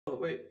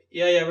wait.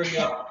 Yeah, we're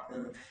good.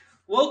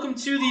 Welcome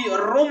to the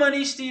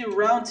Romanisti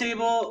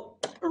Roundtable.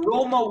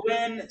 Roma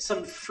win.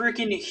 Some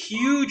freaking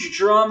huge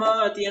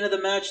drama at the end of the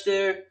match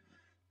there.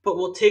 But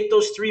we'll take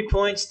those 3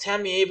 points.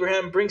 Tammy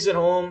Abraham brings it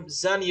home.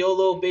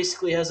 Zaniolo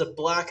basically has a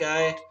black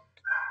eye.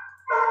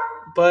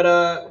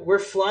 But we're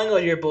flying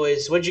out here,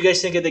 boys. What did you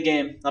guys think of the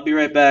game? I'll be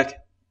right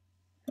back.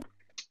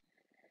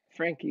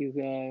 Frank, you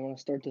want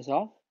to start this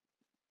off?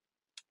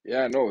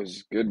 Yeah, no, it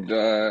was good.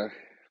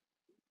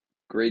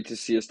 Great to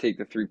see us take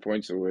the 3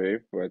 points away,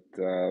 but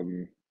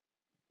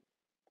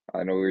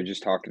I know we were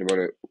just talking about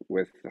it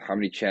with how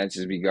many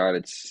chances we got.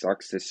 It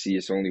sucks to see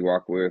us only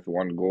walk away with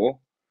one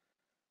goal.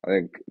 I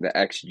think the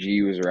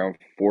XG was around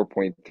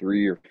 4.3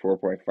 or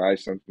 4.5,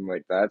 something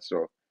like that.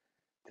 So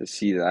to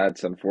see that,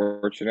 it's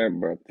unfortunate,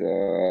 but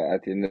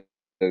at the end of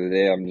the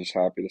day, I'm just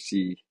happy to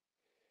see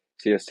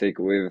us take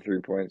away the 3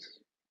 points.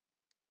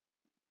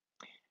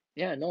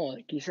 Yeah, no,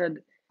 like you said,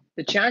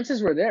 the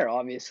chances were there,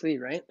 obviously,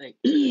 right? Like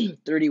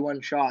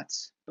 31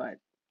 shots, but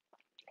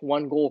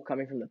one goal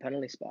coming from the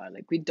penalty spot.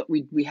 Like we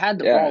had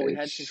the Yeah, ball, we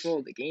had it's control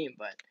of the game,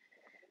 but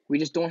we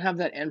just don't have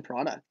that end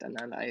product, and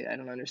then I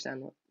don't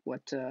understand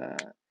what how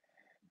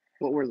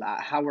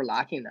we're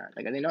lacking that.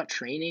 Like, are they not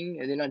training?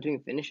 Are they not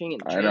doing finishing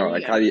and I know. training?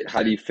 Like, I don't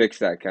how do you understand. fix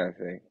that kind of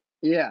thing?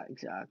 Yeah,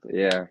 exactly.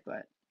 Yeah,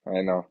 But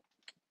I know.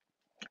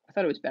 I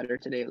thought it was better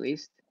today, at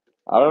least.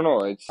 I don't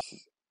know.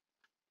 It's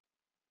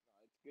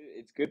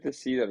good to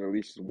see that at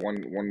least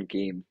one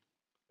game.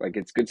 Like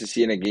it's good to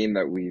see in a game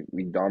that we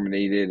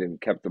dominated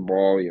and kept the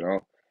ball,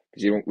 because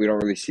we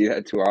don't really see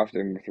that too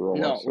often with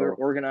Roma. No, we're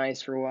So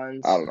organized for I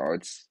once. don't know.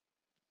 It's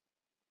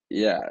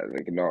yeah,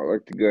 like no, it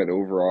looked good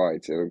overall.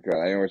 I'd say it looked good.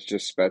 I know it's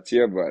just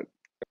Spezia, but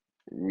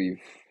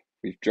we've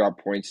we've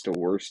dropped points to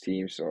worse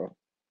teams, so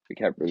we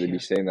can't really be Yeah.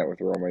 saying that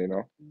with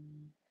Roma.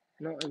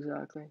 No,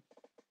 exactly.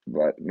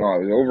 But no,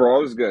 overall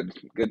it was good.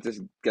 Good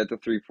to get the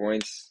 3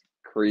 points.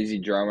 Crazy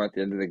drama at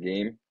the end of the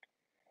game,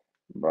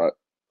 but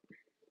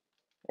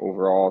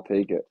overall, I'll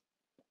take it.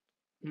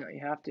 No, you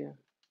have to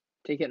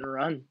take it and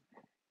run.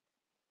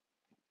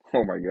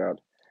 Oh my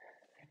God.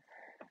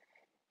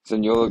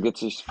 Zaniolo gets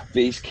his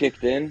face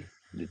kicked in.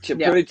 Yeah,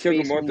 Apparently,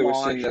 Thiago face Motta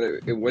was saying moshed.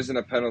 that it wasn't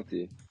a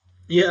penalty.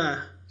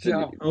 Yeah. He said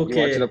No. he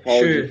wants an Okay.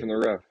 apology Sure. from the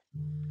ref.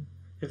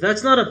 If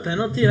that's not a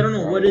penalty, I don't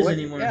know I what don't is know. What?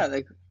 anymore. Yeah,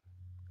 like,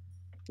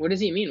 what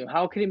does he mean?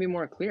 How could it be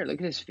more clear? Look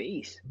at his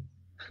face.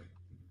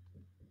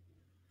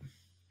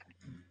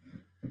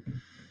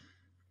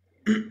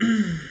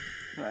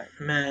 But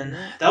Man,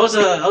 yeah, that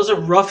was a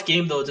rough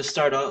game though to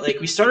start out. Like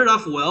we started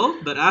off well,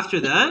 but after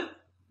that,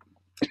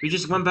 we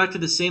just went back to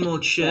the same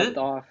old dropped shit.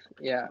 off.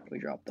 Yeah, we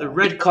dropped The off.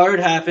 red card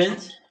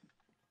happened,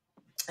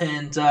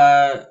 and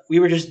we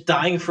were just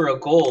dying for a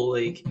goal.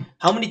 Like,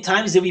 how many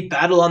times did we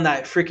battle on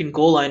that freaking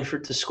goal line for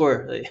to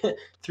score? Like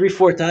 3,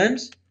 4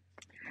 times.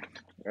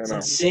 I It's know.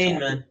 insane,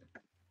 man.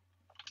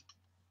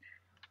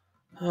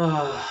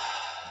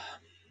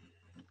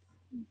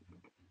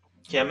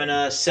 Okay, I'm gonna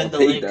I'll send the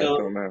take link that out.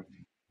 though, man.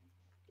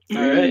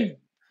 All right.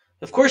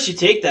 Of course, you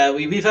take that.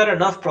 We've had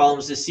enough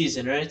problems this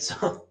season, right?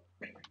 So.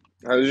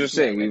 I was just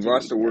saying Man, we've that's a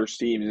lost good the point. worst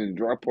teams and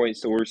dropped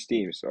points to worst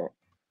teams. So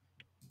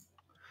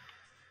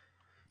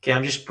Okay,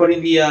 I'm just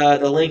putting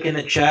the link in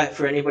the chat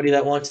for anybody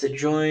that wants to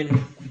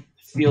join.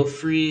 Feel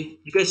free.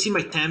 You guys see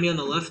my Tammy on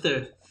the left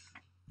there?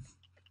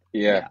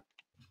 yeah,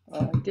 Yeah,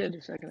 I did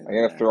a second I'm ago.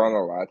 gonna Yeah, throw on the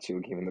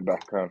Lazio game in the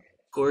background.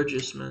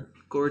 Gorgeous, man.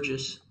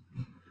 Gorgeous.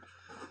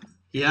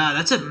 Yeah,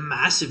 that's a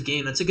massive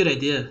game. That's a good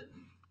idea.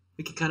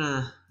 We could kind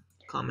of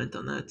comment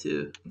on that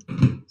too.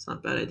 It's not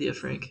a bad idea,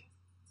 Frank.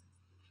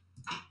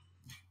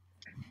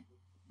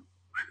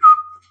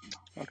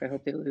 fuck. I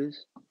hope they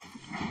lose.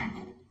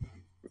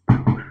 I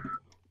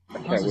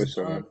How's can't this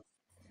whistle, dog? man.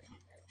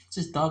 What's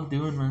this dog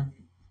doing, man?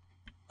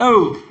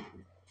 Oh.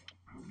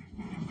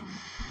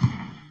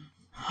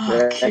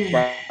 We're on Okay.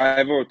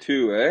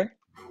 502, eh?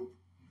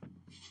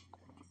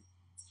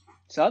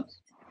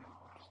 Subs?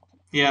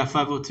 Yeah,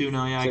 502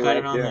 now. Yeah, I So got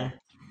it that on yeah. there.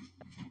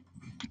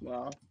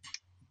 Wow.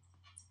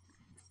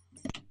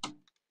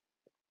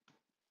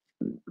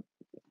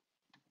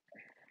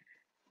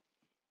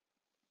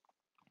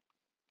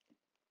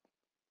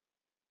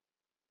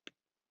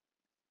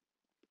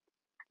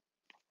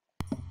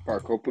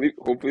 Fuck. Hopefully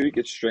we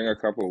could string a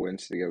couple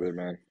wins together,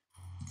 man.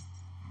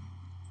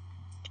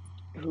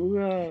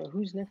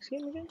 Who's next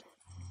game again?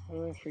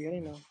 I'm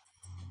forgetting now.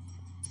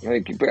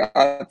 Like, but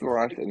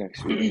Atalanta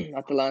next week.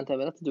 Atalanta,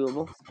 but that's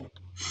doable.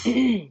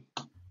 They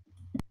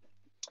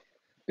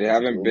That's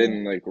haven't doable.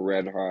 been like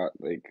red hot.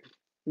 Like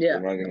they're Yeah,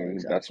 not no, in best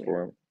exactly.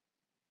 form.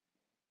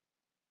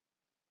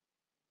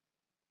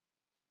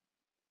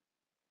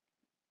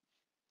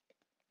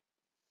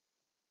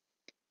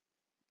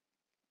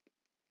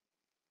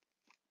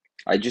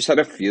 I just had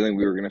a feeling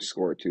we were gonna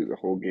score too the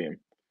whole game.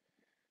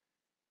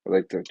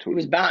 Like It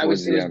was bound.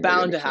 towards It the was end, I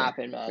bound gotta to say.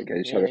 happen, man. Like I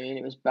just You know had what a I mean?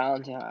 It was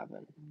bound to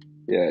happen.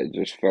 yeah, it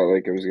just felt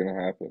like it was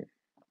gonna happen.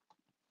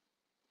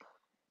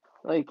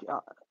 Like,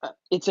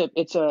 it's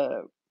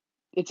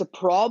a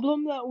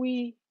problem that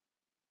we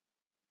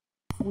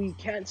we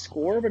can't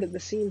score, but at the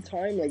same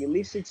time, like at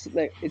least it's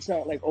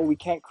not like, oh, we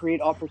can't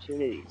create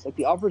opportunities. Like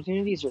the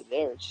opportunities are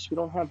there. It's just we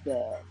don't have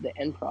the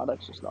end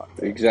product's just not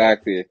there.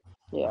 Exactly.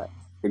 Yeah.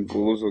 The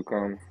goals will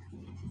come.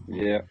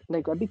 Yeah.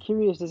 Like I'd be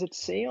curious, does it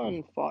say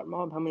on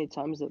FOTMob how many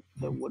times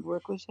the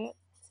woodwork was hit?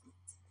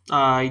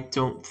 I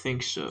don't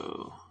think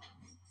so,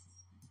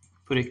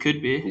 but it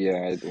could be.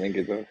 Yeah, I think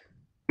it does.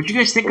 What do you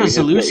guys think But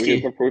of we hit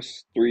Zalewski? the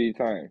post 3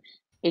 times.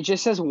 It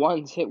just says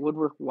once, hit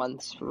woodwork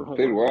once for home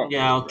Played run. well.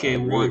 Yeah, okay, Yeah,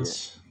 really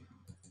once.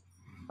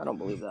 I don't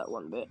believe that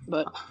one bit,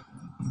 but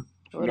I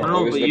No, don't it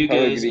know was about the you guys,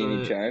 Pellegrini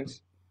but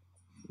chance.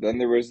 Then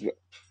there was the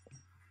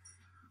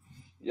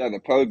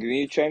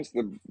Pellegrini chance,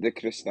 the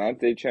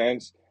Cristante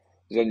chance.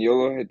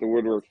 Zaniolo hit the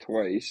woodwork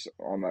twice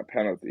on that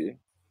penalty.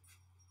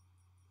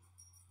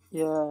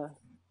 yeah,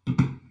 I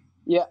can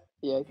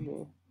hear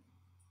you.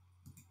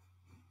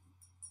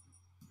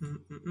 Yeah,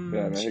 and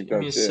I Just think give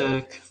me a that's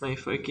it. sec. My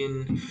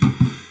fucking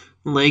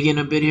lagging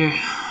a bit here.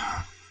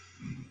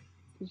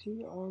 Is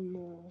he on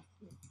the?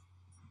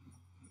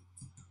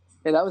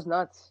 Yeah, that was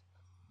nuts.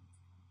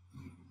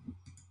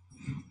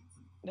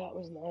 That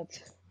was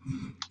nuts.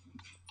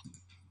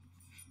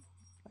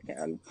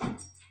 Okay,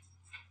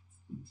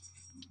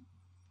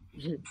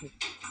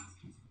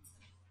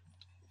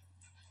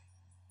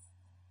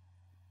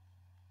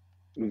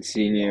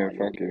 Insigne and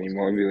No, fucking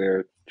Immobile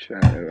are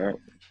chatting it out.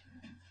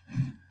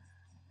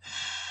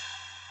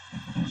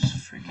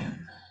 Just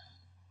freaking.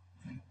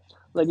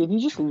 like if you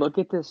just look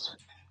at this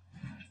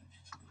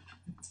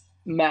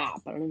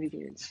map, I don't know if you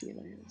can even see it.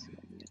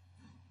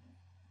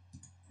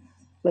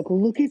 Like,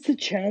 look at the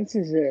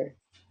chances there.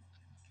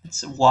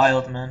 It's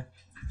wild, man.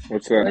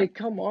 What's that? Like,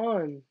 come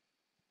on.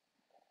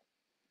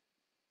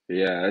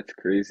 Yeah, that's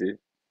crazy.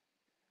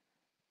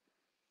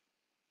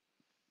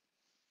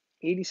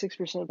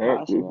 86% Oh,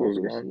 passing Lupo's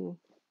accuracy. gone.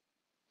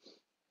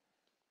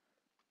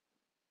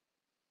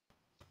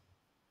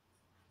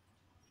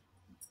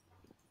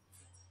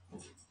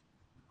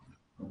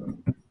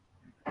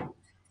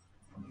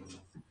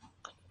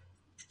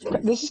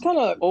 This is kind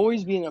of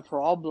always been a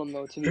problem,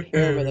 though, to be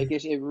fair, but like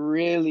it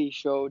really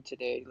showed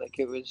today. Like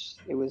it was.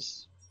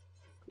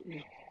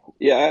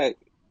 Yeah,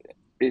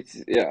 it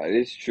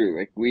is true.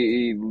 Like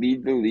we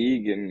lead the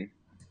league in,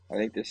 I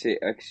think they say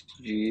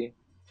XG,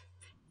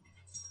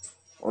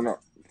 or not,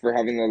 for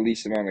having the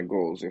least amount of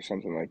goals or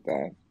something like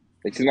that.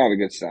 It's not a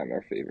good stat in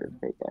our favor,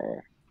 put it that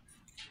way.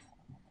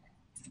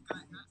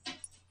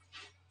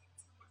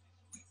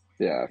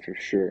 Yeah, for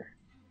sure.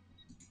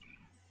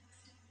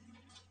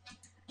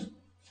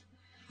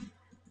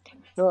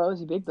 No, that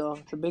was big though.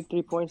 It's a big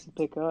 3 points to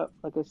pick up.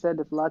 Like I said,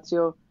 if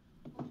Lazio.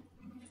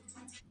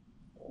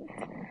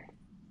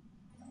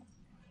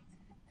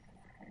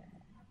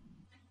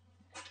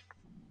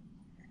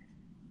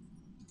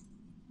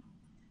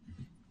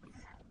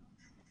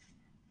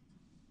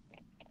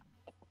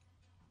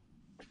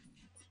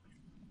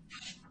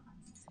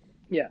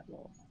 Yeah.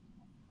 No.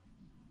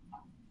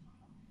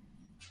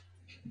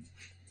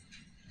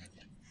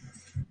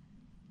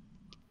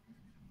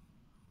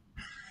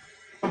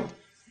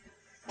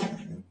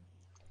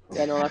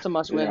 Yeah, no, that's a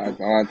must win. Yeah,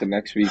 Atlanta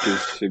next week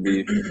should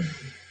be.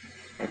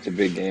 That's a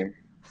big game,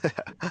 and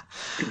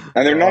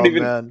they're not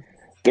even. Man.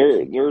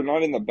 They're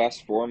not in the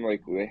best form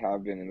like they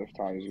have been in the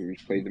times we've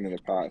played them in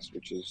the past,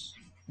 which is.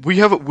 We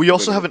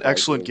also bit have of an a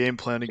excellent positive, game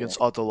plan against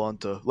so.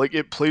 Atalanta. Like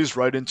it plays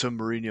right into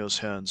Mourinho's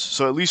hands.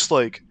 So at least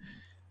like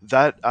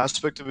that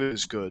aspect of it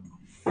is good.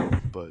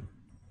 But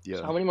So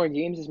yeah. how many more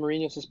games is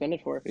Mourinho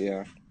suspended for?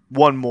 Yeah.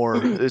 One more.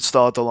 It's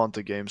the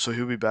Atalanta game, so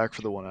he'll be back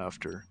for the one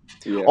after.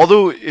 Yeah.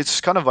 Although it's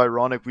kind of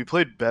ironic, we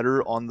played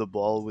better on the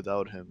ball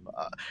without him.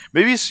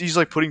 Maybe he's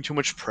like putting too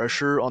much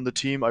pressure on the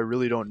team. I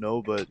really don't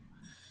know, but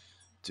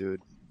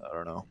dude, I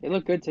don't know. They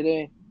look good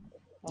today.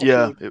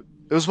 Yeah, it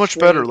was much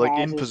better, like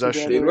in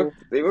possession.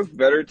 They looked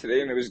better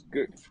today, and it was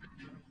good.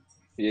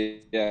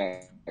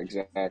 Yeah,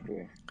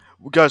 exactly.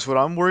 Guys, what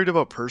I'm worried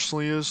about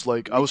personally is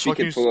like I was We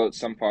talking. could pull out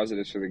some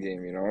positives for the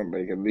game,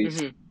 like at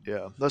least.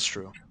 Yeah, that's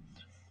true.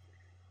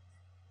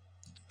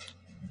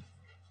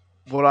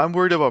 What I'm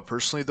worried about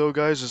personally, though,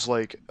 guys, is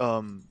like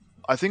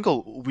I think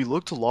we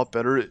looked a lot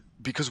better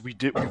because we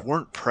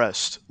weren't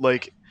pressed.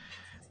 Like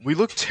we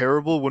look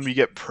terrible when we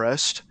get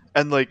pressed,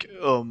 and like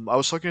I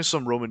was talking to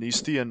some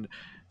Romanisti, and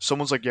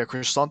someone's like, "Yeah,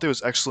 Cristante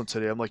was excellent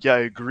today." I'm like, "Yeah, I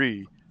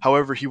agree."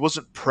 However, he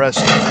wasn't pressed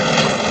in the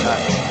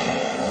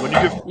match. When you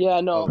give you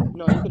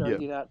could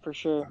argue that for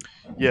sure.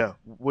 Yeah,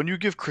 when you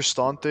give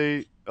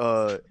Cristante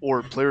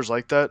or players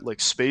like that like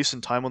space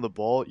and time on the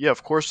ball, yeah,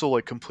 of course they'll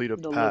like complete a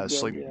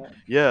pass. Like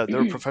yeah,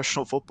 they're a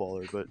professional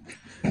footballer, but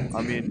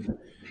I mean,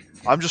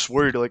 I'm just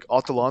worried like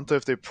Atalanta,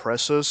 if they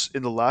press us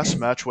in the last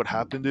match, what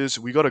happened is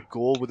we got a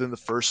goal within the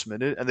first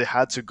minute and they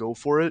had to go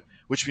for it,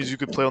 which means you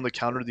could play on the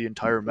counter the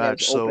entire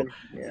match. So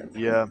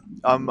yeah,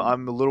 I'm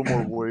a little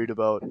more worried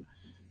about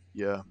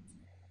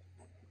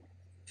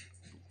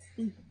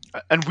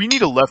And we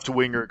need a left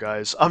winger,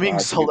 guys. I mean,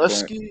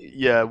 Zalewski,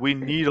 yeah, we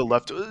need a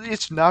left.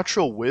 It's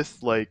natural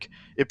width, like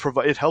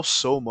it helps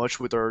so much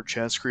with our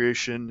chance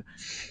creation,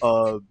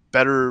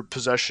 better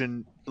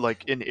possession.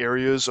 like in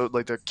areas or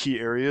like the key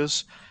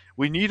areas.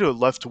 We need a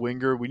left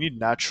winger. We need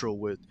natural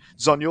width.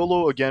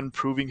 Zaniolo again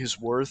proving his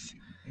worth.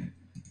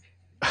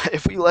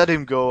 If we let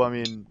him go, I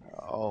mean,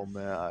 oh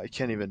man, I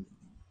can't even.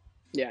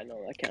 Yeah, no,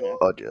 that can't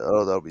happen.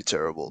 Oh, that would be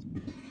terrible.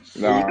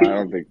 No, You could- I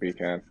don't think we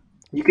can.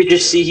 You could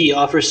just see he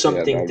offers Yeah,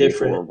 something that'd be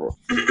different. horrible.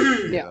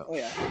 Yeah, oh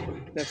yeah,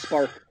 that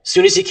spark. As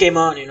soon as he came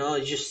on,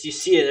 you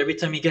see it every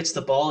time he gets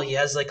the ball. He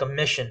has like a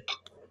mission.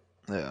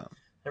 Yeah.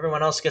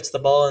 Everyone else gets the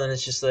ball, and then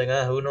it's just like,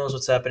 who knows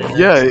what's happening next.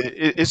 Yeah,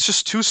 it's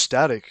just too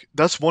static.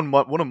 That's one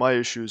of my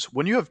issues.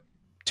 When you have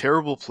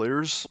terrible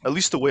players, at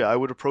least the way I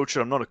would approach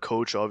it, I'm not a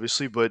coach,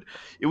 obviously, but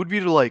it would be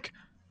to like,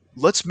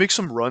 let's make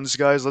some runs,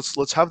 guys.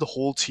 Let's have the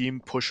whole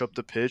team push up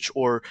the pitch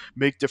or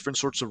make different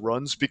sorts of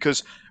runs.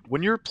 Because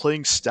when you're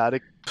playing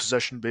static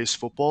possession-based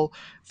football,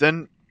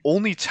 then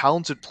only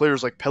talented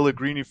players like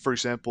Pellegrini, for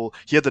example,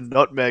 he had the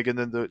nutmeg and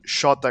then the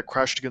shot that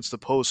crashed against the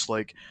post,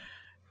 like.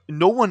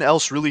 No one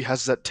else really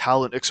has that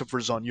talent except for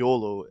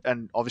Zaniolo,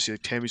 and obviously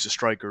like, Tammy's a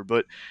striker.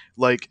 But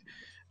like,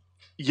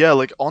 yeah,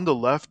 like on the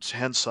left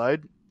hand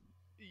side,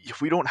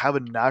 if we don't have a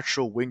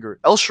natural winger,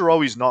 El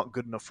Shaarawy's not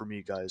good enough for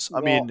me, guys.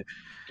 I mean,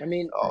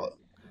 when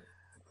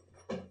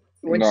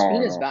No,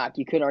 Spina's no. back,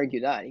 you could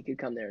argue that he could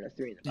come there in a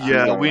 3 in the back.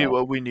 yeah, No, we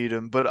no. we need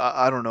him, but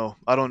I don't know.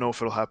 I don't know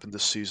if it'll happen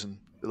this season.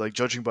 Like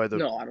judging by the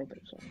No, I don't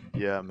think so.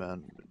 yeah,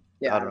 man.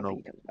 Yeah, I I don't don't know.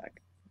 think he comes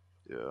back.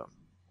 Yeah,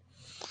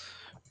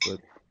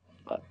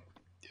 But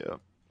yeah.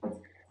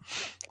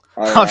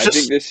 I just-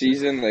 think this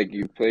season, like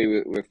you play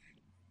with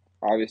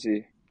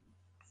obviously,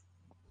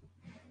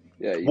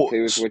 yeah, you Well, play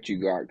with what you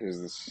got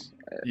because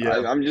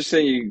Yeah. I'm just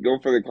saying you go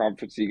for the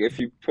conference league. If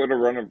you put a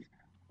run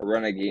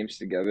of games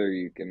together,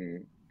 you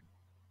can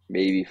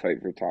maybe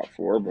fight for top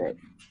 4. But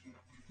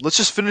Let's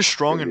just finish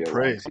strong It's and gonna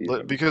be a long pray,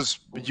 season. because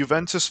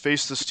Juventus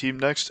face this team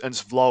next, and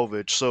it's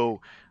Vlahovic.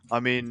 So, I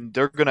mean,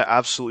 they're gonna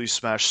absolutely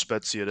smash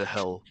Spezia to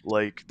hell.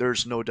 Like,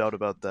 there's no doubt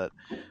about that.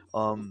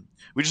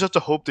 We just have to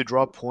hope they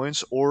drop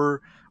points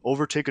or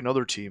overtake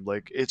another team.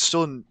 Like, it's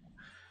still,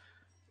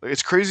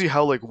 it's crazy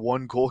how like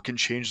one goal can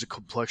change the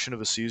complexion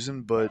of a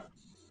season. But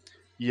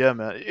yeah,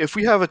 man, if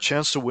we have a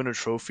chance to win a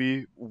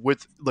trophy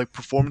with like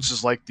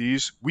performances like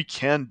these, we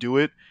can do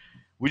it.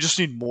 We just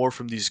need more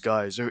from these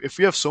guys. If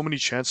we have so many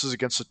chances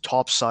against a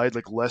top side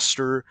like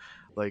Leicester,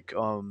 like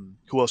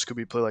who else could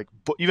we play? Like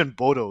even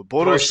Bodo.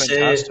 Bodo is Marseille.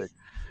 fantastic.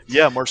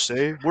 Yeah,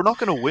 Marseille. We're not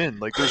gonna win.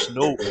 Like there's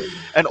no.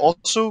 And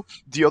also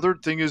the other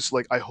thing is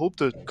like I hope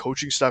the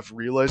coaching staff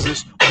realize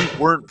this. We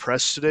weren't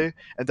pressed today,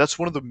 and that's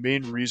one of the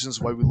main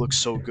reasons why we look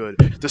so good.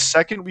 The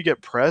second we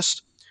get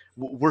pressed,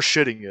 we're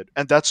shitting it,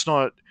 and that's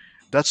not.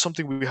 That's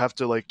something we have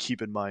to like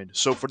keep in mind.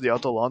 So for the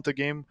Atalanta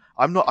game,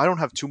 I don't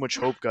have too much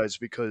hope, guys,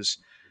 because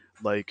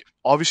like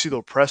obviously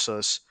they'll press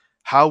us.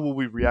 How will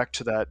we react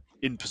to that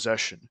in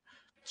possession?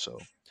 So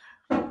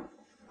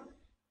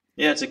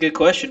Yeah, it's a good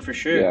question for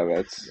sure. yeah,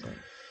 that's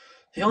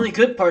The only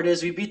good part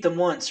is we beat them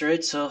once,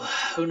 right? So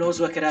who knows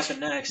what could happen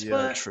next. yeah,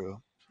 But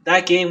true.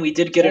 that game, we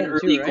did get an Home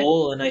too, early right?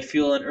 goal, and I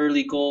feel an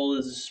early goal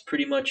is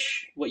pretty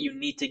much what you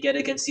need to get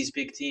against these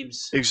big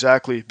teams.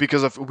 Exactly,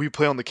 because if we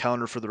play on the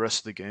counter for the rest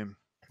of the game.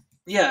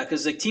 Yeah,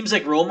 because like teams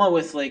like Roma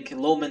with like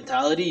low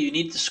mentality, you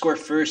need to score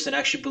first and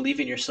actually believe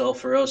in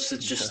yourself, or else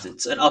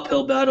it's an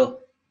uphill battle.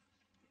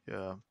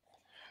 Yeah.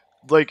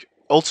 Like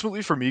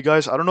ultimately for me,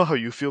 guys, I don't know how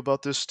you feel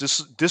about this.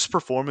 This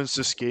performance,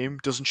 this game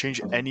doesn't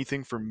change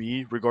anything for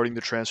me regarding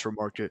the transfer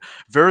market.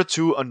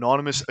 Veretout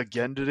anonymous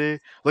again today,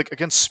 like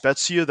against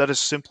Spezia, that is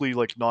simply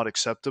like not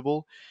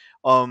acceptable.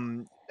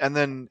 And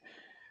then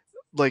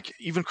like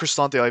even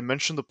Cristante, I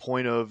mentioned the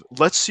point of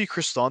let's see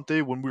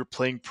Cristante when we're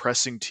playing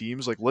pressing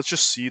teams. Like let's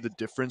just see the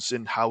difference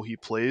in how he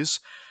plays.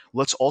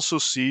 Let's also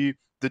see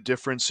the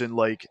difference in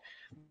like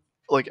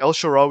El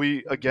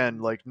Shaarawy again,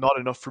 like not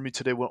enough for me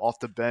today. Went off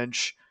the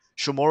bench.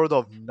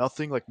 Shomorodov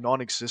nothing, like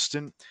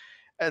non-existent.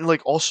 And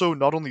like also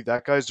not only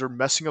that, guys, they're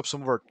messing up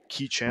some of our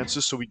key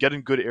chances. So we get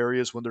in good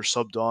areas when they're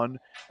subbed on,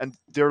 and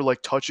they're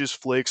like touches,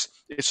 flicks.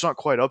 It's not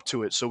quite up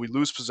to it. So we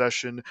lose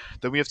possession.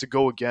 Then we have to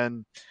go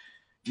again.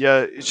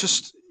 Yeah, it's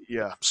just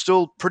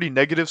still pretty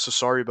negative. So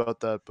sorry about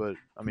that, but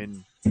I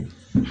mean,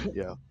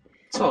 yeah.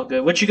 It's all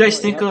good. What you guys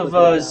Oh, think yeah, of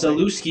but,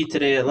 Zalewski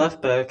today at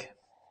left back?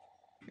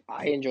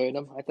 I enjoyed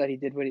him. I thought he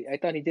did what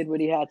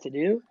he had to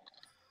do.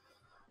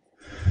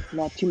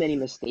 Not too many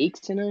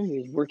mistakes in him. He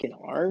was working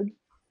hard.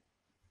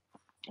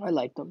 I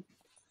liked him.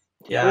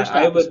 Yeah, First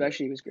I half would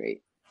especially was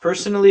great.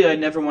 personally. I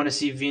never want to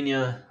see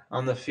Vina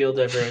on the field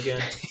ever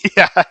again.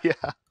 Yeah.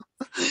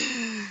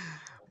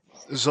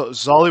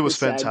 Zolly was It's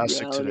sad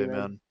fantastic reality, today, man.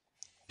 man.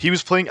 He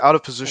was playing out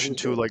of position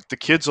was too. good. Like the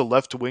kid's a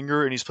left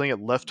winger and he's playing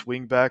at left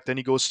wing back. Then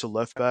he goes to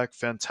left back.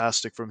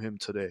 Fantastic from him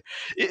today.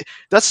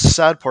 That's the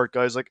sad part,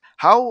 guys. Like,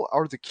 how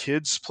are the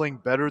kids playing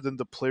better than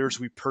the players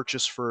we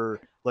purchase for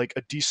like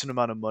a decent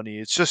amount of money?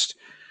 It's just,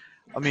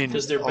 I mean,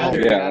 Because they're oh, better.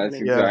 yeah, that's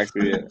Yeah.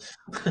 exactly it.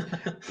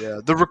 yeah,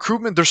 the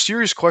recruitment. There's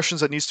serious questions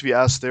that needs to be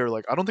asked there.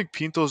 Like, I don't think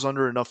Pinto's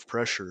under enough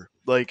pressure.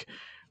 Like,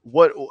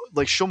 what?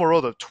 Like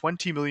Shomorodov,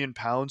 20 million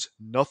pounds,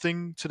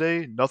 nothing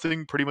today,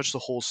 nothing pretty much the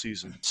whole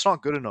season. It's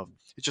not good enough.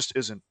 It just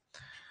isn't.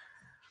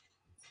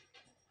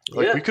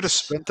 Like we could have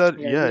spent that,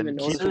 Yeah, I didn't in even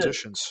key notice it.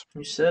 positions.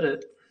 You said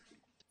it.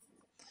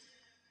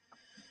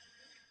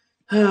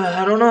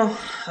 I don't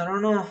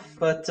know,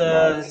 but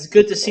it's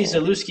good to see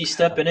Zalewski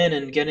stepping in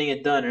and getting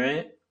it done,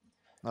 right?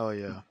 Oh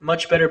yeah.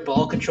 Much better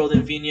ball control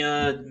than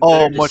Vina,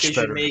 Oh, better much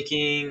decision better.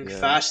 making, Yeah.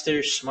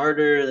 faster,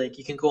 smarter. Like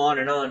you can go on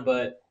and on,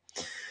 but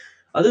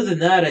other than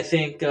that, I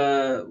think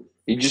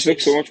he just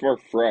looks so much more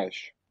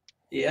fresh.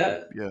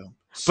 Yeah. Yeah.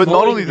 But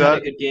not only Smalling had that,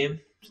 a good game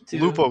too.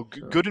 Lupo,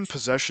 good in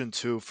possession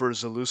too for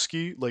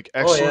Zalewski. Like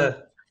Oh excellent.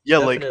 yeah,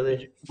 Yeah, definitely.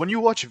 like when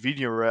you watch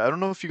Vina, right? I don't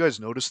know if you guys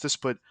noticed this,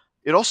 but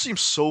it all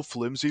seems so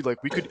flimsy.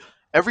 Like we could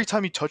every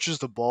time he touches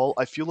the ball,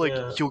 I feel like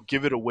Yeah. he'll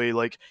give it away.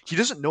 Like he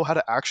doesn't know how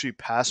to actually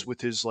pass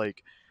with his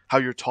like how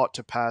you're taught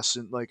to pass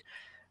and like.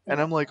 And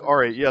I'm like, all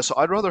right, yeah. So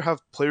I'd rather have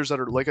players that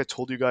are like I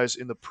told you guys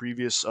in the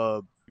previous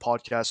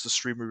podcast, the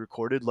stream we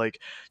recorded. Like,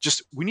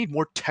 just we need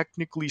more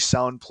technically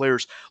sound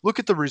players. Look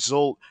at the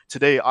result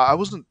today. I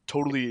wasn't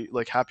totally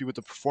like happy with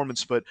the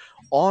performance, but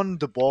on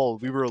the ball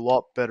we were a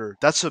lot better.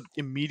 That's an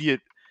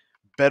immediate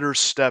better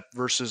step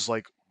versus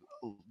like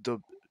the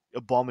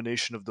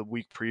abomination of the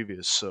week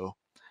previous. So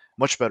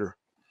much better.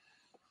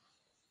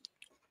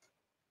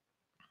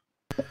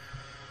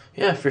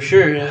 Yeah, for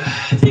sure.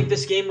 I think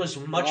this game was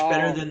much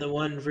better Wow. than the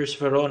one versus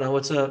Verona.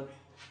 What's up?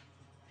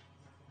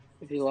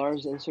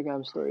 Vilar's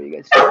Instagram story, you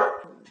guys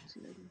see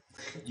it?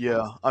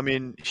 Yeah, I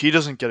mean he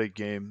doesn't get a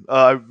game.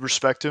 I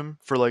respect him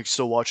for like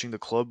still watching the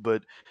club,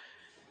 but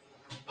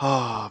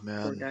Poor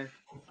man. guy.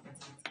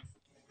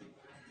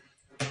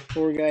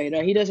 Poor guy.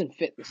 No, he doesn't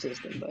fit the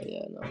system, but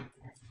yeah, no.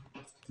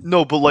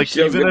 No, but like You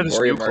see how even good at his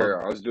Mario new club,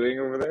 Mario's doing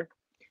over there?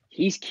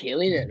 He's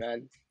killing it,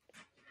 man.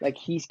 Like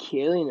he's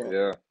killing it.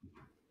 Yeah.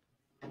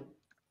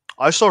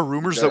 I saw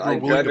rumors that we're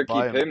I'd willing rather to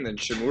buy keep him. him than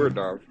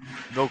Shamuradov.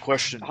 No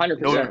question. 100%.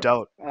 No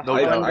doubt. No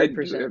doubt.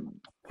 100%.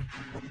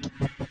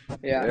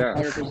 Yeah, Yeah.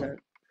 100%.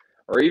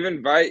 Or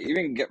even buy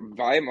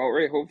him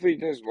outright. Hopefully, he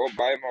does well.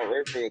 Buy him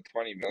outright for the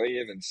 20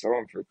 million and sell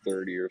him for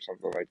 30 or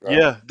something like that.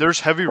 Yeah, there's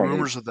heavy 20.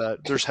 rumors of that.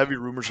 There's heavy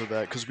rumors of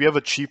that because we have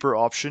a cheaper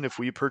option if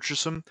we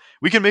purchase him.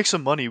 We can make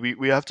some money.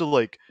 We have to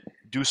like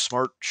do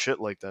smart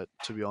shit like that.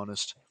 To be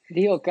honest,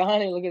 Dio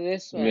Kane, look at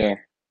this, man. Yeah.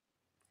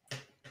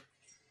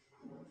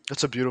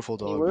 that's a beautiful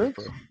dog,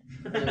 works?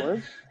 bro. It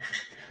works.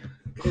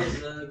 He's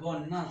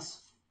going nuts.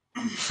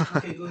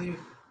 Okay, go here.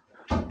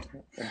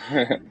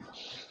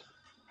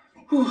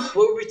 What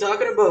were we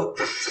talking about?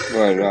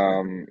 But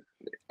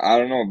I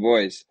don't know,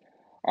 boys.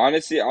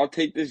 Honestly, I'll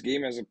take this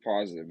game as a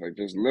positive. Like,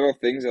 there's little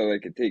things that I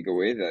could take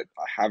away that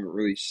I haven't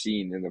really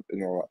seen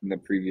in the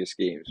previous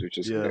games, which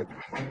is good.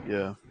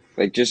 Yeah.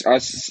 Like just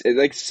us,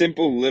 like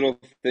simple little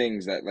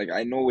things that like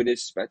I know it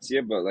is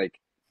Spezia, but like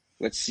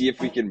let's see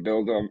if we can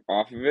build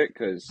off of it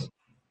because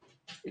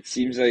it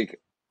seems like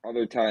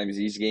other times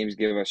these games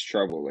give us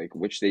trouble, like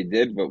which they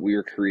did, but we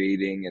were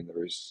creating and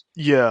there was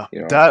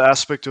that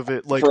aspect of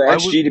it. Like for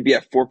SG to be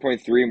at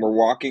 4.3 and we're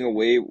walking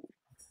away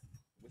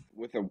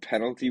with a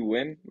penalty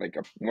win, like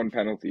one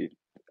penalty,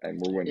 and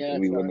we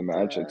win the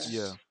match.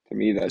 To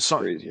me that's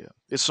crazy. Yeah,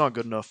 it's not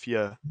good enough.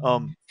 Yeah,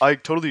 I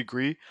totally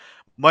agree.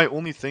 My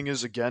only thing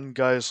is again,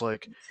 guys,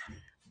 like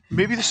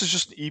maybe this is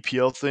just an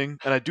EPL thing,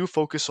 and I do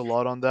focus a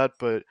lot on that,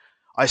 but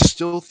I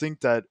still think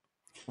that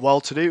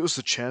while today it was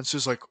the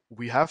chances, like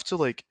we have to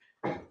like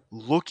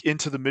look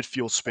into the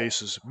midfield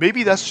spaces.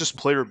 Maybe that's just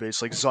player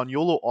based. Like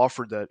Zaniolo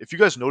offered that. If you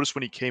guys noticed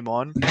when he came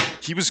on,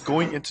 he was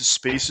going into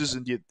spaces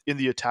in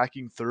the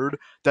attacking third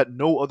that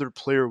no other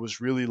player was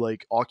really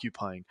like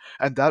occupying,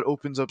 and that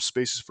opens up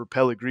spaces for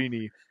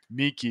Pellegrini,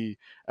 Miki,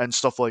 and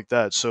stuff like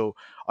that. So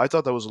I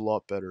thought that was a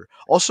lot better.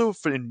 Also,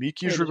 in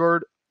Miki's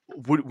regard,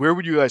 where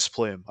would you guys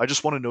play him? I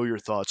just want to know your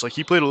thoughts. Like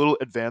he played a little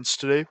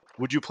advanced today.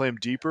 Would you play him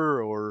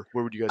deeper, or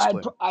where would you guys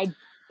play him?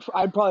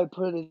 I'd probably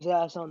put his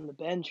ass on the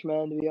bench,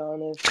 man, to be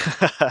honest.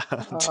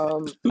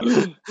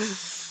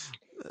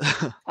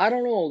 I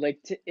don't know, like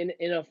in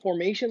a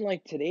formation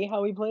like today,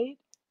 how he played,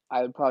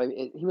 I would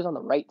probably he was on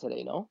the right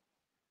today, no?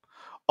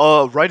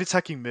 Right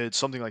attacking mid,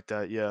 something like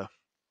that, yeah.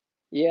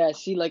 Yeah,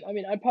 see, like I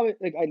mean, I'd probably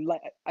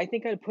I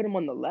think I'd put him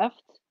on the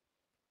left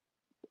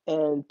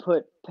and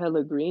put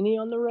Pellegrini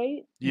on the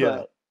right. Yeah,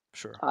 but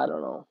sure. I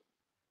don't know.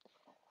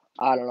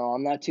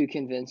 I'm not too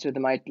convinced with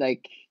him.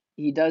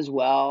 He does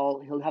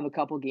well. He'll have a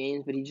couple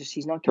games, but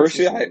he's not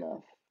consistent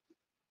enough.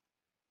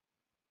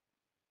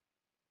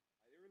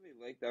 I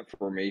really like that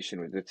formation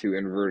with the two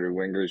inverted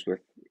wingers with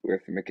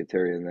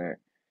Mkhitaryan there.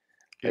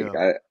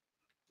 Like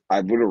I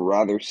would have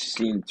rather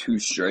seen two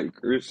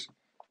strikers.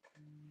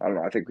 I don't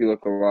know. I think we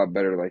look a lot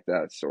better like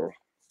that. So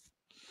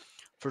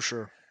for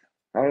sure.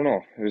 I don't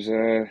know.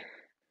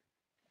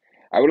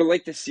 I would have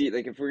liked to see,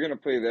 like, if we're gonna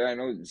play there. I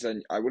know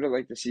I would have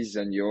liked to see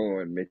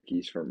Zaniolo and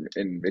Mickey's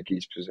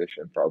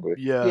position, probably.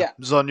 Yeah.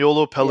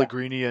 Zaniolo,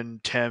 Pellegrini,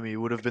 and Tammy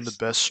would have been the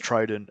best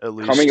trident at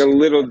least. Coming a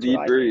little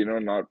deeper,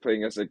 not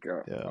playing as like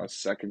a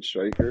second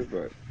striker,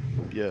 but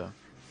yeah.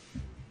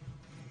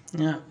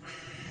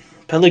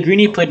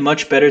 Pellegrini played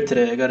much better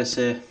today, I gotta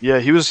say. Yeah,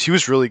 he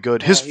was really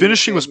good. His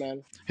finishing was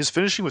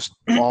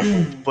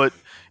awful, but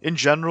in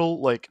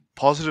general, like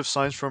positive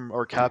signs from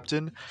our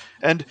captain.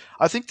 And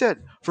I think that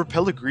for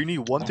Pellegrini,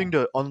 one thing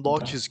to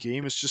unlock his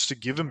game is just to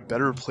give him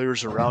better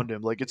players around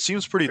him. Like it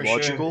seems pretty For sure,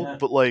 logical, yeah.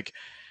 but like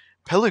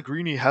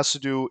Pellegrini has to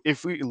do,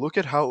 if we look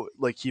at how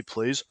like he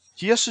plays,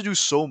 he has to do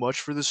so much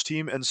for this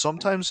team, and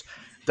sometimes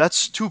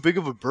that's too big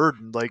of a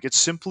burden. Like it's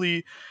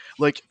simply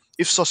like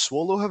if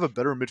Sassuolo have a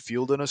better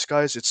midfield than us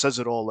guys, it says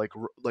it all. Like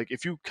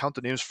if you count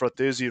the names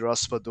Fratesi,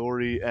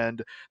 Raspadori,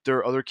 and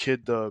their other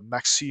kid,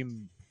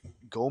 Maxime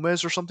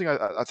Gomez or something,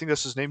 I think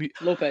that's his name.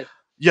 Lopez.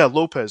 Yeah,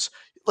 Lopez.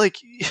 Like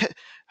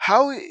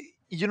how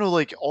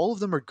like all of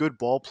them are good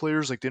ball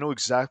players. Like they know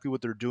exactly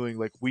what they're doing.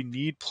 Like we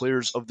need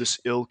players of this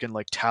ilk and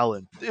like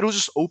talent. It'll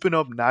just open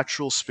up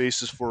natural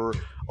spaces for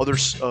other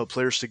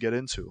players to get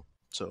into.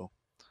 So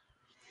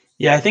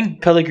Yeah, I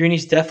think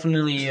Pellegrini's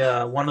definitely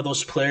one of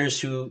those players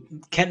who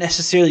can't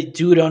necessarily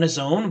do it on his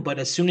own, but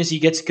as soon as he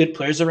gets good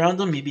players around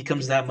him, he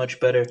becomes that much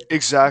better.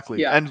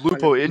 exactly. Yeah, And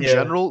Lupo in 100%. Yeah.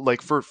 general,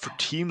 like for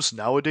teams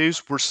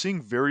nowadays, we're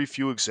seeing very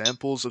few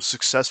examples of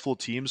successful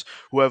teams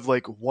who have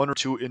like one or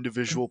two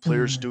individual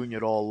players doing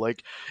it all.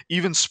 Like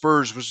even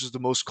Spurs, which is the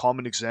most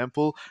common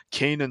example,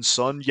 Kane and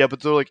Son, yeah, but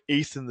they're like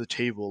eighth in the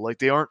table. Like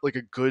they aren't like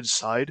a good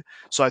side.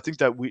 So I think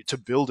that to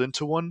build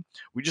into one,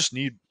 we just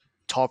need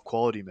top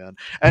quality, man.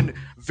 And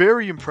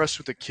very impressed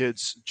with the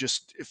kids,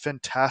 just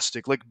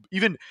fantastic. Like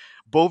even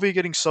Bove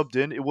getting subbed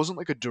in, it wasn't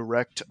like a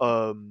direct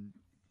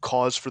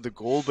cause for the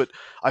goal, but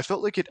I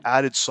felt like it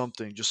added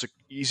something. Just like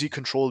easy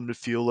control in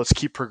midfield. Let's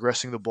keep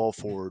progressing the ball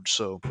forward.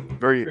 So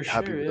very For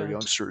happy sure, with our yeah.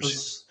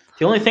 youngsters.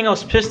 The only thing I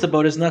was pissed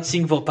about is not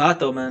seeing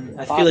Volpato, man.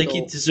 I feel like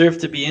he Volpato. deserved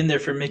to be in there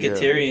for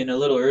Mkhitaryan a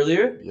little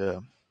earlier.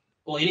 Yeah,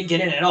 Well, he didn't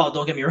get in at all,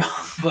 don't get me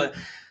wrong, but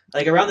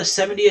like around the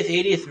 70th,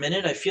 80th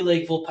minute, I feel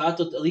like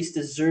Volpato at least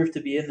deserved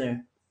to be in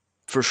there.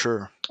 for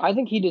sure. I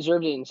think he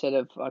deserved it instead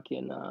of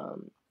fucking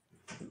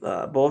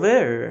Bove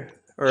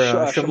or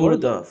Shamurodov.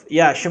 Shamurodov.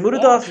 Yeah,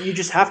 Shamurodov, you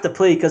just have to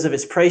play because of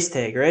his price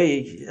tag,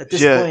 right? At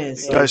this Yeah, point,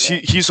 it's guys,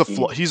 like, he's a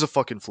he's a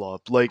fucking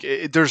flop. Like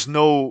there's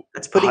no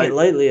that's putting hide- it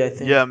lightly, I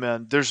think. Yeah,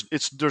 man. There's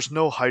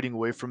no hiding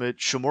away from it.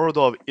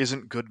 Shomurodov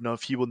isn't good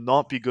enough. He will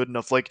not be good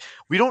enough. Like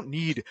we don't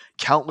need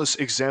countless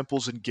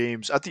examples in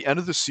games. At the end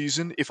of the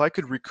season, if I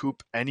could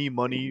recoup any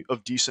money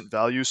of decent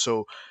value,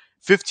 so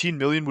 15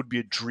 million would be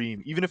a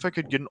dream. Even if I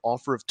could get an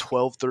offer of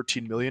 12,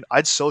 13 million,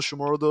 I'd sell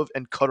Shomurodov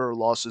and cut our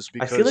losses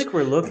I feel like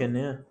we're looking,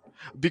 yeah.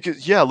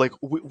 because yeah, like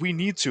we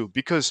need to,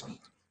 because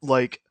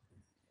like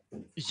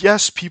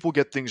yes, people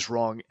get things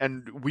wrong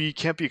and we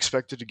can't be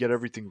expected to get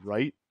everything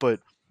right, but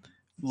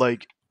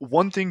like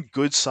one thing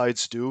good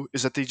sides do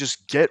is that they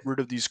just get rid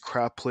of these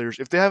crap players.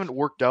 If they haven't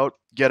worked out,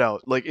 get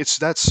out. Like it's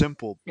that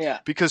simple. Yeah.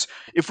 Because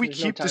if we There's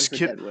no keep time this for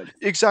kid Deadwood.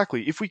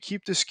 exactly, if we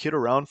keep this kid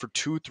around for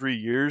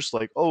 2-3 years,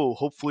 like oh,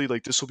 hopefully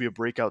like this will be a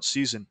breakout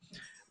season.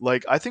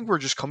 Like I think we're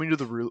just coming to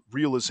the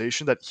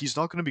realization that he's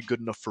not going to be good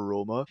enough for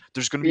Roma.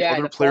 There's going to be Yeah,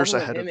 other the players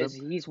problem ahead with of him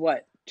him. is he's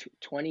what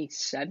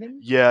 27.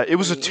 Yeah, it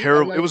was a 28?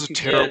 terrible. I'm It was a not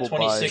too Yeah, terrible buy.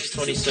 26,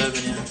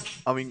 27, yeah.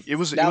 I mean, it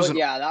was. It That was was an,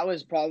 yeah, that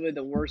was probably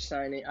the worst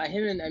signing.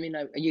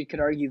 You could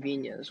argue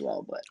Vina as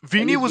well, but at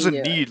Vini least was a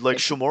Vina need. Like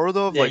gets-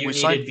 Shomurodov, Yeah, like you we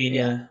needed signed.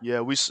 Vina. Yeah,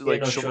 we You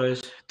like had no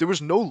choice. there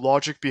was no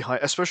logic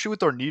behind, especially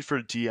with our need for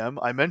a DM.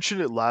 I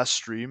mentioned it last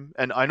stream,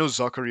 and I know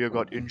Zakaria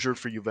got injured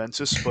for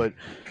Juventus, but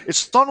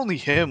it's not only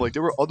him. Like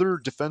there were other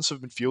defensive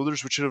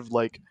midfielders which should have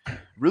like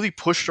really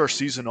pushed our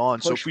season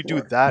on. So if Pushed we do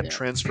for, that yeah.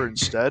 transfer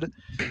instead,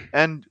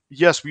 and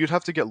yes, we would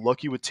have to get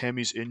lucky with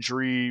Tammy's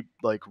injury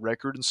like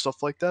record and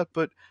stuff like that.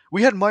 But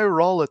we had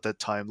Mayoral at that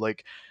time.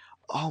 Like,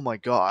 oh my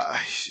god,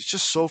 it's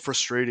just so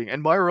frustrating.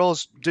 And Mayoral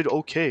did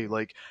okay.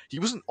 Like he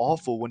wasn't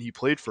awful when he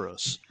played for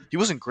us. He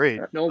wasn't great.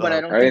 No, but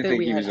I don't I think didn't that think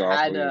we he had was awful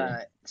had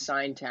either.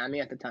 signed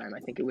Tammy at the time. I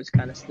think it was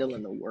kind of still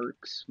in the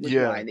works. Which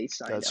Yeah, why they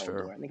signed that's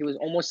fair. Eldor. I think it was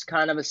almost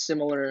kind of a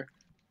similar.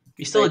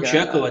 We still had Like,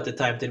 Dzeko at the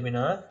time, did we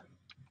not?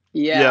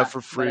 Yeah, for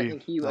But free. I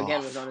think he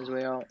again Oh, was on his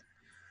way out.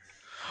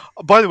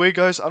 By the way,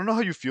 guys, I don't know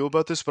how you feel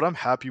about this, but I'm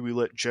happy we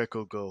let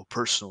Dzeko go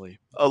personally.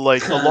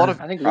 Like a lot of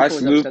I think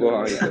Ask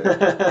Lupo was upset Lupo about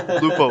how it. he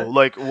feels. Lupo.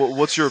 Like,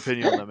 what's your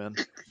opinion on that, man?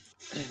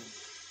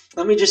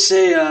 Let me just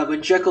say,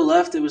 when Dzeko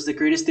left, it was the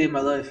greatest day of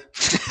my life.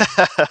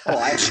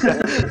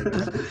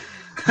 Oh,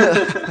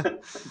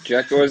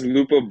 Jacko has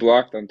Lupo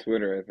blocked on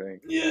Twitter, I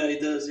think. Yeah, he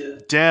does, yeah.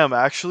 Damn,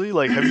 actually,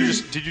 like,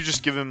 did you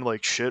just give him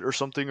like shit or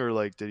something, or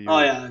like did you? Oh,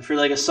 yeah, for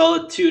like a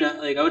solid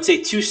I would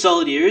say 2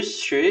 solid years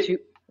straight.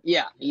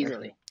 Yeah,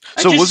 easily.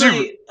 I So just,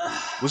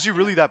 was he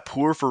really that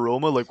poor for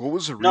Roma? Like, what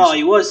was the reason? No,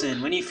 he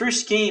wasn't. When he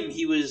first came,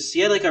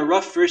 he had like a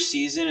rough first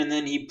season, and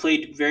then he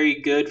played very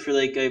good for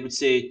like I would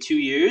say 2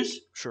 years,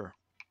 Sure.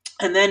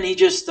 and then he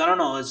just I don't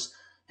know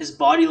his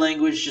body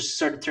language just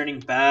started turning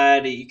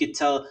bad. You could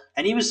tell,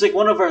 and he was like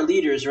one of our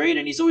leaders, right?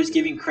 And he's always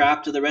giving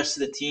crap to the rest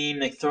of the team,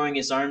 like throwing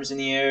his arms in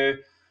the air.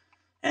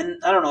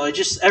 And I don't know, it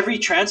just every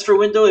transfer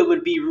window it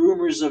would be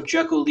rumors of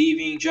Dzeko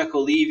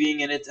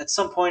leaving, and at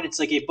some point it's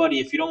like, hey buddy,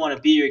 if you don't want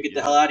to be here, get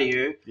the hell out of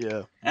here.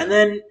 Yeah. And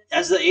then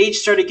as the age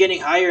started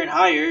getting higher and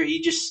higher, he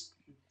just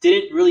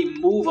didn't really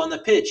move on the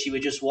pitch. He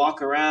would just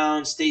walk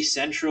around, stay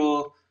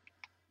central.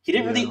 he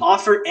didn't really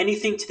offer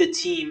anything to the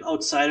team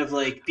outside of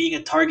like being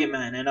a target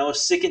man. And I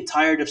was sick and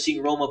tired of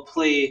seeing Roma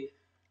play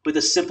with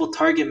a simple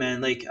target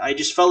man. Like I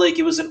just felt like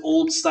it was an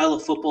old style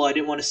of football I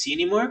didn't want to see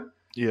anymore.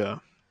 Yeah.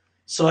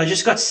 So I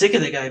just got sick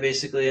of the guy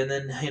basically, and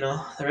then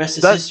the rest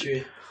is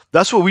history.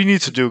 That's what we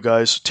need to do,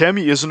 guys.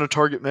 Tammy isn't a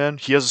target man.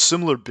 He has a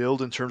similar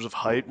build in terms of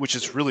height, which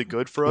is really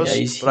good for us.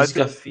 Yeah, he's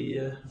got feet,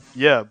 yeah.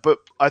 Yeah, but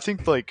I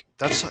think like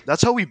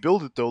that's how we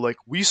build it though. Like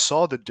we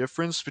saw the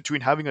difference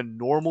between having a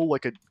normal,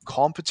 like a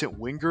competent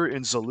winger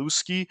in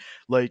Zalewski.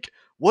 Like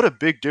what a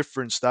big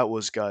difference that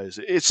was, guys.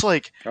 It's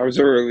like That was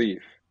a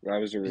relief.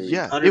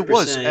 Yeah, 100%, it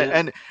was,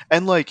 yeah.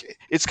 and like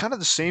it's kind of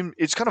the same.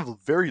 It's kind of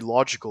very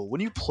logical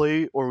when you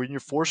play or when you're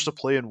forced to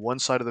play in one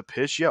side of the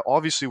pitch. Yeah,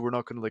 obviously we're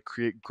not going to like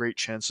create great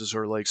chances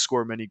or like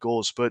score many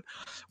goals, but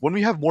when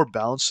we have more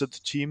balance at the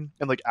team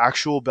and like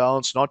actual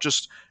balance, not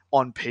just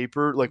on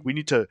paper, like we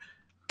need to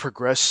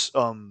progress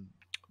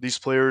these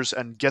players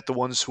and get the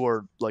ones who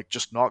are like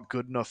just not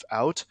good enough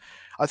out.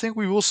 I think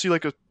we will see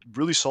like a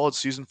really solid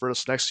season for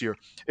us next year.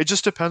 It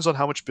just depends on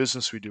how much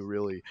business we do,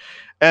 really.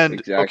 And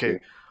Exactly. okay,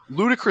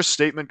 ludicrous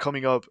statement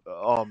coming up.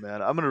 Oh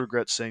man, I'm gonna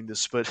regret saying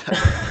this, but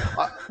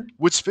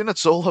with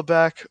Spinazzola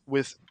back,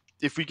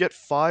 if we get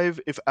 5,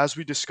 if as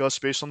we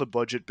discussed, based on the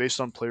budget, based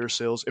on player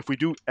sales, if we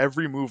do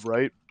every move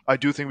right, I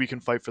do think we can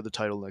fight for the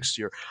title next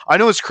year. I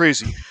know it's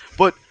crazy,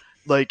 but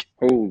like,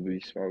 Holy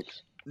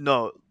smokes!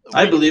 no,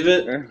 I believe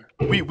it.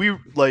 we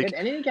like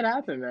anything can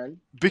happen, man.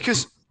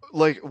 because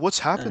like what's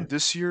happened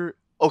this year.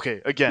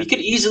 Okay, again, We could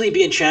easily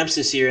be in champs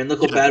this year, and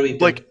look how bad we've been.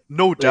 like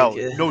no doubt,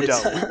 no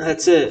it's- doubt.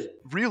 That's it.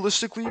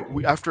 Realistically,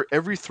 after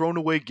every thrown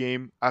away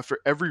game, after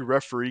every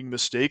refereeing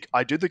mistake,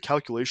 I did the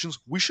calculations.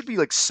 We should be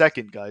like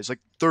second, guys, like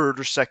third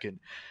or second.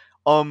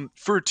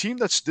 For a team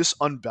that's this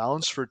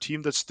unbalanced, for a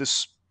team that's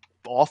this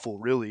awful,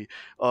 really,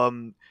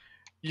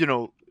 you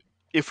know,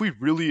 if we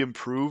really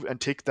improve and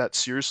take that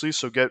seriously,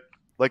 so get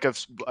like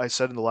I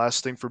said in the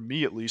last thing, for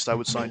me at least, I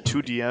would sign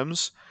 2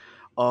 DMs.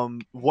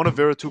 One of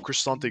Vera, 2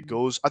 Cristante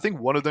goes. I think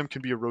one of them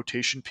can be a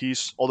rotation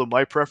piece, although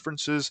my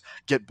preference is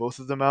get both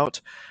of them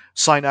out,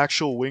 sign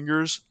actual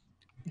wingers,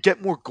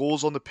 get more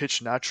goals on the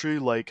pitch naturally.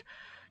 Like,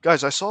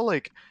 guys, I saw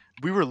like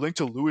we were linked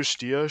to Luis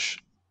Diaz,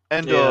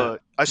 and Yeah.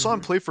 I saw him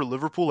play for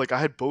Liverpool. Like I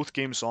had both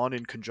games on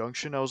in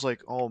conjunction. I was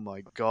like, oh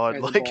my god,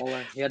 He's a like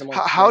baller. He had him on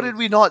how screen. did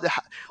we not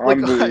like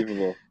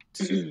Unbelievable.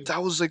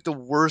 that was like the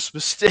worst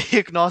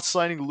mistake not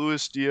signing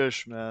Luis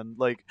Diaz, man.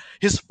 Like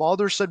his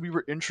father said we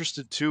were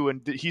interested too,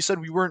 and he said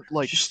we weren't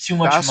like Just too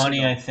much fast money,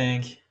 enough. I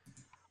think.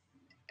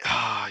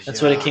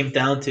 That's Yeah. what it came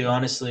down to,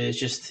 honestly. It's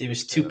just he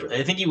was too.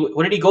 I think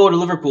what did he go to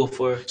Liverpool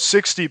for?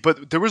 60,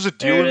 but there was a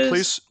deal There it in is.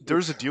 place. There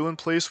was a deal in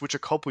place which a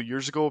couple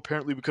years ago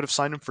apparently we could have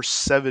signed him for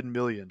 7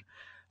 million.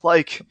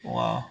 Like,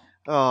 Wow.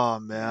 oh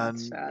man,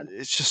 That's sad.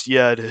 it's just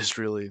it is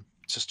really.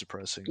 It's just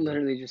depressing. but-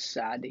 Literally just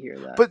sad to hear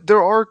that. But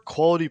there are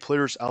quality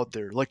players out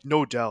there, like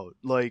no doubt.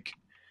 Like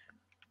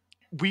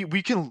we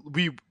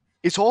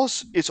it's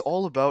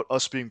all about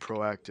us being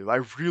proactive. I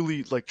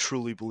really like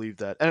truly believe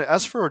that. And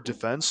as for our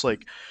defense,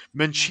 like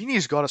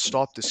Mancini's got to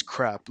stop this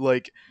crap.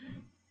 Like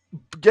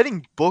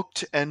getting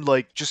booked and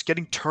like just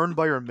getting turned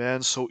by your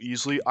man so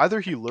easily. Either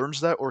he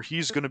learns that or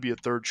he's going to be a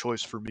third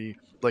choice for me,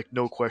 like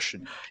no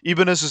question.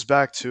 Ibanez is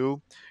back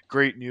too.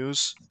 Great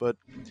news, but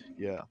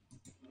yeah.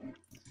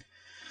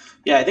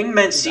 Yeah, I think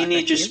Mancini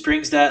next just game?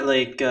 brings that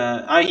like.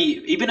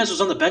 Ibanez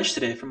was on the bench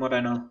today, from what I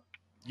know.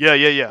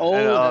 Yeah. oh,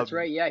 And, that's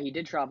right. Yeah, he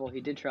did travel.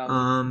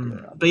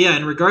 But yeah,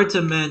 in regard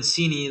to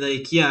Mancini,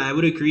 like, yeah, I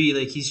would agree.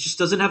 Like, he just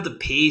doesn't have the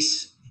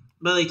pace.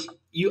 But like, I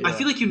Yeah.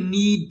 feel like you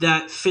need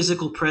that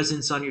physical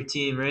presence on your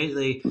team, right?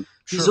 Like,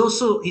 he's Sure.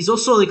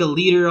 also like a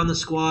leader on the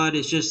squad.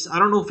 It's just I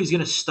don't know if he's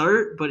gonna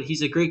start, but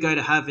he's a great guy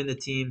to have in the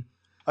team.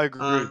 I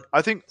agree.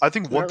 I think We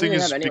one don't thing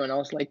really is have anyone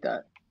else like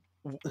that.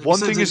 one Besides,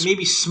 thing like, is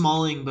maybe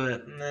Smalling, but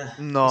it's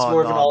no,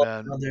 more of an no, all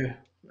man. rounder.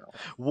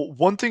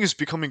 One thing is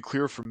becoming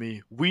clear for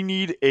me. We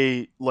need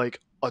a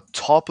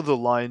top of the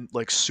line,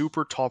 like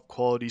super top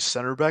quality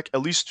center back,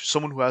 at least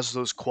someone who has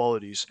those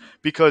qualities.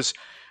 Because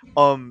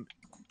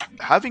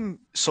having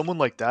someone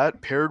like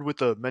that paired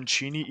with a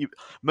Mancini,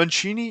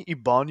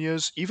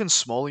 Ibanez, even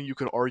Smalling, you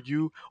could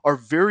argue, are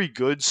very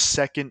good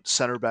second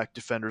center back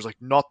defenders,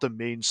 like not the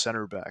main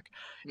center back.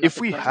 Not If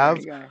the we primary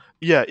have- guy.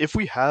 Yeah, if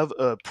we have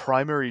a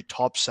primary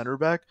top center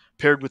back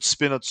paired with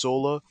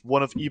Spinazzola,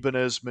 one of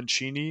Ibanez,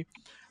 Mancini,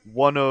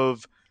 one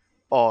of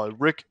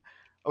Rick.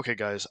 Okay,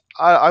 guys,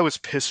 I was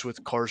pissed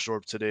with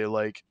Karsdorp today,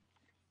 like,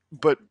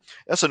 but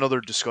that's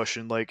another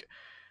discussion. Like,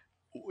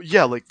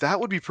 yeah, like that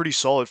would be pretty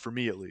solid for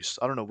me at least.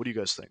 I don't know. What do you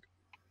guys think?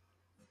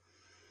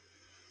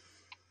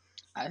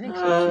 I think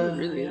so too.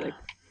 Really,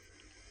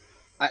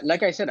 yeah.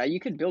 like I said, you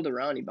could build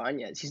around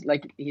Ibanez.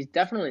 He's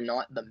definitely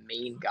not the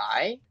main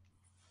guy.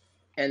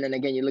 And then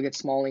again, you look at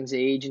Smalling's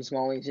age and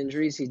Smalling's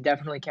injuries. He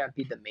definitely can't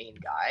be the main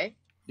guy.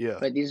 Yeah,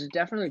 But these are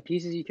definitely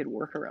pieces you could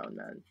work around,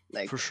 man.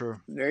 Like for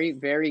sure, very,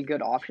 very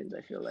good options.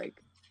 I feel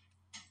like.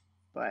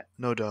 But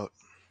no doubt.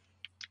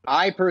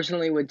 I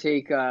personally would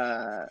take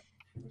I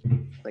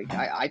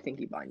think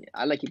Ibanez.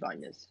 I like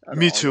Ibanez. out of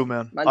Me all too, of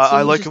them. man.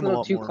 I Mancini's like just him a little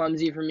lot too more.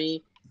 clumsy for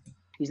me.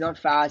 He's not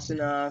fast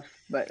enough,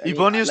 but I mean,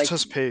 Ibanez like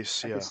has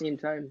pace. at Yeah. the same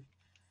time,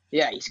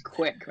 yeah, he's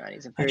quick, man.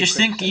 He's a I very just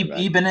quick think center back.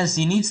 Ibanez,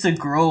 he needs to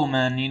grow,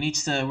 man. He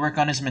needs to work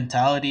on his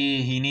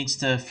mentality. He needs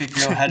to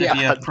figure out how to be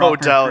Yeah, a no proper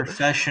doubt.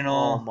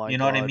 professional. Oh my You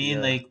know what I God, mean?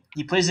 yeah. Like,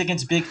 he plays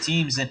against big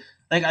teams, and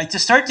like to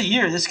start the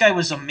year, this guy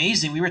was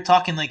amazing. We were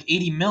talking like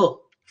 80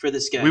 mil for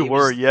this guy. We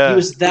were, He yeah.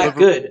 was that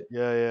good.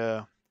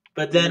 Yeah.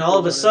 But then all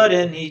of a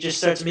sudden, he just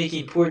starts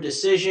making poor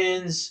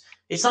decisions.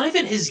 It's not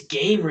even his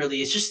game,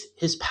 really. It's just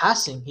his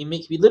passing. He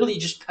literally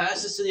just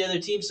passes to the other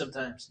team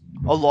sometimes.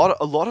 A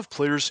lot of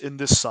players in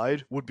this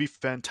side would be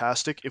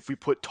fantastic if we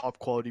put top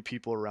quality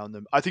people around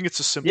them. I think it's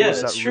as simple Yeah,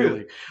 as that's that, true.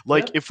 really.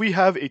 Like, Yep. if we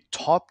have a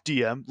top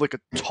DM, like a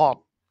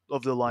top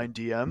of the line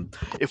DM,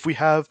 if we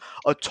have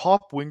a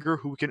top winger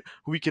who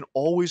we can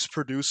always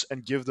produce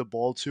and give the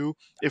ball to,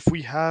 if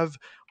we have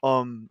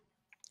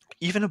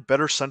even a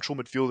better central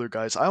midfielder,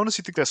 guys. I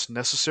honestly think that's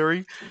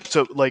necessary.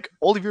 So, like,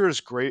 Oliveira is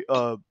great.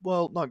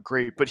 Well, not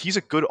great, but he's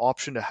a good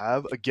option to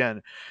have.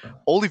 Again,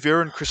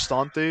 Oliveira and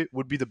Cristante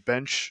would be the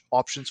bench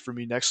options for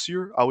me next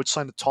year. I would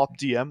sign a top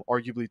DM,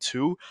 arguably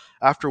two,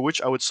 after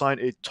which I would sign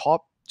a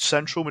top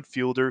central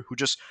midfielder who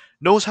just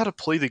knows how to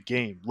play the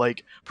game,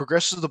 like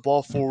progresses the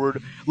ball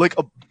forward. Look,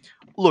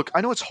 I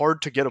know it's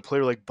hard to get a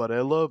player like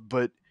Barella,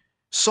 but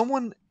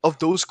someone of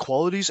those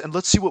qualities, and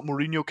let's see what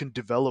Mourinho can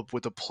develop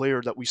with a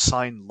player that we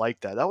sign like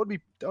that. That would be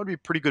a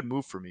pretty good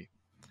move for me.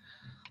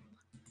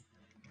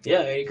 Yeah,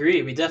 I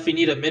agree. We definitely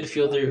need a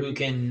midfielder who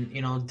can,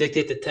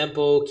 dictate the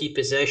tempo, keep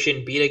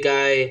possession, beat a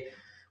guy.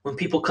 When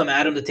people come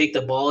at him to take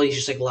the ball, he's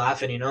just like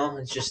laughing.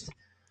 It's just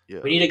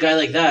we need a guy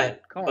like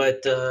that.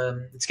 But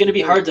it's going to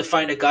be hard to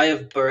find a guy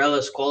of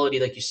Barella's quality,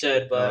 like you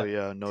said. But oh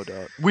yeah, no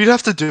doubt. We'd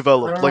have to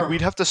develop. I don't Like, know.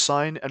 we'd have to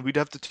sign and we'd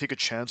have to take a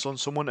chance on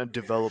someone and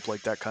develop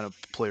like that kind of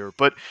player.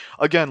 But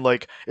again,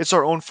 like, it's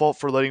our own fault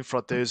for letting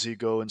Fratesi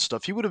go and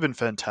stuff. He would have been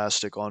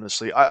fantastic,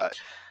 honestly.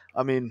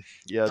 I mean,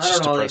 yeah, it's I don't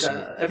just know. Like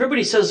depressing.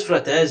 everybody says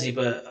Fratesi,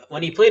 but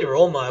when he played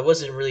Roma, I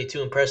wasn't really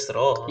too impressed at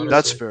all. Honestly.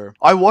 That's fair.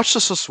 I watched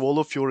the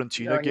Sassuolo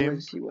Fiorentina No, game.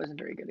 he wasn't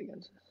very good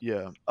against us.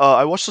 Yeah.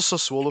 I watched the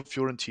Sassuolo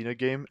Fiorentina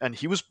game, and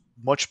he was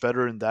much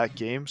better in that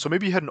game. So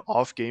maybe he had an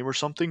off game or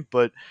something,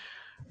 but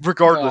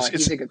regardless, No,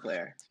 he's a good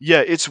player.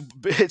 yeah, it's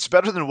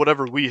better than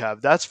whatever we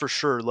have. That's for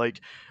sure. Like,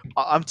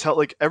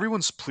 like,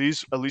 everyone's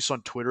pleased, at least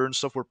on Twitter and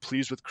stuff. We're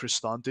pleased with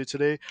Cristante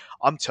today.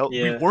 We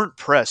Yeah. weren't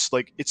pressed.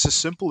 Like, it's as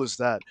simple as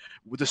that.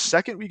 The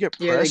second we get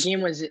Yeah, pressed,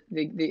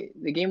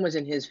 the game was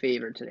in his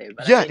favor today.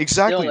 But yeah, I mean,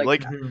 exactly. Still,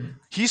 like Mhm.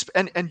 he's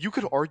and you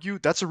could argue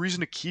that's a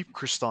reason to keep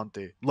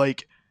Cristante.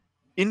 Like,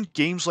 in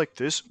games like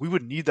this, we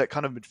would need that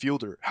kind of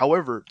midfielder.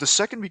 However, the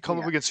second we come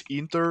up Yeah. against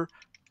Inter,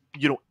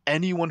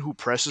 anyone who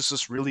presses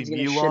us, really, he's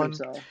gonna shit Milan.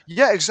 himself.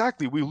 Yeah,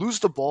 exactly. We lose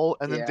the ball,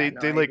 and then Yeah, they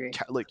no, they I like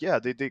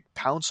agree. they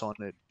pounce on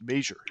it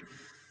major.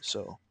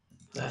 So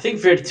I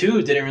think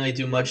Vertu didn't really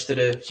do much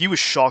today. he was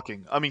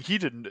shocking. I mean, he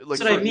didn't like.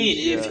 That's what I mean.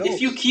 Yeah. If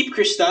you keep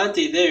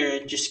Cristante there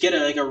and just get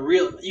a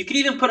real, you could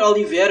even put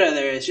Oliveira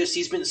there. It's just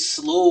he's been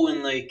slow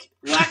and like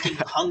lacking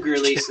hunger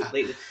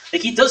lately.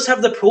 Like he does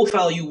have the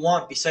profile you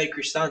want beside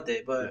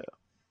Cristante, but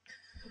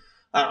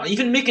I don't know.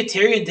 Even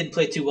Mkhitaryan didn't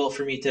play too well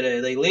for me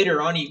today. Like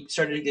later on, he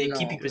started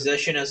keeping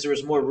possession as there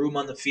was more room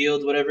on the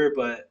field, whatever.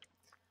 But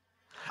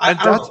I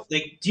don't know.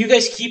 Like, do you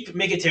guys keep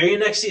Mkhitaryan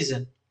next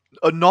season?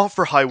 Not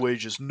for high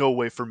wages. No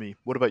way for me.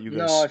 What about you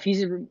guys? No, if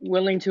he's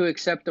willing to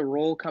accept the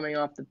role coming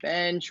off the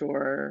bench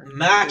or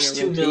Max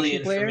you know, $2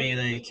 million player, for me.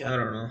 Like I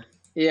don't know.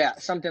 Yeah,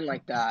 something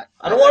like that.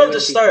 I don't want him to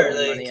wouldn't be start.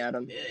 throwing Like, money at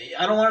him.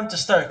 I don't want him to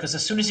start because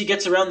as soon as he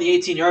gets around the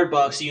 18-yard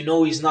box, you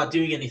know he's not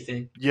doing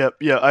anything. Yeah,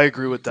 I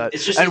agree with that.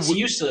 It's just And it's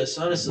useless,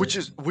 honestly.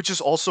 Which is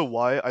also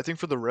why I think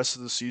for the rest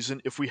of the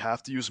season, if we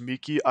have to use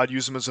Miki, I'd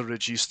use him as a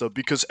regista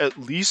because at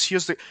least he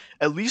has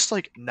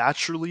like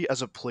naturally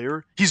as a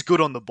player, he's good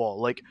on the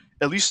ball. Like,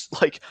 at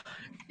least, like,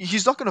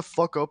 he's not gonna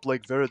fuck up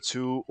like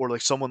Veretout or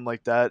like someone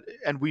like that,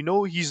 and we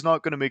know he's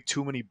not gonna make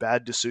too many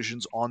bad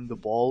decisions on the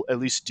ball, at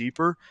least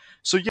deeper.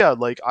 So yeah,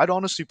 like, I'd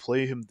honestly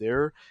play him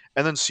there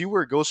and then see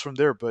where it goes from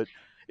there. But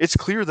it's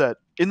clear that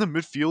in the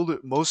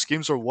midfield, most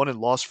games are won and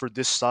lost for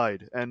this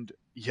side, and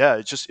yeah,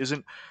 it just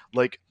isn't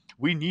like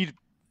we need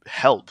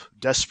help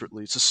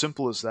desperately. It's as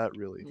simple as that,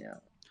 really.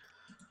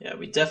 Yeah,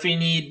 we definitely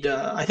need.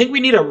 I think we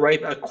need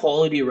a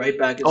quality right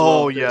back as well.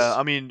 Oh yeah,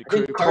 I mean, I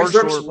think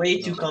Karsdorp's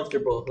way too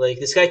comfortable.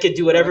 Like this guy could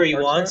do whatever he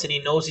wants, and he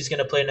knows he's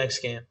gonna play next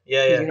game.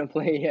 Yeah, He's gonna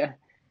play. Yeah,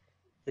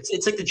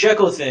 it's like the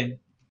Dzeko thing.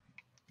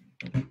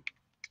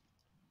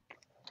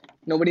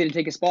 Nobody to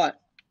take a spot.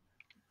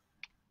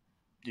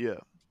 Yeah.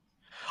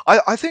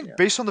 I think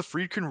based on the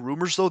Friedkin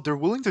rumors, though, they're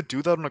willing to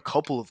do that on a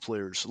couple of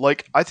players.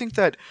 Like, I think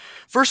that,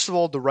 first of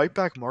all, the right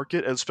back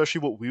market,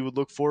 especially what we would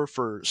look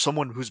for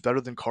someone who's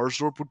better than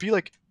Karsdorp, would be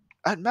like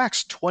at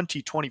max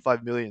 20,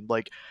 25 million.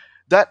 Like,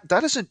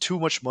 that isn't too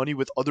much money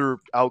with other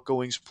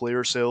outgoings,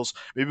 player sales.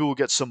 Maybe we'll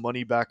get some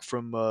money back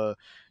from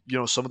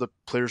some of the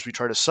players we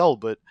try to sell,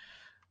 but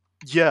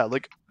yeah,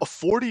 like a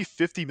 40,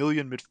 50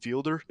 million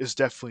midfielder is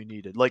definitely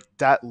needed. Like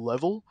that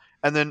level.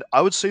 And then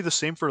I would say the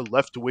same for a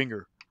left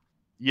winger.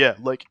 Yeah,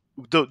 like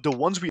the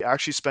ones we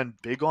actually spend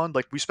big on,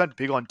 like we spent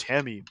big on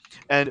Tammy,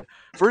 and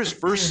for his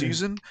first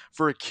season,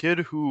 for a kid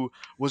who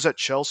was at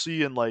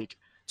Chelsea, and like,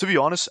 to be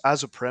honest,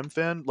 as a Prem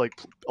fan, like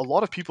a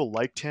lot of people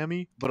liked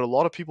Tammy, but a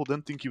lot of people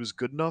didn't think he was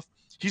good enough.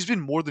 He's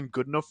been more than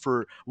good enough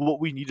for what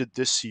we needed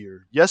this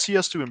year. Yes, he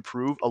has to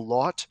improve a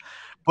lot,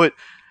 but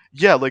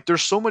yeah, like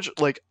there's so much.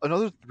 Like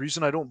another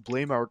reason I don't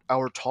blame our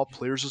top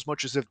players as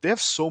much is if they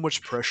have so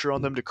much pressure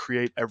on them to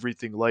create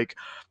everything. Like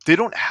they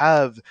don't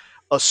have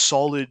a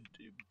solid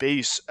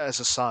base as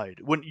a side.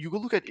 When you go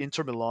look at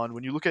Inter Milan,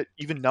 when you look at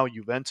even now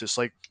Juventus,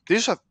 like they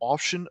just have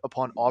option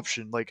upon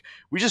option. Like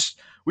we just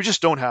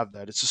don't have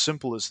that. It's as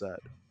simple as that.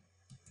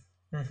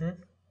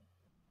 Mm-hmm.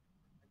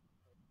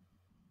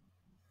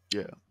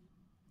 Yeah.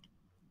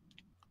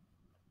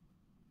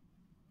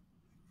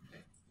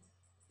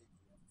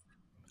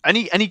 And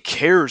he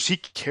cares. He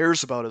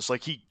cares about us.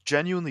 Like he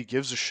genuinely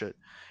gives a shit.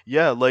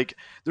 Yeah, like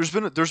there's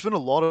been a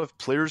lot of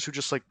players who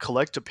just like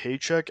collect a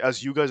paycheck,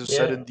 as you guys have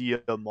said Yeah. in the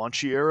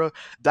Monchi era.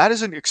 That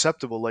isn't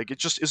acceptable. Like it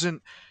just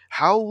isn't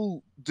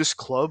how this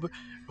club,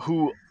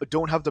 who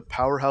don't have the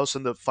powerhouse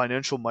and the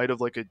financial might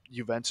of like a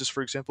Juventus,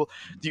 for example.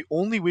 The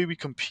only way we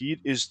compete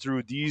is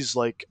through these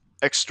like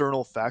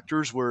external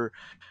factors where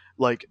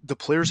like the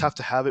players have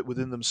to have it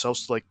within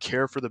themselves to like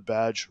care for the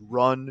badge,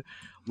 run,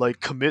 like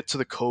commit to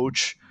the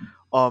coach,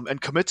 and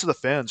commit to the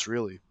fans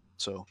really.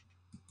 So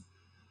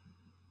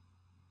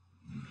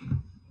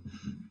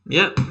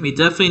Yeah, we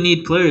definitely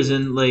need players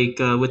and like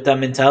with that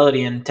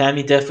mentality, and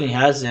Tammy definitely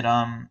has it.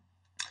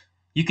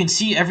 You can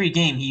see every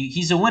game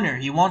he's a winner.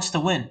 He wants to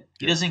win.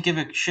 He yeah, doesn't give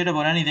a shit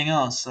about anything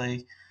else.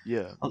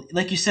 yeah,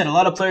 Like you said, a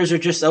lot of players are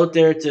just out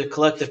there to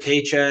collect a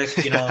paycheck.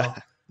 yeah.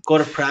 Go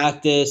to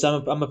practice.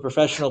 I'm a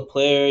professional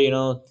player.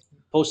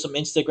 Post some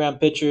Instagram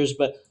pictures.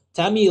 But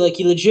Tammy, like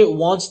he legit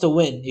wants to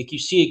win. Like you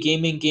see it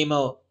game in game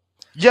out,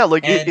 Yeah,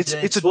 like and it's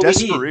a it's what we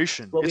need. It's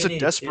desperation. what It's we a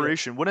need. Yeah.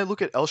 desperation. When I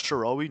look at El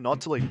Shaarawy,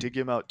 not to like dig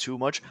him out too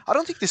much, I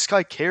don't think this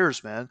guy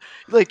cares, man.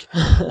 Like,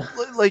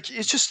 like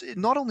it's just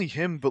not only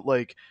him, but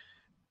like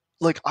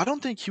I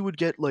don't think he would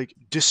get like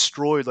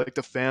destroyed like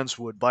the fans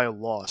would by a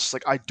loss.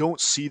 Like I don't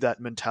see that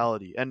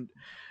mentality. And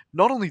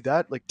not only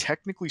that, like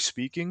technically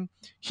speaking,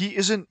 he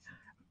isn't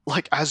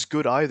like as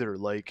good either.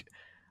 Like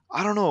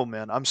I don't know,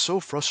 man. I'm so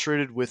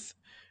frustrated with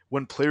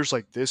when players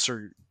like this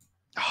are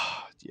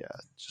yeah,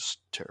 just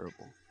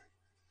terrible.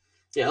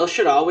 Yeah, El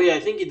Shaarawy, I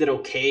think he did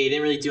okay. He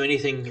didn't really do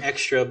anything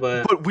extra,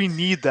 but But we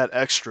need that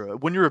extra.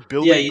 When you're a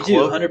yeah, building you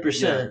do, club,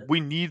 yeah, 100%. we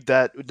need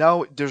that.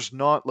 Now there's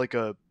not like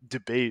a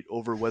debate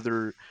over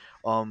whether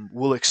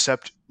we'll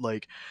accept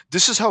like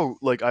this is how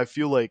like I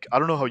feel like I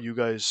don't know how you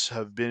guys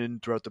have been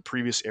throughout the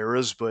previous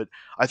eras, but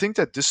I think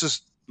that this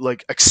is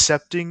like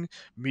accepting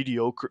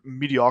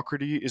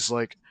mediocrity is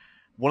like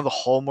one of the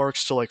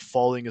hallmarks to like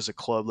falling as a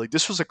club. Like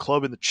this was a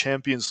club in the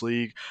Champions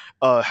League,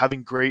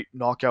 having great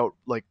knockout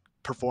like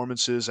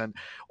performances, and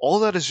all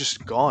that is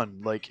just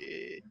gone. Like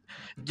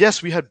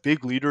yes, we had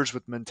big leaders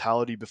with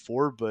mentality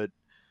before, but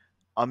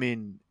I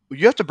mean,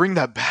 you have to bring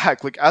that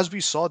back. Like as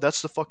we saw,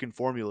 that's the fucking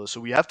formula, so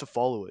we have to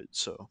follow it.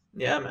 So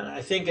Yeah, man.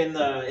 I think in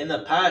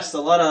the past,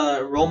 a lot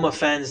of Roma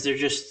fans they're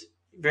just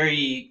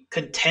very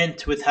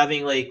content with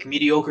having like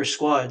mediocre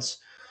squads,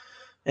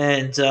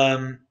 and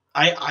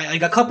I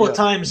like a couple of yeah,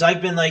 times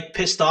I've been like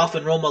pissed off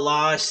when Roma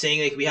lost,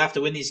 saying like we have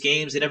to win these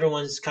games, and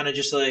everyone's kind of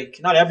just like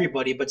not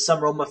everybody, but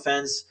some Roma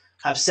fans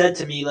have said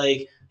to me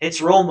like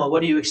it's Roma.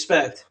 What do you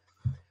expect?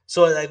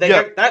 So like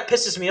yeah, that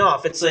pisses me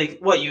off. It's like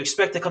what you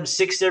expect to come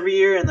sixth every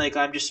year, and like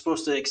I'm just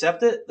supposed to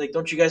accept it. Like,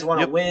 don't you guys want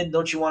to yep, win?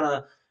 Don't you want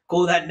to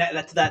go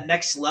to that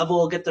next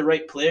level, get the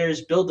right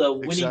players, build a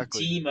winning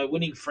exactly. team, a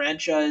winning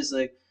franchise?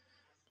 Like,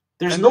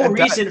 there's And no that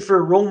reason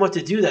for Roma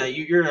to do that.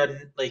 You're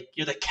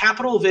the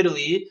capital of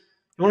Italy,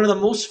 one of the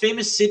most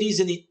famous cities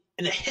in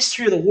the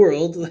history of the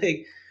world.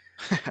 Like,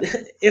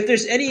 if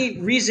there's any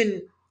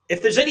reason,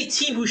 if there's any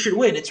team who should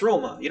win, it's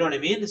Roma. You know what I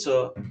mean?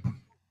 So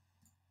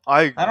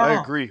I don't I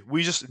know. agree.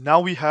 We just now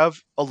we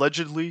have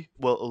allegedly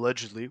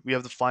we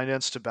have the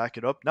finance to back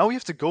it up. Now we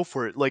have to go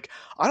for it. Like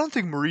I don't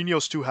think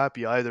Mourinho's too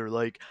happy either.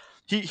 Like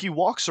he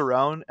walks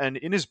around and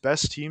in his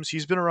best teams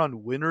he's been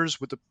around winners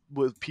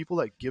with people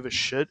that give a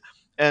shit.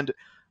 And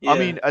I Yeah,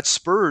 mean at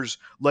Spurs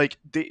like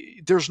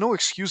there's no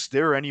excuse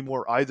there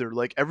anymore either.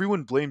 Like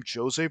everyone blamed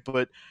Jose,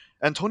 but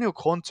Antonio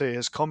Conte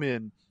has come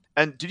in,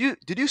 and did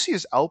you see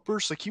his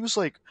outburst? Like he was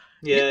like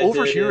yeah, I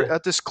over did. here Yeah.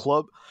 at this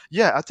club,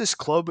 yeah, at this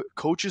club,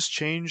 coaches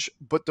change,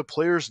 but the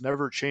players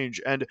never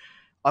change. And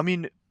I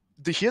mean,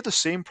 he had the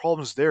same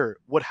problems there.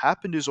 What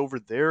happened is over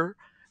there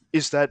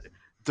is that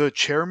the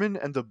chairman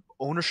and the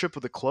ownership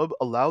of the club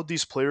allowed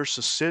these players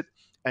to sit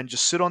and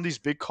just sit on these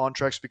big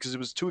contracts because it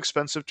was too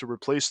expensive to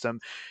replace them.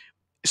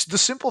 The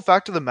simple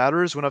fact of the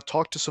matter is, when I've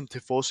talked to some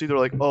tifosi, they're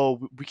like,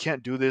 "Oh, we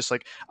can't do this.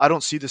 Like, I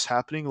don't see this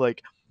happening."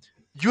 Like,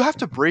 you have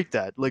to break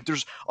that. Like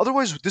there's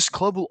otherwise this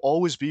club will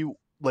always be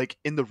like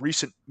in the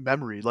recent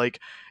memory, like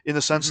in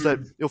the sense that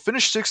Mhm. it'll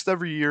finish sixth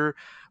every year.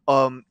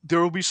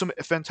 There will be some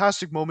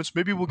fantastic moments.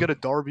 Maybe we'll get a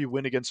derby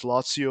win against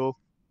Lazio,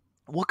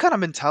 what kind of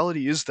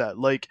mentality is that?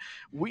 Like,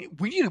 we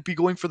need to be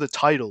going for the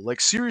title.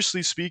 Like,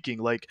 seriously speaking,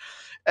 like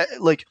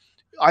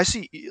I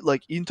see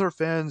like Inter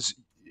fans,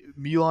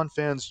 Milan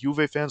fans,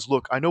 Juve fans.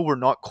 Look, I know we're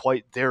not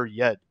quite there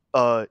yet.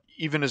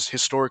 Even as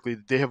historically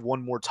they have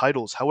won more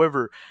titles.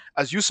 However,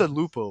 as you said,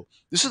 Lupo,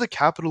 this is the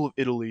capital of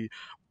Italy.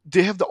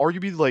 They have the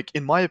arguably, like,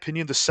 in my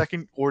opinion, the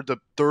second or the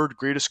third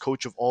greatest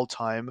coach of all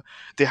time.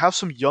 They have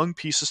some young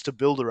pieces to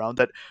build around.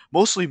 That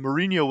mostly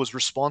Mourinho was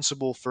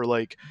responsible for,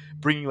 like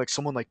bringing like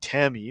someone like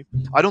Tammy.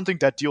 I don't think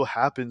that deal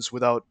happens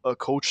without a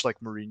coach like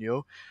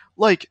Mourinho.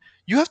 Like,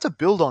 you have to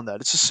build on that.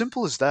 It's as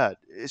simple as that.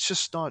 It's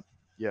just not.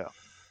 Yeah.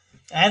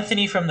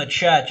 Anthony from the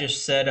chat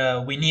just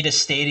said we need a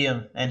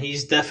stadium, and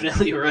he's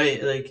definitely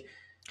right. Like,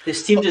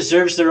 this team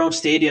deserves their own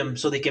stadium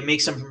so they can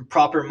make some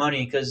proper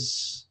money.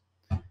 Because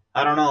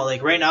I don't know,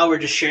 like right now we're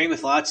just sharing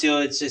with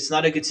Lazio. It's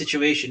not a good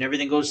situation.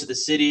 Everything goes to the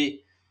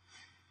city.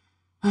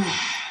 Yeah,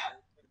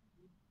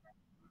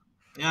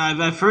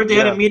 I've heard they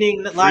had a Yeah.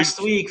 meeting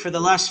last week for the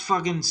last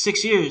fucking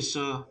 6 years.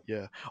 So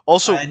Yeah.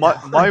 Also, I my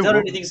I my doubt wo-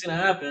 anything's gonna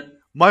happen.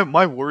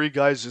 my worry,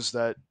 guys, is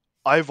that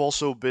I've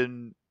also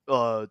been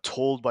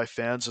told by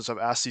fans as I've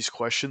asked these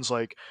questions,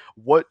 like,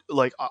 what,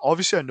 like,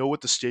 obviously I know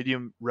what the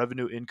stadium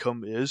revenue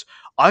income is.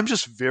 I'm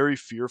just very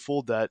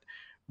fearful that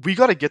we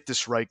got to get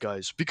this right,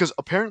 guys, because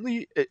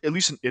apparently, at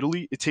least in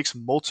Italy, it takes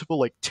multiple,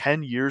 like,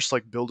 10 years to,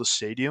 like, build a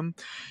stadium.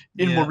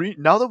 In Yeah. Marine,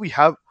 now that we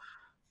have,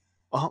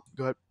 go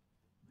ahead.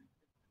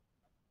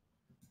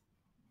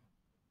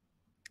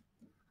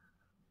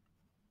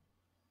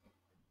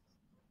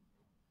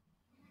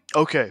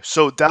 Okay,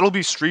 so that'll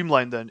be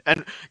streamlined then.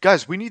 And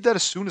guys, we need that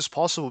as soon as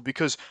possible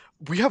because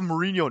we have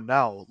Mourinho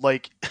now.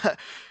 Like,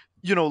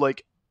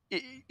 like,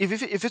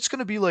 if it's going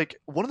to be like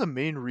one of the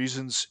main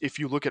reasons, if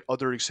you look at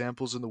other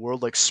examples in the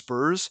world, like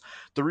Spurs,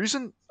 the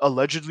reason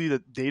allegedly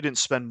that they didn't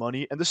spend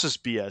money, and this is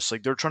BS,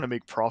 like they're trying to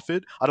make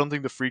profit. I don't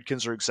think the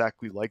Friedkins are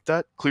exactly like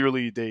that.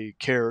 Clearly, they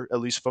care, at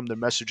least from their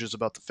messages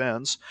about the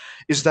fans,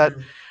 is that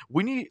Mhm.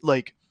 we need,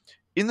 like,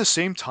 in the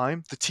same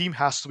time, the team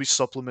has to be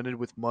supplemented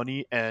with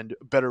money and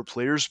better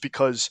players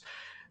because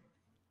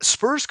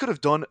Spurs could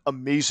have done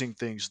amazing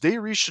things. They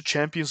reached the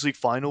Champions League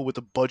final with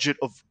a budget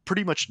of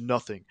pretty much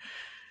nothing.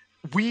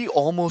 We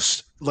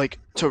almost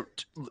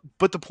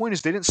but the point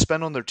is they didn't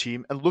spend on their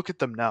team, and look at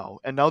them now.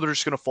 And now they're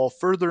just going to fall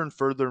further and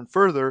further and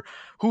further.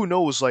 Who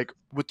knows, like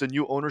with the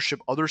new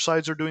ownership other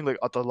sides are doing, like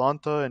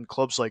Atalanta and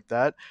clubs like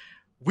that.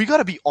 We got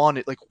to be on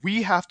it. Like,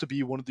 we have to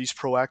be one of these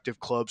proactive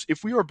clubs.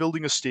 If we are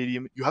building a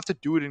stadium, you have to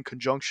do it in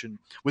conjunction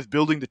with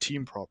building the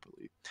team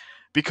properly.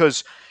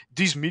 Because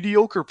these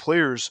mediocre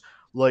players,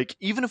 like,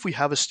 even if we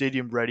have a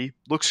stadium ready,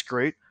 looks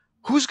great.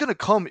 Who's going to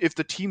come if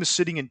the team is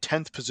sitting in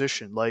 10th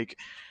position? Like,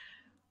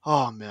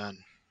 oh man.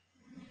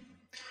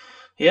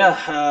 Yeah,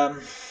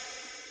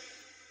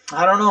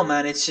 I don't know,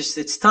 man.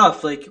 It's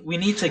tough. Like, we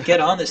need to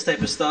get on this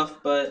type of stuff,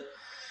 but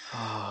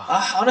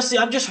honestly,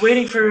 I'm just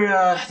waiting for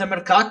the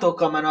Mercato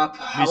coming up. Me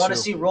I want to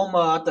too. see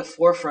Roma at the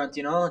forefront.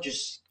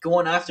 Just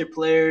going after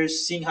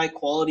players, seeing high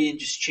quality, and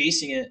just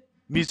chasing it.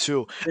 Me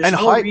too. There's And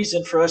no high.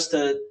 reason for us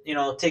to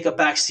take a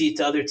back seat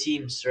to other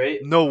teams, right?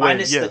 No way.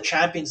 Minus the Yeah.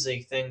 Champions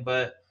League thing,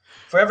 but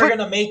if we're ever But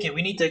gonna make it,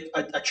 we need to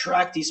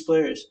attract these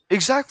players.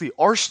 exactly.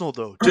 Arsenal,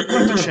 though, didn't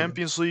make the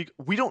Champions League.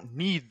 We don't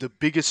need the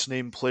biggest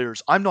name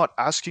players. I'm not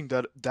asking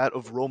that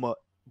of Roma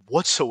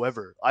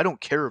whatsoever. I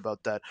don't care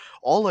about that.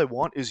 All I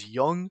want is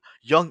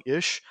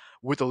young-ish,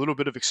 with a little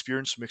bit of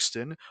experience mixed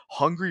in,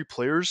 hungry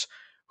players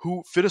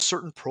who fit a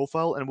certain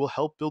profile and will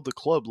help build the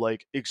club,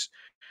 like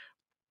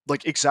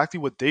exactly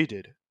what they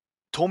did.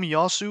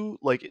 Tomiyasu,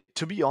 like,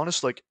 to be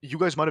honest, like, you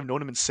guys might have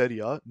known him in Serie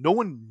A. No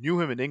one knew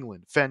him in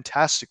England.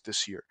 Fantastic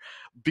this year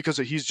because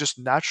he's just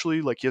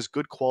naturally, like, he has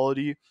good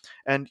quality,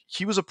 and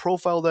he was a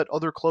profile that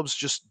other clubs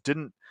just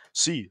didn't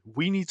see.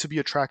 We need to be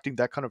attracting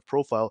that kind of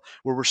profile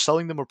where we're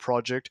selling them a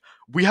project.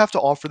 We have to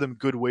offer them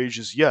good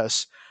wages,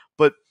 yes,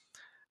 but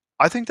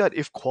I think that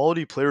if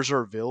quality players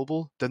are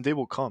available, then they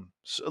will come.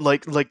 So,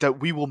 like that,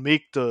 we will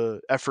make the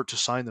effort to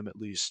sign them at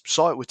least.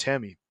 Saw it with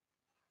Tammy.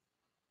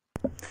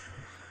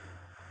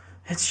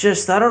 It's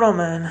just I don't know,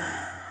 man.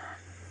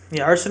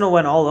 Yeah, Arsenal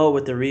went all out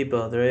with the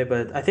rebuild, right?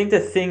 But I think the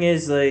thing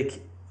is,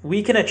 like,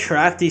 we can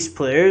attract these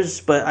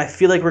players, but I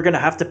feel like we're gonna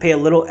have to pay a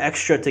little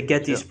extra to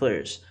get Yeah, these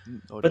players.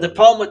 no But the doubt.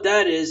 problem with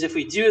that is, if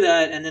we do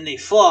that and then they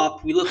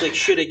flop, we look like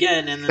shit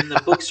again, and then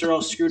the books are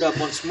all screwed up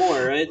once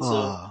more, right? So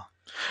Ah,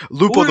 who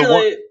Lupo, are the one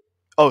like?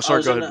 oh, I sorry,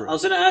 was go ahead, gonna I bro.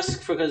 was gonna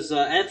ask for because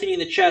Anthony in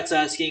the chat's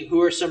asking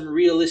who are some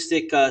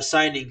realistic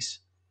signings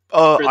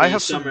Uh, for I the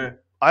have some,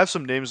 summer. I have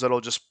some names that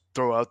I'll just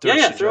throw out there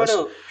Yeah, and yeah, throw it suggest.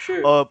 out.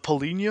 Sure.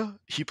 Polina,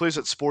 he plays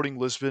at Sporting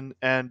Lisbon,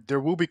 and there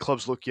will be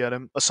clubs looking at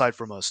him aside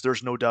from us.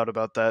 There's no doubt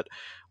about that.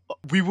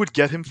 We would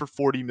get him for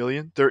 40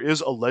 million. There is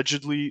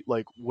allegedly,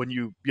 like, when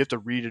you have to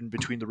read in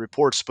between the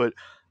reports, but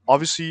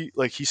obviously,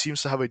 like, he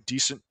seems to have a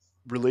decent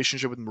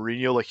relationship with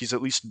Mourinho. Like, he's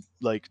at least,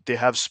 like, they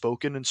have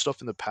spoken and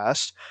stuff in the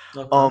past.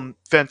 Okay.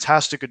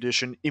 Fantastic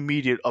addition,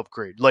 immediate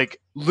upgrade,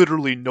 like,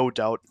 literally no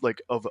doubt,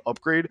 like, of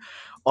upgrade.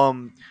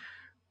 Um,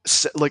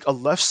 like a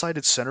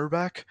left-sided center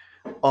back.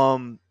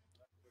 Um,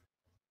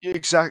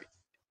 exact.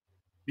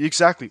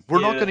 Exactly. We're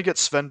not Yeah. going to get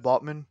Sven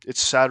Botman.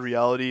 It's sad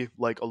reality.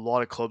 Like a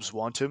lot of clubs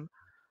want him.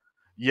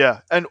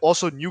 Yeah, and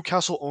also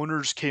Newcastle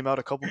owners came out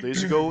a couple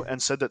days ago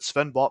and said that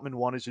Sven Botman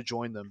wanted to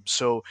join them.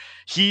 So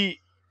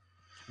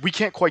we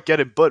can't quite get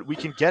him, but we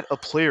can get a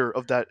player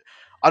of that.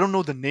 I don't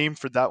know the name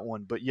for that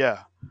one, but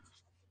yeah.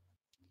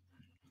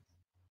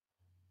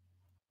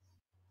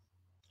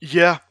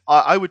 Yeah,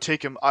 I would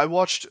take him. I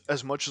watched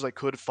as much as I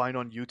could find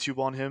on YouTube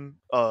on him.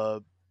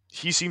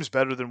 He seems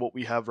better than what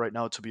we have right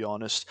now, to be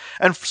honest.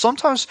 And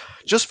sometimes,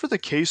 just for the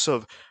case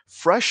of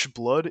fresh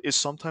blood, is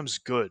sometimes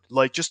good.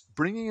 Like just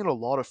bringing in a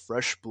lot of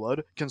fresh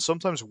blood can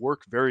sometimes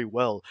work very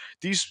well.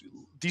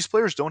 These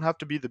players don't have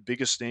to be the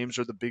biggest names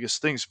or the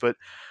biggest things, but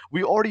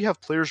we already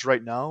have players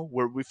right now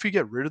where if we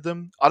get rid of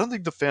them, I don't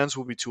think the fans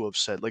will be too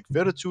upset. Like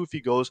Veretout, if he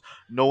goes,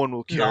 no one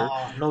will care.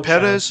 No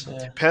Perez,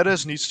 chance. Yeah.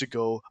 Perez needs to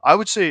go. I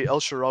would say El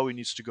Shaarawy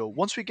needs to go.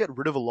 Once we get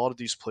rid of a lot of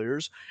these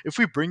players, if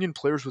we bring in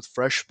players with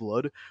fresh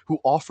blood who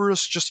offer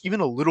us just even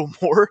a little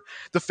more,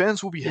 the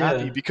fans will be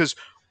happy Yeah. because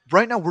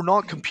right now we're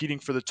not competing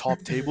for the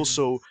top table.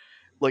 So,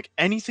 like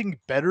anything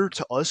better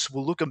to us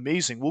will look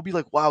amazing. We'll be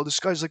like, wow, this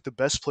guy's like the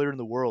best player in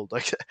the world.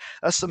 Like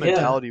that's the Yeah.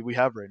 mentality we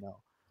have right now.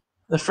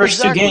 The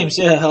first two Exactly. games,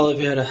 yeah,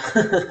 Oliveira.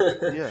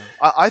 Yeah,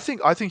 I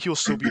think he'll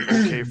still be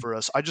okay for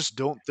us. I just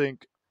don't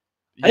think.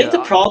 I think the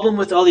Yeah, problem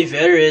with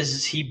Oliveira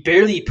is he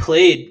barely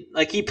played.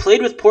 Like he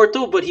played with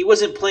Porto, but he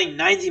wasn't playing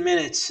 90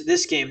 minutes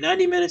this game,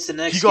 90 minutes the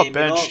next he got game.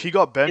 benched. He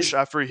got benched His-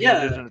 after he yeah.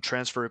 handed in a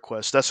transfer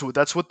request. That's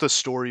what the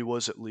story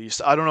was. At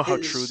least I don't know how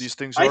true these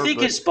things are. I think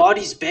but his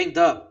body's banged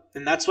up,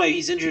 and that's why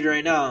he's injured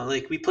right now.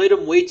 Like we played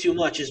him way too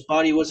much. His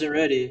body wasn't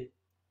ready.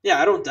 Yeah,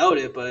 I don't doubt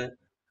it, but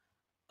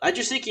I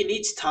just think he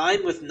needs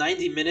time with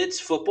 90 minutes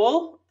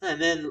football,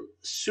 and then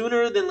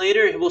sooner than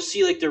later we'll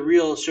see like the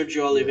real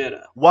Sergio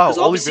Oliveira. Wow, Because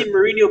obviously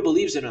Mourinho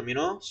believes in him, you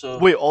know. So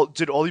wait,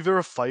 did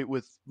Oliveira fight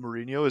with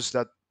Mourinho? Is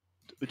that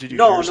did you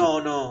no, hear?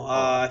 no.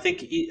 I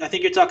think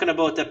you're talking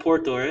about that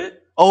Porto, right?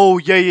 Oh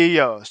yeah.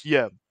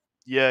 Yeah.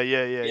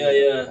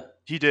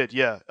 He did,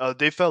 yeah.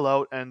 They fell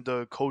out, and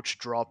the coach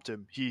dropped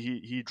him.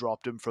 He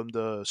dropped him from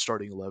the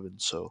starting 11.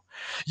 So,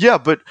 yeah,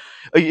 but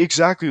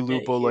exactly,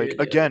 Lupo. Like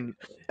again,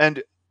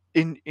 and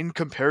in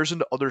comparison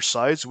to other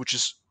sides, which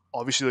is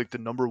obviously like the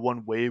number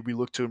one way we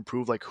look to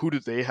improve. Like, who do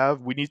they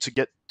have? We need to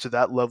get to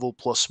that level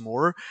plus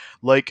more.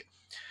 Like,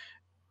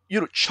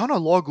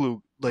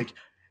 Chanaloglu, like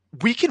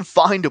we can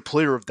find a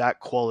player of that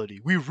quality.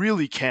 We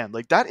really can.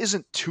 Like that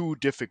isn't too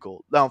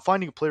difficult. Now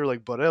finding a player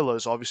like Barella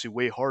is obviously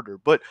way harder,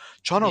 but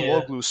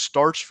Chanaloglu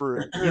starts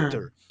for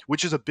Inter,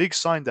 which is a big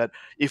sign that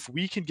if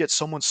we can get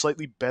someone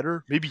slightly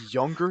better, maybe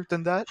younger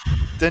than that,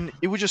 then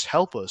it would just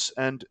help us.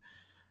 And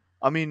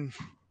I mean,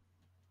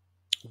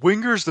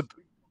 wingers the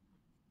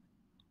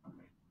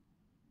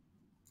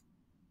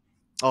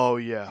Oh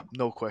yeah,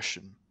 no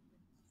question.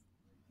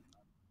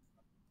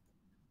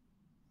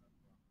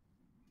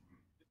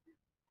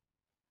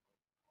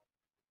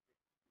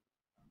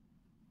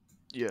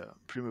 Yeah,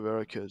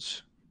 Primavera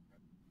kids.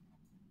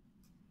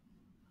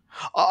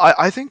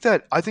 I think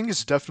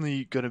it's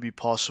definitely going to be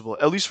possible.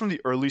 At least from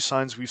the early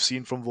signs we've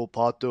seen from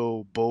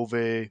Volpato,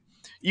 Bove,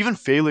 even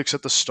Felix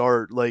at the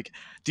start. Like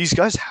these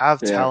guys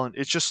have Yeah. talent.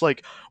 It's just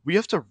like we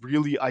have to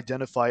really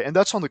identify, and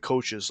that's on the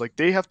coaches. Like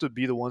they have to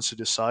be the ones to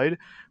decide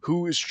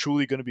who is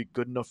truly going to be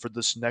good enough for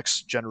this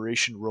next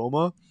generation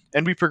Roma,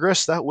 and we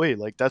progress that way.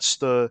 Like that's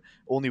the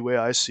only way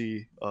I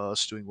see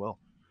us doing well.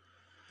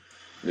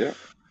 Yeah.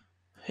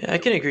 Yeah, I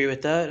can agree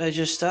with that.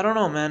 I don't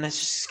know, man. It's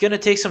just gonna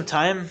take some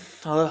time.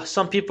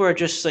 Some people are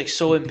just like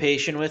so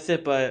impatient with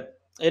it, but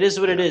it is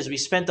what it is. We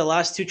spent the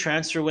last two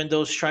transfer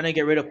windows trying to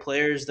get rid of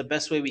players the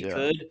best way we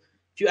could.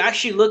 If you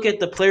actually look at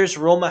the players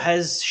Roma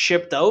has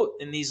shipped out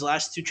in these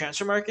last two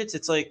transfer markets,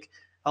 it's like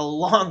a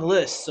long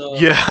list. So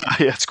Yeah,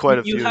 it's quite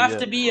a few. You have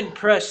to be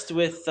impressed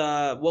with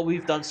what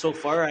we've done so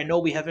far. I know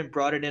we haven't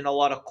brought in a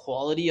lot of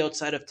quality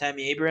outside of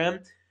Tammy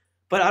Abraham,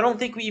 but I don't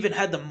think we even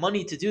had the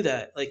money to do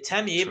that. Like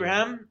Tammy True.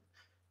 Abraham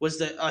was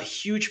a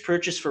huge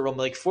purchase for Roma.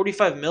 Like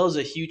 45 mil is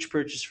a huge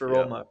purchase for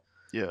Roma.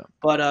 Yeah.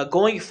 But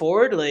going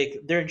forward,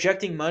 like they're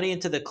injecting money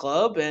into the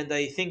club, and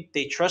I think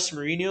they trust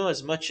Mourinho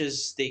as much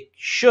as they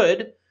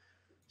should.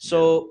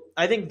 So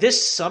I think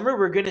this summer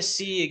we're going to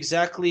see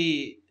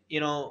exactly,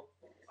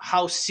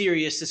 how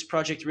serious this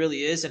project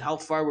really is and how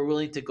far we're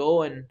willing to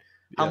go and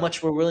how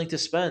much we're willing to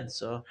spend.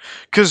 So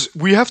because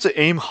we have to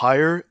aim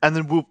higher, and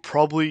then we'll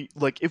probably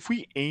like if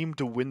we aim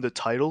to win the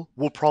title,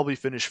 we'll probably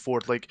finish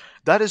fourth. Like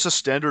that is a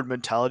standard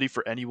mentality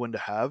for anyone to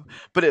have,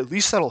 but at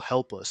least that'll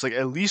help us. Like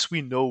at least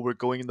we know we're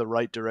going in the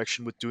right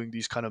direction with doing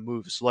these kind of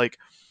moves. Like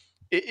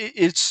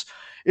it's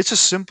as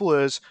simple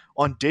as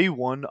on day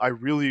one, I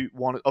really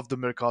want of the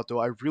Mercato,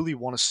 I really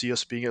want to see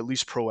us being at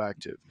least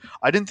proactive.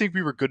 I didn't think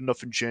we were good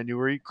enough in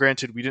January.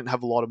 Granted, we didn't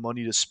have a lot of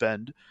money to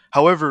spend.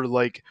 However,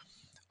 like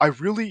I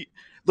really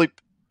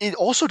like. It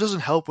also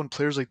doesn't help when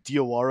players like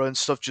Diawara and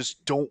stuff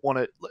just don't want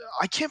to.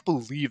 I can't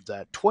believe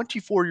that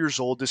 24 years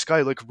old, this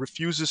guy like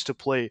refuses to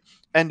play,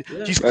 and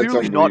he's That's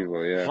clearly not.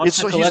 unbelievable. Yeah. wants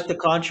to collect the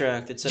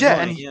contract. It's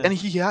Yeah, annoying. and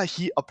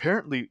he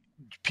apparently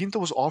Pinto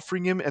was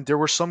offering him, and there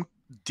were some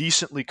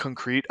decently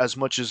concrete as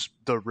much as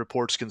the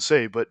reports can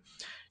say, but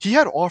he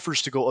had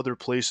offers to go other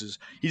places.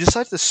 He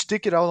decided to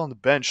stick it out on the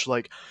bench.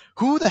 Like,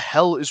 who the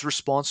hell is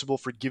responsible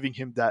for giving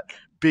him that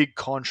big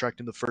contract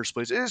in the first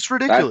place? It's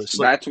ridiculous.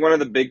 That's one of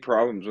the big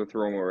problems with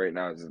Roma right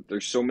now is that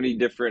there's so many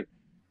different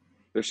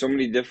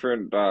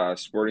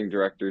sporting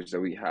directors that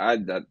we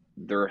had that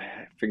their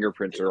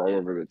fingerprints are all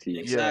over the team.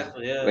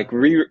 Exactly. Yeah. Like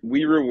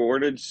we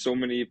rewarded so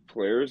many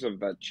players of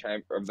that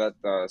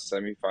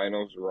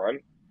semifinals run,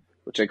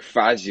 which like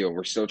Fazio,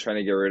 we're still trying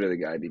to get rid of the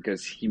guy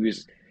because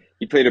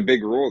he played a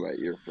big role that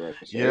year for us.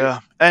 Right? Yeah,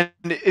 and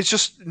it's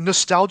just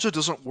nostalgia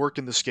doesn't work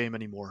in this game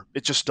anymore.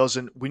 It just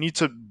doesn't. We need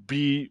to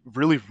be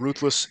really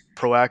ruthless,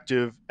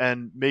 proactive,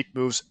 and make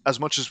moves as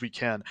much as we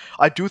can.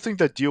 I do think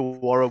that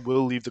Diawara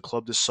will leave the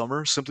club this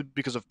summer simply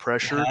because of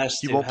pressure.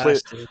 He won't play.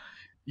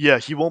 Yeah,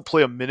 he won't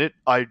play a minute.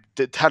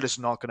 That is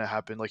not going to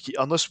happen. Like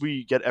unless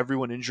we get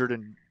everyone injured,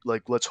 and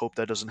like let's hope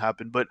that doesn't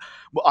happen. But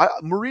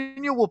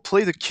Mourinho will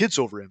play the kids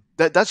over him.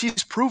 That's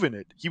he's proven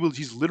it.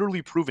 He's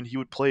literally proven he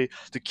would play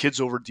the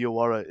kids over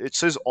Diawara. It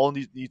says all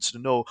needs to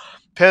know.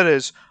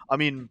 Perez. I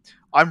mean,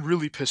 I'm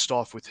really pissed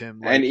off with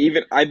him. And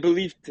even I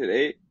believe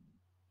today.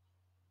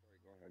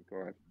 Go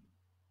ahead.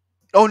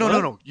 Oh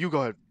no! You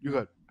go ahead.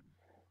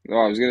 No,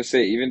 I was gonna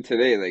say even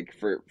today, like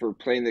for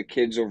playing the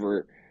kids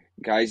over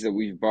guys that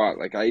we've bought.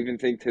 Like I even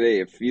think today,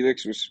 if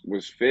Felix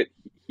was fit,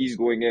 he's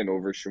going in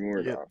over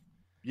Shomurodov.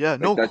 Yeah,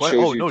 like, that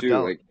shows you no too.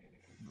 doubt. Like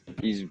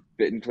he's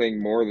been playing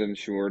more than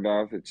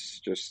Shomurodov. It's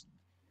just,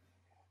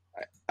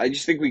 I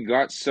just think we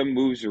got some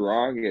moves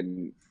wrong,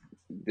 and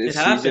this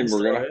season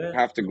we're gonna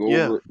have to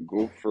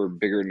go for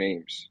bigger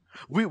names.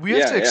 We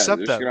have to accept that.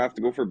 We're just gonna have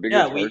to go for bigger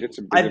targets.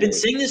 I've been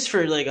saying this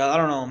for like I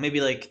don't know,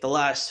 maybe like the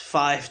last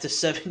 5 to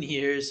 7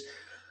 years.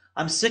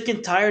 I'm sick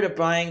and tired of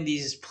buying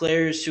these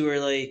players who are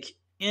like,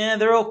 yeah,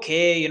 they're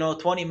okay,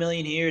 20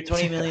 million here,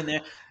 20 million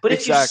there. But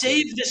if you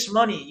save this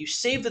money, you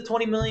save the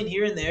 20 million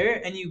here and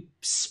there, and you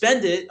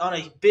spend it on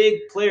a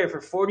big player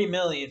for 40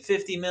 million,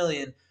 50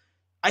 million,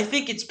 I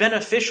think it's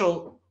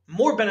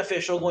more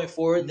beneficial going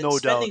forward than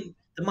spending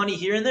the money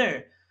here and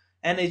there.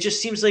 And it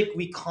just seems like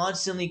we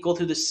constantly go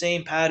through the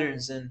same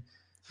patterns, and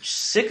I'm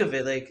sick of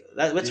it. Like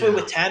that's why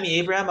with Tammy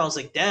Abraham, I was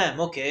like, damn,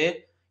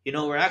 okay,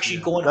 we're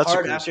actually going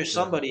hard after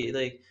somebody.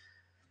 Like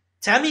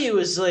Tammy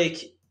was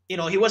like,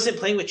 he wasn't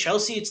playing with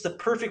Chelsea. It's the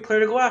perfect player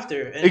to go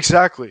after. And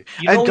exactly.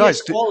 And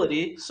guys,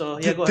 quality. So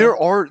yeah, go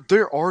ahead.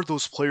 There are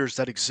those players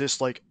that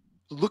exist. Like,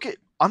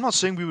 I'm not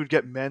saying we would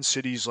get Man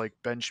City's like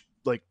bench.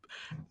 Like,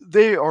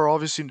 they are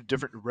obviously in a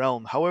different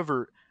realm.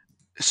 However,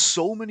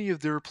 so many of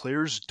their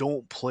players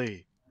don't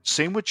play.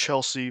 Same with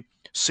Chelsea.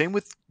 Same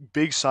with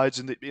big sides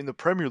in the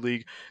Premier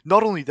League.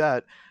 Not only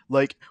that,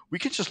 like we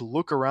can just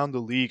look around the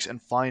leagues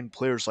and find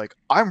players. Like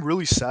I'm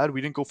really sad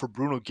we didn't go for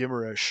Bruno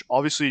Guimaraes.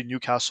 Obviously,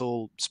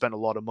 Newcastle spent a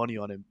lot of money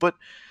on him, but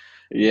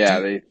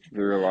they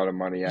threw a lot of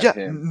money at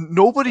him.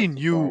 Nobody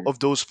knew of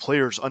those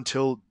players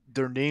until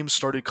their names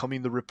started coming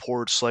in the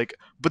reports. Like,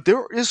 but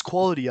there is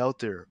quality out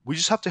there. We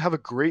just have to have a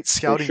great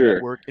scouting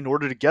network in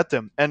order to get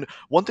them. And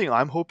one thing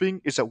I'm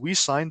hoping is that we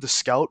signed the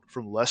scout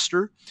from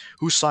Leicester,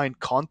 who signed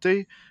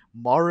Conte,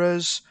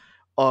 Mahrez,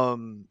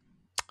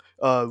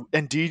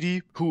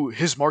 Ndidi, who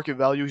his market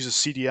value, he's a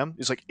CDM,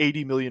 is like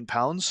 80 million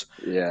pounds.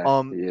 We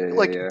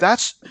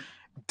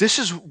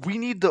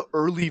need the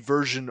early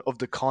version of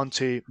the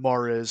Conte,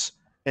 Mahrez,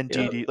 and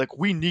Ndidi. Like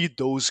we need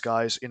those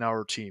guys in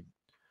our team.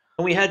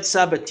 When we had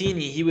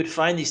Sabatini, he would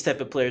find these type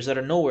of players out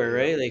of nowhere,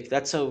 right? Like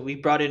that's how we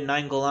brought in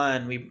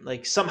Nainggolan. We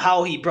like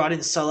somehow he brought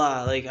in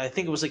Salah. Like I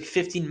think it was like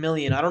 15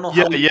 million. I don't know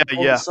how.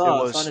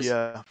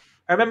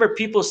 I remember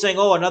people saying,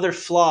 "Oh, another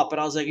flop,"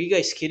 and I was like, "Are you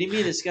guys kidding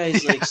me? This guy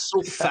is like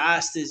so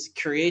fast, his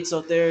creates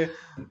out there."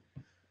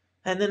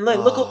 And then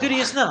look how good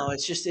he is now.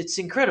 It's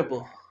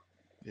incredible.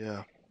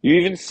 Yeah. You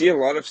even see a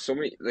lot of so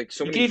many. You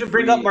can even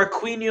bring up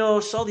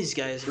Marquinhos, all these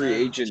guys. Free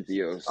agent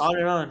deals. On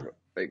and on.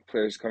 Like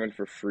players coming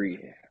for free.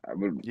 I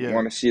would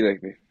want to see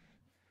like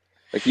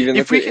even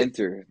look at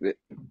Inter.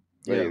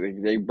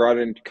 They brought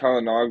in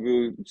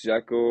Kalanagu,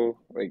 Dzeko,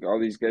 like all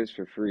these guys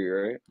for free,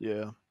 right?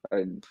 Yeah.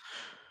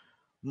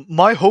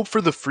 My hope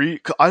for the free,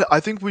 I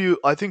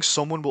think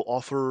someone will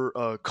offer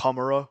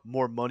Kamara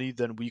more money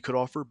than we could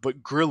offer,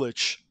 but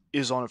Grilic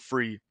is on a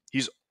free.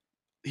 He's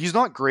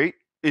not great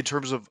in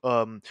terms of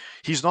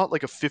he's not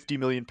like a 50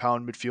 million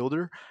pound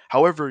midfielder.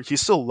 However, he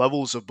still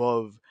levels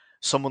above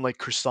someone like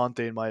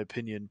Cristante in my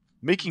opinion.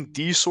 Making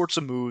these sorts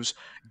of moves,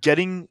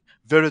 getting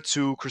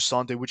Veretout,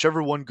 Cristante,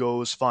 whichever one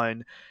goes,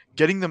 fine.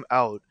 Getting them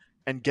out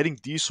and getting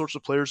these sorts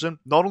of players in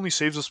not only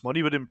saves us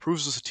money but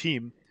improves us a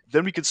team.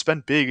 Then we could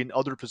spend big in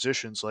other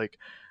positions. Like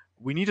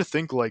we need to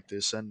think like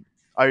this, and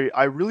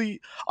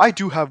I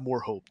do have more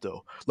hope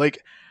though.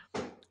 Like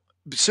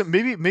so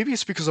maybe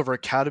it's because of our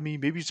academy,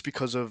 maybe it's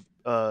because of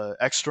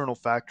external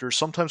factors.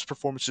 Sometimes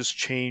performances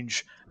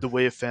change the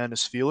way a fan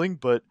is feeling,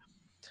 but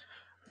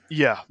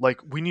yeah, like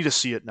we need to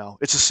see it now.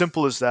 It's as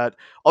simple as that.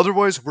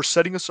 Otherwise, we're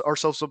setting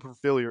ourselves up for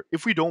failure.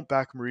 If we don't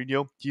back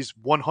Mourinho, he's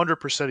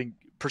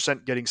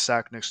 100% getting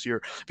sacked next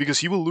year because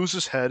he will lose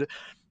his head.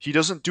 He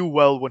doesn't do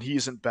well when he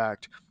isn't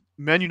backed.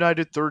 Man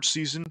United third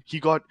season, he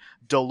got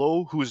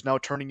Dalot, who is now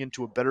turning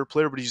into a better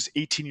player, but he's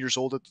 18 years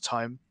old at the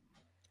time.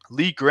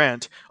 Lee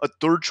Grant, a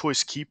third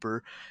choice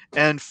keeper,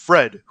 and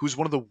Fred, who's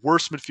one of the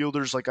worst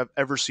midfielders like I've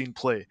ever seen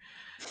play.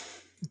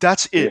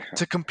 That's it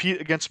to compete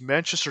against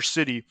Manchester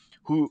City,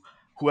 who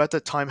at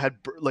that time had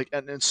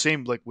and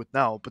same like with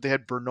now, but they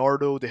had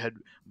Bernardo,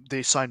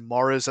 they signed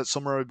Mahrez that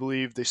summer, I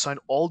believe. They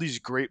signed all these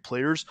great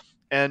players,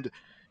 and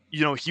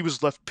he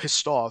was left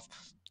pissed off,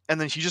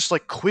 and then he just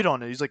like quit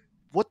on it. He's like,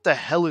 "What the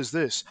hell is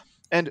this?"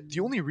 And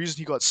the only reason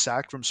he got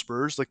sacked from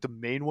Spurs, like the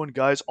main one,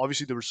 guys,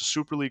 obviously there was the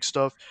Super League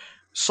stuff,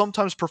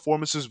 sometimes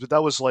performances, but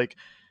that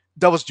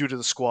was due to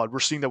the squad. We're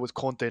seeing that with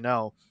Conte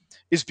now,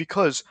 is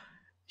because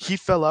he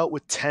fell out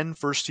with 10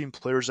 first-team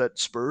players at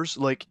Spurs,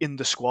 like in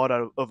the squad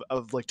out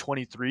of like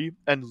 23,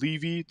 and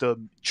Levy, the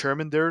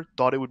chairman there,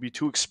 thought it would be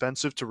too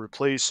expensive to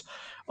replace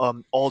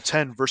all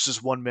 10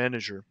 versus one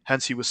manager.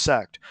 Hence, he was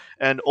sacked.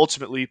 And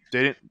ultimately,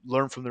 they didn't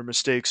learn from their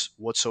mistakes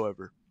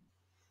whatsoever.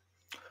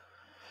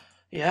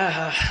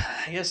 Yeah,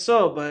 I guess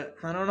so, but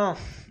I don't know.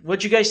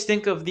 What'd you guys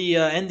think of the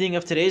ending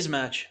of today's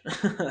match?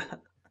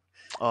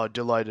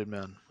 Delighted,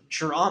 man.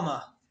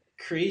 Drama.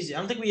 Crazy. I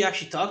don't think we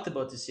actually talked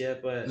about this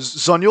yet, but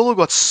Zaniolo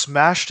got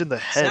smashed in the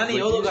head.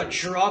 Zaniolo got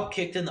drop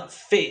kicked in the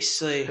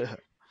face. Like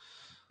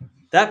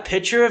that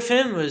picture of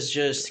him was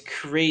just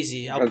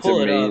crazy. I'll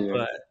pull it up,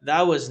 but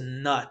that was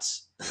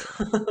nuts.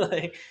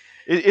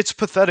 It's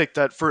pathetic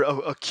that for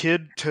a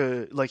kid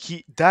to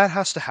that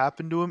has to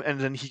happen to him, and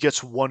then he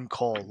gets one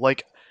call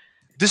like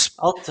this.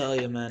 I'll tell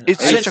you, man. I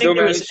didn't think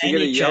there was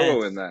any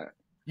yellow in that.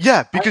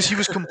 Yeah, because he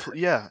was complete.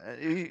 Yeah,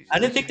 I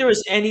didn't think there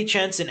was any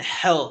chance in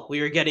hell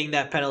we were getting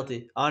that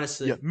penalty.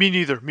 Honestly, yeah, me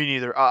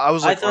neither. I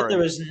was like, I thought there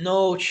was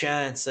no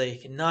chance,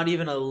 like not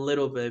even a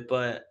little bit.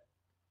 But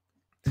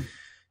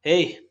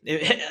hey,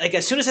 like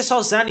as soon as I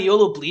saw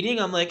Zaniolo bleeding,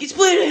 I'm like, he's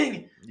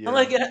bleeding. Yeah. I'm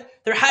like,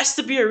 there has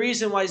to be a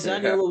reason why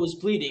Zaniolo was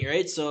bleeding,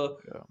 right? So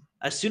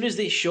as soon as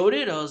they showed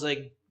it, I was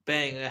like,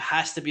 bang, it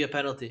has to be a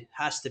penalty.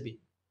 Has to be.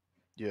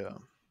 Yeah.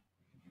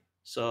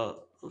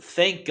 So.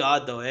 Thank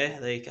God, though, eh?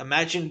 Like,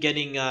 imagine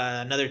getting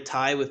another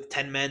tie with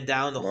 10 men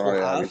down the whole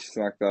half. We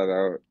snuck that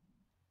out.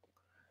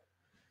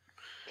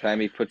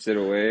 Tammy puts it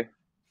away.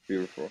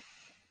 Beautiful.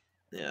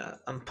 Yeah,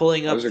 I'm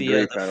pulling up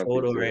the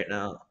photo right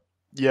now.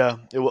 Yeah,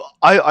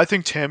 I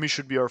think Tammy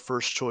should be our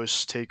first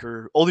choice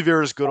taker.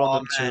 Oliveira is good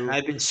on them too.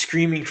 I've been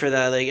screaming for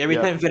that. Like every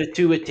time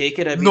Veretout would take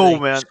it, I'd be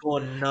just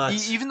going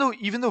nuts. Even though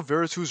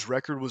Veretou's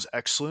record was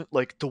excellent,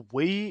 like the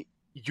way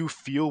you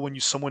feel when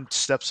someone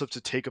steps up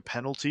to take a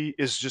penalty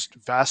is just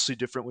vastly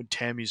different when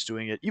Tammy's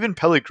doing it. Even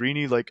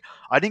Pellegrini, like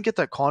I didn't get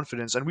that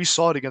confidence, and we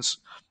saw it against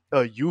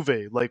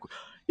Juve. Like,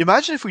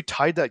 imagine if we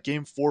tied that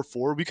game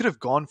 4-4, we could have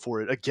gone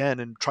for it again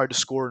and tried to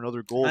score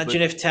another goal.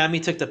 Imagine if Tammy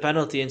took the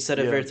penalty instead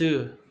of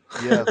Veretout.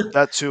 Yeah,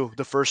 that too.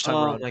 The first time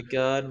around. Oh my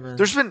God, man.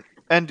 There's been.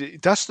 And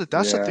that's the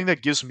thing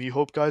that gives me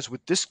hope, guys.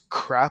 With this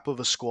crap of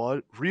a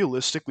squad,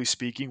 realistically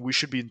speaking, we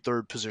should be in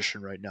third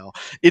position right now.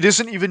 It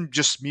isn't even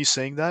just me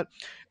saying that.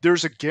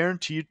 There's a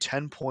guaranteed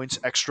 10 points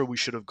extra we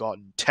should have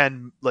gotten,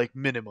 10 like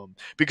minimum,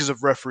 because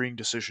of refereeing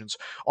decisions.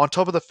 On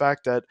top of the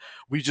fact that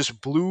we just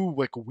blew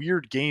like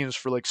weird games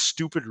for like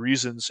stupid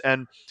reasons,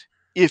 and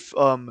if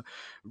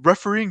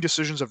refereeing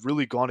decisions have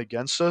really gone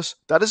against us,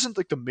 that isn't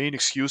like the main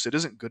excuse. It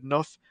isn't good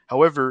enough.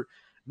 However,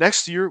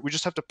 next year we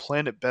just have to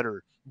plan it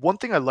better. One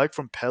thing I like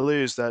from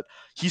Pele is that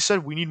he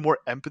said we need more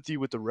empathy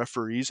with the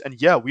referees,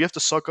 and yeah, we have to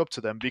suck up to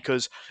them,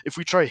 because if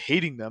we try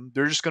hating them,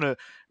 they're just gonna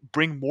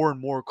bring more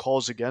and more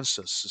calls against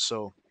us.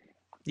 So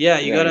yeah,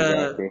 you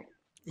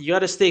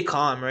gotta stay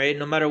calm, right?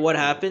 No matter what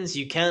happens,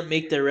 you can't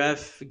make the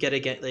ref get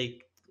against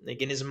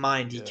like in his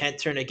mind. He can't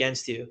turn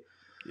against you.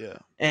 Yeah.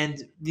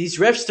 And these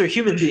refs, they're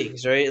human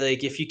beings, right?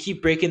 Like if you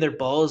keep breaking their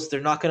balls, they're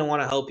not gonna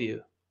want to help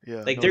you.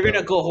 Yeah. Like they're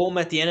gonna go home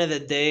at the end of the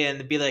day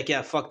and be like,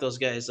 yeah, fuck those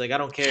guys. Like I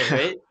don't care,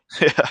 right?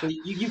 Yeah. So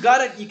you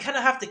kind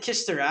of have to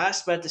kiss their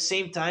ass, but at the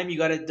same time, you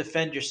gotta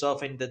defend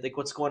yourself and like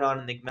what's going on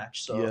in the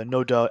match. So yeah,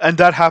 no doubt, and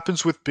that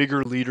happens with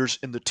bigger leaders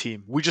in the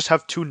team. We just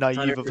have too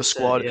naive of a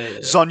squad. Yeah.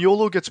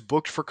 Zaniolo gets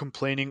booked for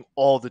complaining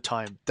all the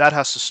time. That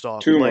has to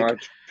stop. Too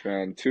much,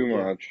 man. Too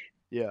much.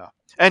 Yeah.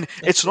 And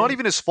it's not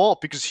even his fault,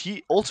 because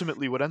he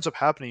ultimately, what ends up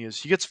happening is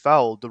he gets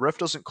fouled, the ref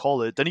doesn't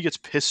call it, then he gets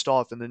pissed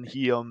off, and then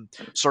he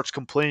starts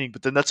complaining,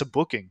 but then that's a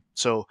booking.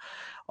 So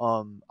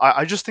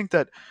I just think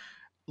that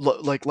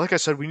like I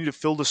said, we need to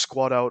fill the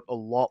squad out a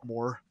lot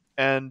more.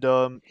 And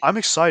I'm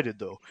excited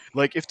though.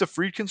 Like if the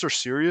Friedkins are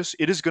serious,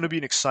 it is going to be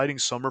an exciting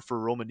summer for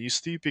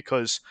Romanisti,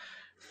 because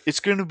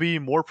it's going to be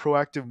more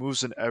proactive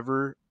moves than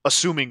ever,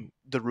 assuming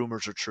the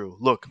rumors are true.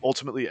 Look,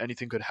 ultimately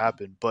anything could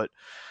happen, but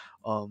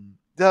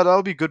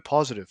that'll be good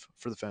positive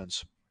for the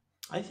fans.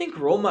 I think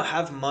Roma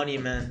have money,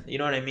 man. You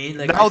know what I mean?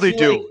 Like now they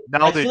do.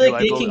 I feel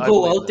like they can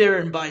go out there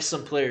and buy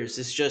some players.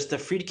 It's just the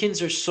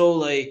Friedkins are so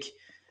like,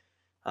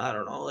 I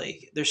don't know,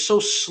 like they're so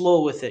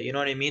slow with it. You know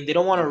what I mean? They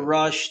don't want to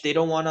rush. They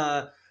don't want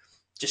to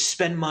just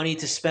spend money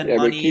to spend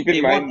money.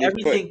 They want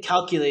everything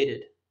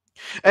calculated.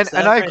 Is And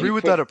that I right? agree He with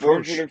put that approach.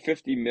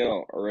 450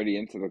 mil already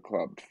into the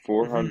club. Hmm.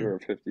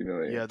 450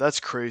 million. Yeah, that's That's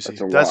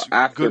crazy. a lot That's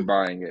after good.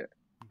 buying it.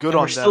 Good And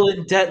we're on still them.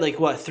 in debt, like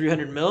what,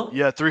 300 mil?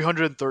 Yeah,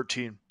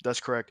 313. That's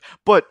correct.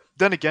 But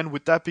then again,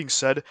 with that being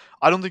said,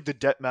 I don't think the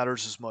debt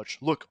matters as much.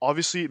 Look,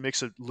 obviously it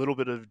makes a little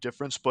bit of a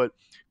difference, but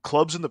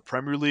clubs in the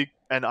Premier League,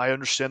 and I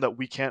understand that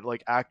we can't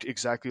like act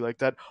exactly like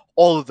that.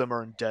 All of them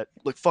are in debt,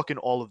 like fucking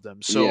all of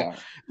them. So, Yeah.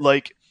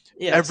 like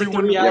Yeah, it's like the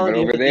everyone, Yeah, but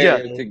reality of over it there yeah,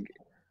 there.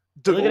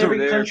 to And look at over every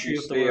there country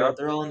of the world;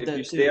 they're all in if you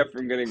debt stay too. up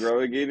from getting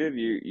relegated,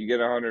 you get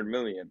 100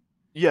 million.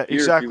 yeah,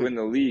 Here, if you exactly. win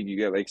the league, you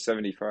get like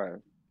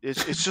 75.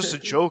 It's just a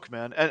joke,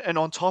 man. And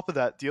on top of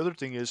that, the other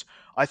thing is,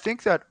 I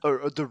think that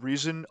the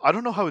reason I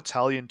don't know how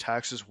Italian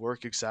taxes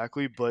work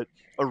exactly, but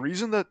a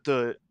reason that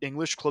the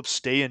English clubs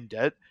stay in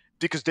debt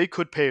because they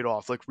could pay it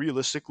off. Like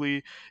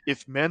realistically,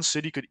 if Man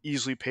City could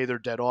easily pay their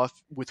debt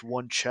off with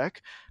one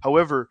check,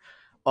 however,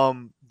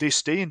 they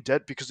stay in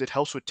debt because it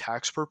helps with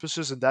tax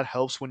purposes, and that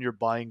helps when you're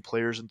buying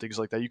players and things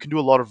like that. You can do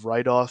a lot of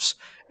write-offs,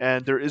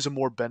 and there is a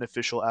more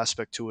beneficial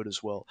aspect to it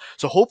as well.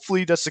 So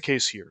hopefully that's the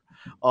case here.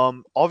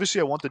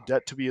 Obviously, I want the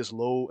debt to be as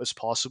low as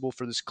possible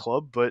for this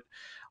club, but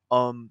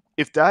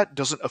if that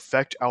doesn't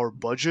affect our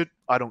budget,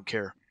 I don't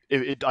care.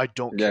 I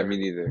don't Yeah, care. me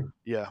neither.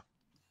 Yeah,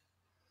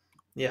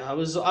 Yeah, I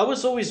was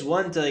always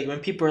one to like when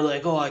people are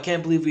like, "Oh, I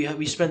can't believe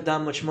we spent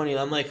that much money."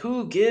 I'm like,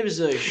 "Who gives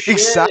a shit?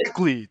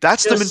 exactly.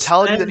 That's the Just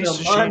mentality that spend needs the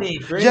to change. money,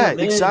 bring Yeah, them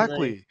in." Like,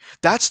 exactly.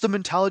 That's the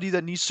mentality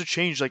that needs to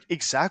change. Like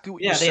exactly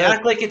what you yeah, they said.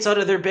 act like it's out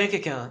of their bank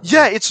account. Yeah,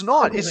 Like, it's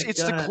not. oh my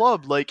It's the god.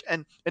 club. Like,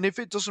 and if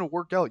it doesn't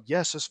work out,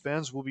 yes, as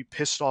fans will be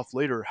pissed off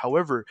later.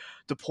 However,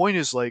 the point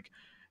is like,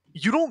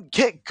 you don't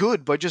get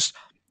good by just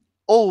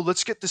oh,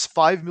 let's get this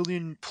 5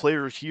 million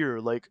player here.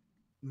 Like,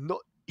 no,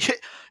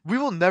 we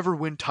will never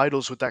win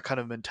titles with that kind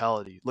of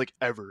mentality, like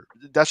ever.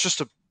 That's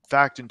just a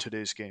fact in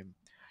today's game.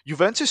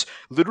 Juventus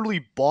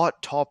literally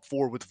bought top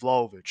four with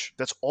Vlahovic.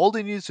 That's all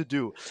they needed to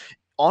do.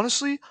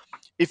 Honestly,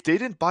 if they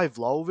didn't buy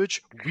Vlahovic,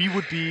 we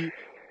would be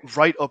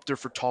right up there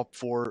for top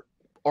four,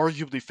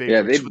 arguably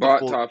Yeah, they favorites with a bought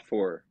full. top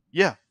four.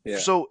 Yeah. Yeah.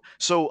 So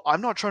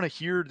I'm not trying to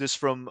hear this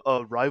from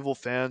rival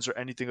fans or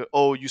anything.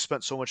 Oh, you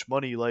spent so much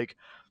money. Like,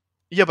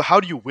 yeah, but how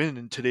do you win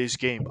in today's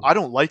game? I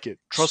don't like it.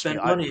 Trust me.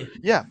 Spend money.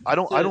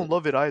 I That's don't it.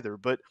 love it either.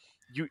 But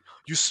you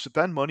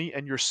spend money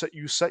and you set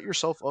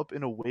yourself up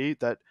in a way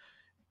that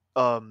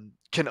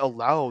can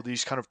allow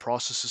these kind of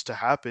processes to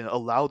happen,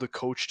 allow the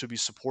coach to be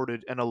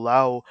supported, and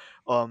allow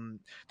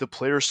the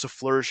players to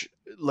flourish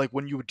like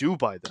when you do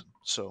buy them.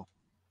 So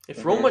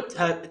If Hmm. Roma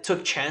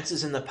took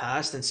chances in the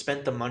past and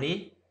spent the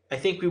money, I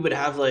think we would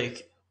have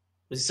like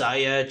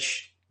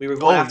Ziyech. We were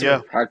going oh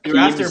yeah. after. We were Hakeem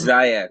after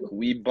Ziyech.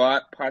 We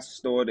bought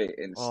Pastore Oh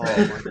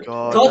instead my for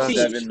god, Totti. that's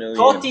 7 million,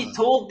 Totti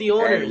told the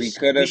and we owners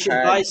could we have should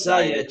had buy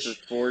Ziyech for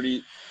Ziyech,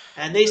 40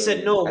 and they said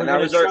million, no. We're and that gonna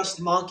was our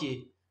trust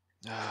Monkey.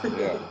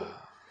 yeah.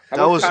 How that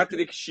about was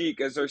Patrick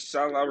Schick as our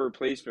Salah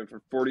replacement for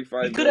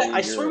We 45 could have. million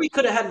I swear we euros?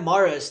 could have had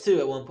Mares too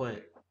at one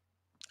point.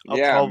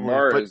 Yeah,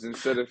 probably, but Mars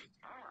instead of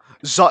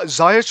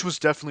Ziyech was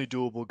definitely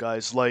doable,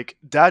 guys. Like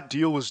that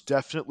deal was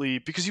definitely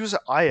because he was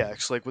at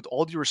Ajax. Like with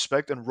all due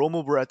respect, and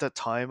Roma were at that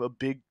time a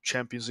big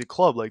Champions League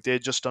club. Like they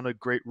had just done a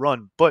great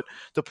run. But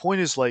the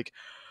point is like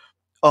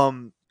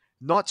um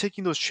not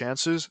taking those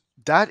chances,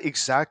 that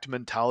exact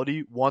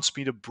mentality wants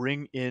me to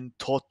bring in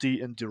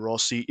Totti and De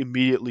Rossi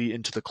immediately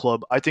into the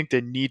club. I think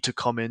they need to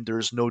come in. There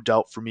is no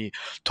doubt for me.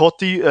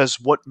 Totti, as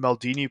what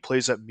Maldini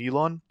plays at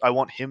Milan, I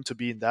want him to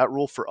be in that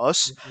role for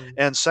us. Mhm.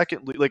 And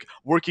secondly, like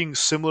working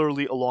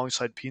similarly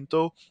alongside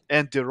Pinto.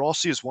 And De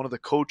Rossi is one of the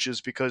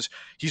coaches because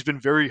he's been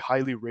very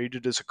highly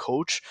rated as a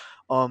coach.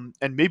 And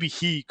maybe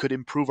he could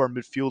improve our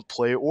midfield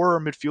play or our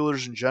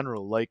midfielders in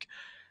general. Like,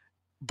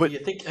 but You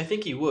think? I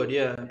think he would,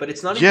 yeah. But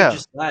it's not even yeah,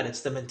 just that.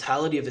 It's the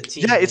mentality of the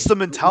yeah, team. it's Like, the look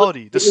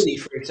mentality. at This, Italy,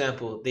 for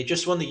example. They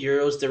just won the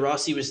Euros. De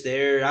Rossi was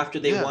there. After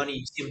they yeah, won,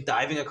 you see him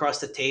diving across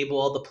the table.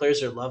 All the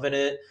players are loving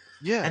it.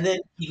 yeah, And then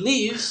he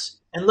leaves,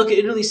 and look at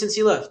Italy since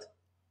he left.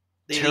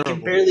 They can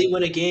terrible. barely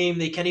win a game.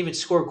 They can't even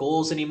score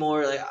goals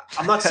anymore. Like,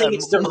 I'm not saying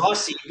it's De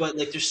Rossi, but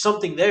like there's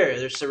something there.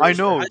 There I has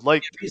know, to be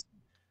like a reason.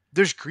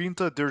 there's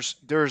Grinta,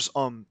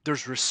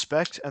 there's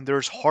respect and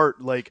there's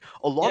heart. Like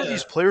a lot of Yeah,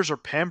 these players are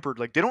pampered.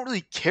 Like they don't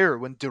really care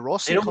when De they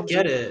Rossi don't comes in.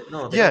 get it.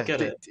 No, they don't Yeah,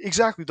 get it.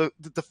 exactly.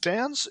 The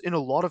fans in a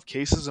lot of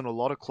cases in a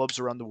lot of clubs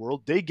around the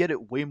world, they get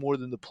it way more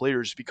than the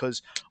players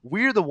because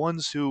we're the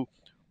ones who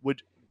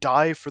would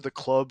die for the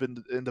club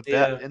and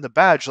Yeah, in the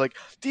badge. Like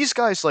these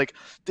guys, like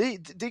they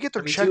get their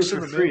and we do it checks in for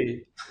the mail.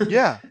 free.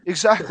 Yeah,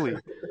 exactly.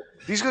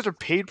 These guys are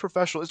paid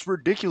professional. It's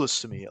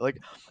ridiculous to me. Like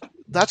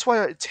that's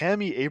why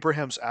Tammy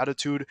Abraham's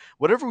attitude,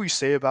 whatever we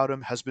say about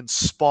him, has been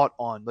spot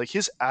on. Like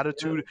his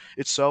attitude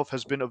itself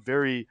has been a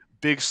very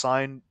big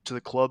sign to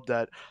the club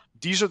that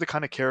these are the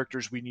kind of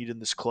characters we need in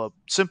this club.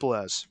 Simple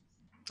as.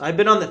 I've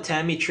been on the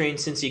Tammy train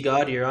since he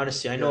got here.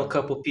 Honestly, I know a Yeah.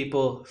 couple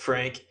people,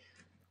 Frank.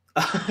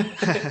 I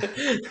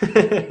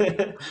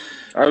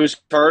was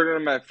hard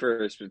on him at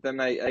first, but then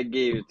I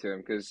gave it to him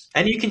because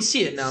And you can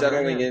see it now,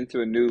 man. settling Yeah.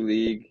 into a new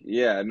league.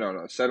 Yeah,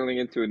 no, settling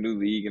into a new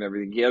league and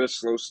everything. He had a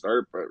slow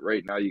start, but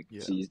right now you can Yeah.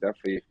 see he's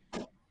definitely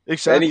And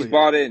he's Exactly.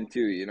 bought in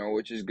too,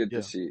 which is good Yeah.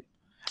 to see.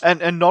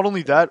 And not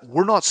only that,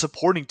 we're not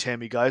supporting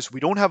Tammy, guys.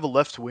 We don't have a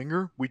left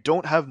winger. We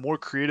don't have more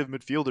creative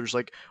midfielders.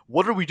 Like,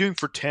 what are we doing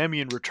for Tammy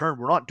in return?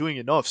 We're not doing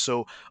enough.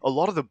 So a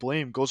lot of the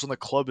blame goes on the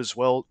club as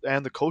well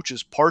and the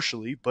coaches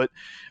partially. But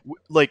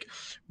like,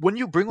 when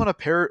you bring on a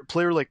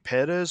player like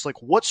Perez, like,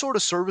 what sort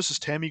of service is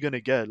Tammy gonna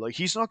get? Like,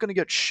 he's not gonna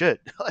get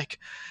shit. Like,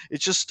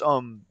 it's just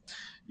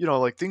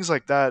like things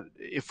like that.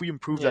 If we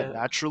improve that Yeah.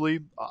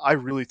 naturally, I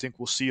really think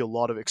we'll see a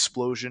lot of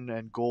explosion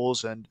and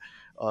goals and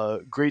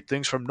great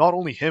things from not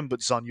only him but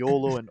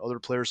Zaniolo and other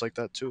players like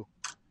that too.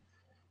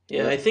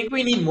 Yeah, I think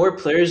we need more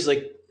players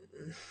like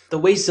the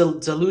way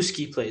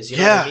Zalewski plays. You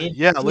know what I mean?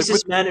 Yeah, He's like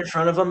this man in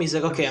front of him. He's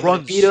like, okay, I'm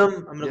gonna beat runs. him.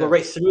 I'm gonna go Yeah.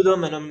 right through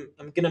them, and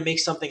I'm gonna make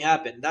something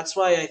happen. That's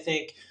why I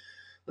think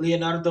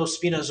Leonardo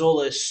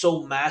Spinazzola is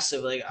so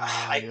massive. Like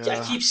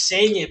I keep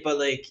saying it, but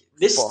like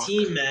this Fuck.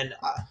 team, man,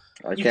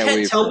 I you can't can't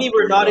wait tell for me him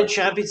we're to not in come back.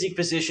 Champions League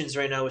positions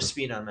right now with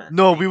Spina, man.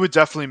 No, we would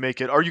definitely make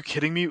it. Are you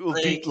kidding me?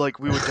 Like-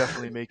 We would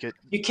definitely make it.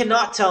 You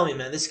cannot tell me,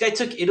 man. This guy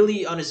took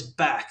Italy on his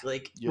back.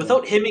 Like Yeah.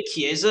 without him and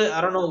Chiesa,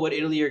 I don't know what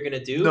Italy are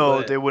gonna do. No,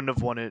 but they wouldn't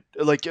have won it.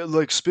 Like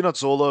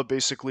Spinazzola,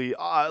 basically.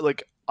 I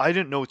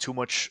didn't know too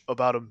much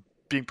about him,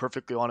 being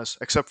perfectly honest,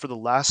 except for the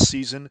last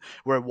season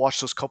where I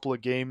watched those couple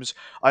of games.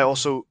 I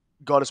also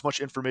got as much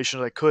information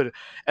as I could,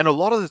 and a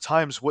lot of the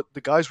times, what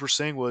the guys were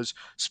saying was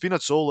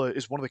Spinazzola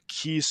is one of the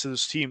keys to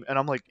this team, and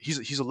I'm like,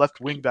 he's a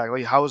left wing back.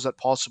 Like, how is that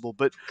possible?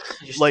 But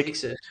he just like-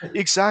 takes it.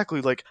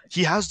 exactly, like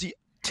he has the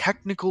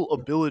technical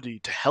ability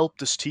to help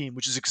this team,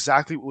 which is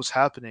exactly what was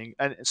happening.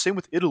 And same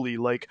with Italy,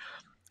 like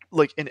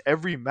in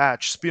every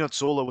match,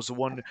 Spinazzola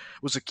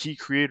was a key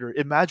creator.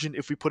 Imagine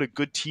if we put a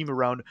good team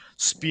around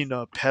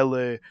Spina,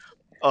 Pele,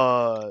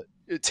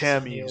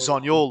 Tammy,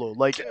 Zaniolo.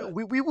 Like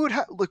we would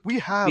have, like we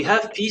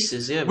have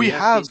Pieces. Yeah, we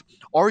have pieces.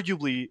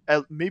 arguably,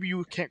 maybe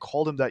you can't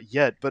call them that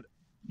yet, but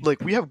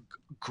like we have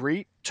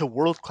great to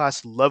world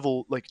class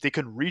level. Like they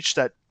can reach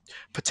that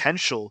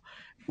potential.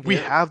 We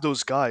Yeah. have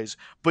those guys,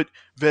 but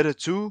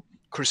Veretout,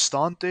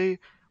 Cristante,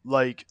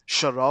 like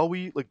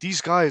Sharawi, like these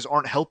guys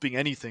aren't helping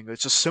anything.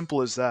 It's as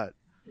simple as that.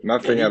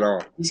 Nothing Yeah. at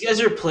all. These guys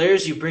are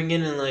players you bring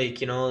in like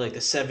like the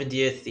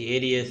 70th, the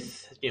 80th.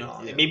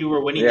 Yeah. Maybe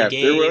we're winning Yeah, the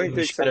if they're willing game. to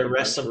We just gotta accept the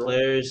rest some bench role.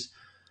 players.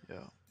 Yeah.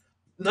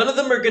 None of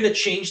them are gonna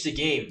change the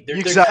game. They're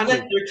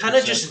Exactly. kind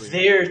of just Exactly.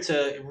 there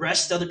to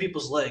rest other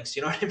people's legs.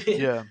 You know what I mean?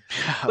 Yeah.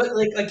 But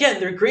like again,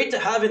 they're great to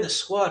have in the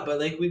squad. But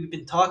like we've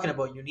been talking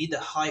about, you need the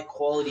high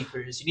quality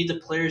players. You need the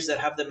players that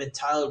have the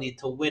mentality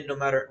to win no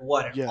matter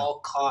what at Yeah. all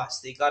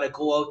costs. They gotta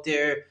go out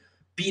there,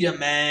 beat a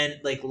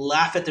man, like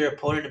laugh at their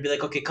opponent and be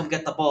like, okay, come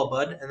get the ball,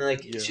 bud. And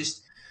like it's Yeah.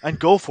 just And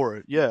go for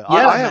it. Yeah.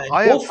 man,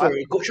 go for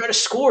it. Go try to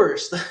score.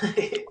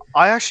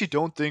 I actually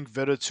don't think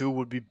Veretout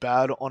would be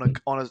bad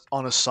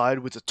on a side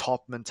with a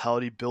top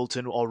mentality built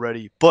in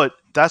already. But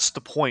that's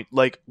the point.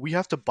 Like we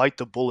have to bite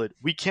the bullet.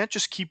 We can't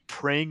just keep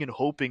praying and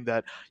hoping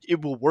that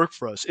it will work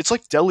for us. It's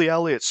like Dele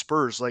Alli at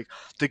Spurs. Like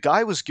the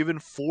guy was given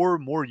 4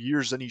 more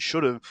years than he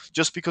should have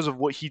just because of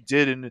what he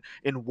did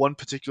in one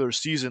particular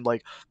season.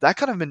 Like that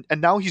kind of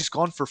and now he's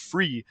gone for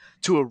free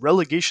to a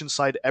relegation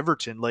side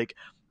Everton. Like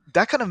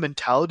that kind of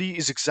mentality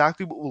is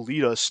exactly what will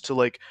lead us to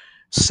like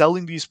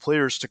selling these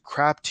players to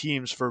crap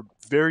teams for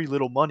very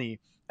little money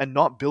and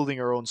not building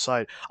our own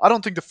side. I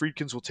don't think the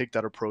Friedkins will take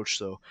that approach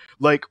though.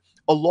 Like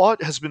a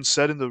lot has been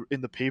said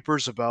in the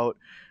papers about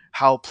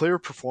how player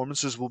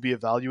performances will be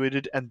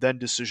evaluated and then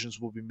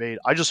decisions will be made.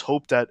 I just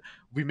hope that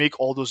we make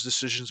all those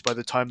decisions by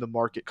the time the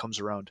market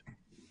comes around.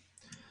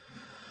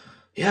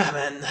 Yeah,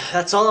 man,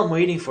 that's all I'm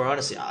waiting for.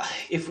 Honestly,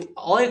 if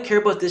all I care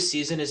about this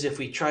season is if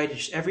we try to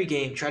just every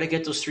game try to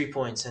get those 3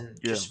 points and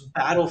Yeah. just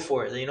battle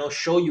for it,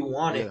 show you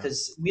want it Yeah.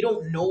 because we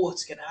don't know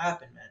what's gonna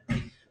happen,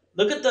 man.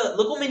 Like,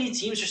 look how many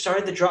teams are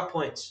starting to drop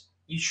points.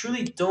 You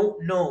truly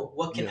don't know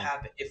what can Yeah.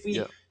 happen if we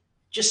Yeah.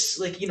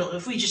 just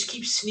if we just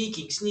keep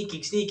sneaking,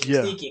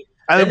 Yeah. sneaking.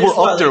 And Then we're there's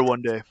what, up there like-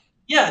 one day.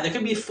 Yeah, there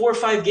could be 4 or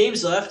 5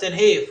 games left, and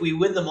hey, if we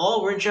win them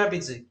all, we're in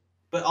Champions League.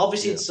 But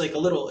obviously, Yeah. it's like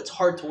it's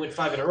hard to win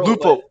 5 in a row.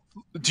 Lupo,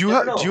 but do you never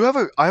have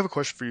know. I have a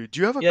question for you. Do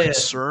you have a Yeah, yeah.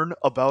 concern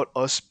about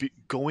us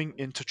going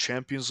into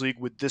Champions League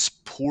with this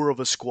poor of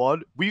a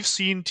squad? We've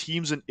seen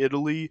teams in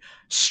Italy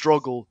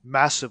struggle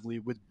massively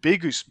with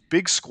big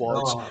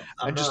squads. No,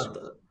 and just-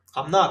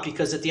 I'm not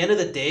because at the end of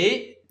the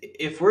day,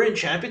 if we're in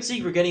Champions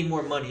League, we're getting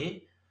more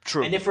money,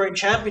 True. and if we're in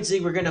Champions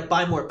League, we're gonna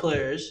buy more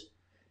players.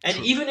 And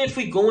True. even if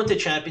we go into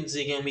Champions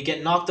League and we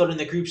get knocked out in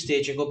the group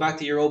stage and go back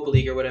to Europa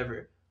League or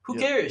whatever, who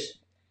Yeah. cares?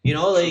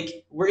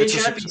 Like we're in It's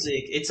just- Champions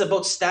League. It's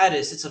about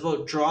status. It's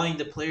about drawing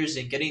the players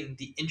in, getting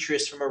the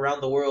interest from around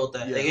the world.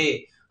 That Yeah. like,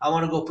 hey, I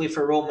want to go play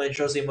for Roma and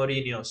Jose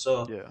Mourinho.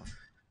 So Yeah. at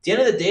the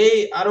end of the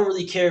day, I don't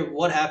really care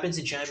what happens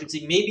in Champions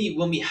League. Maybe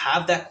when we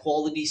have that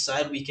quality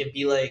side, we can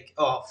be like,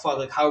 oh, fuck,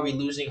 like, how are we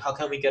losing? How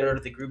can we get out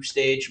of the group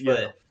stage? Yeah.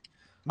 But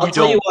I'll We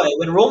tell you don't. what,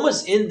 when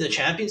Roma's in the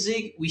Champions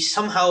League, we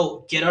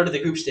somehow get out of the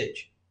group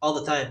stage all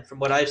the time, from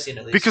what I've seen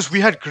at least. Because we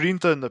had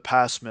Grinta in the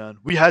past, man.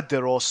 We had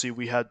De Rossi,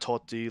 we had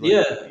Totti.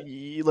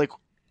 Like,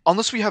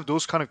 unless we have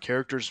those kind of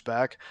characters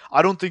back,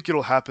 I don't think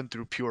it'll happen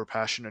through pure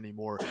passion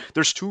anymore.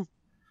 There's too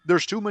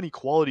there's too many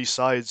quality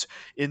sides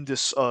in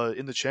this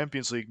in the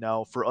Champions League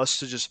now for us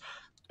to just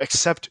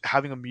accept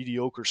having a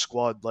mediocre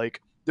squad.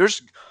 Like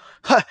there's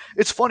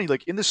it's funny,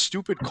 like in this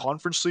stupid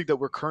conference league that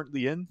we're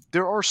currently in,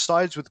 there are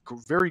sides with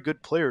very good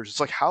players. It's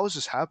like, how is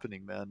this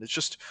happening, man? It's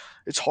just,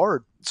 it's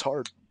hard. It's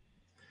hard.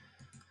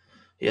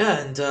 Yeah,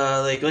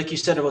 and like you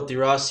said about the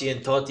Rossi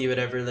and Totti,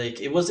 whatever, like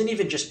it wasn't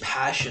even just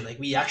passion. Like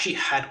we actually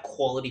had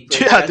quality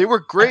players. Yeah, Like, they were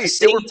at the great. They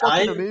same were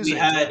fucking time, we amazing.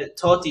 had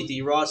Totti,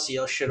 the Rossi,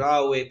 El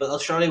Shaarawy, but El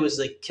Shaarawy was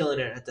like killing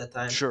it at that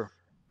time. Sure.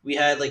 We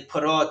had like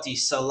Perotti,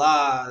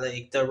 Salah,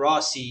 like the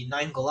Rossi,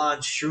 Nainggolan,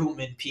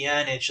 Strootman,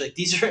 Pjanic. Like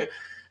these are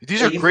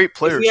like Great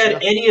players. If we had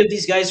Yeah. any of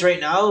these guys right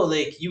now,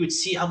 like you would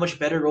see how much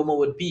better Roma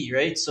would be,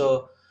 right?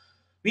 So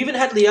we even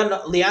had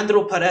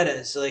Leandro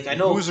Paredes. Like I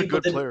know Who's a people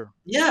good didn't. player.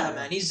 Yeah,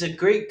 man, he's a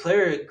great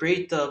player, a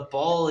great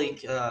ball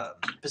like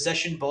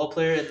possession ball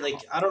player, and like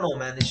I don't know,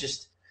 man. It's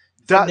just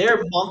from That there,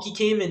 Monkey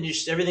came and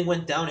just everything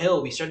went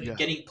downhill. We started Yeah.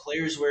 getting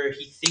players where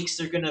he thinks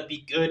they're gonna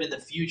be good in the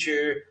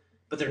future,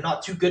 but they're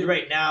not too good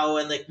right now,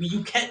 and like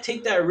you can't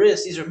take that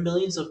risk. These are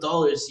millions of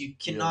dollars. You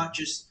cannot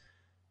just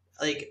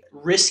like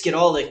risk it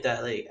all like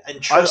that, like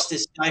and trust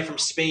this guy from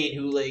Spain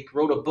who like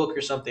wrote a book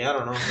or something. I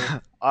don't know.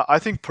 Man. I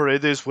think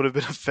Paredes would have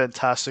been a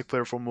fantastic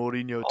player for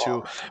Mourinho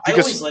too, I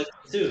because always liked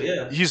him too.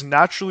 Yeah, he's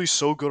naturally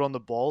so good on the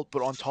ball,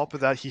 but on top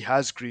of that, he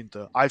has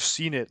grinta. I've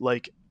seen it.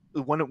 Like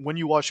when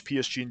you watch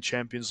PSG in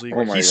Champions League,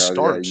 Oh my he god,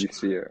 starts. yeah, you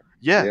see it.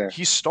 Yeah, Yeah.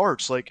 he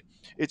starts. Like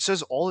it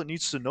says all it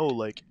needs to know.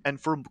 Like, and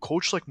for a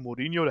coach like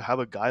Mourinho to have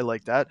a guy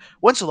like that,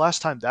 when's the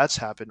last time that's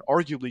happened?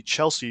 Arguably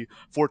Chelsea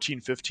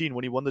 14-15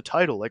 when he won the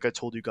title. Like I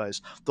told you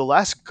guys, the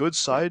last good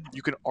side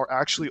you can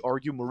actually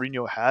argue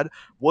Mourinho had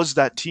was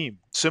that team.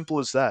 Simple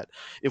as that.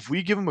 If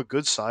we give him a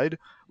good side,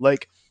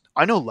 like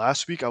I know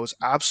last week I was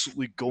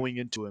absolutely going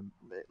into him,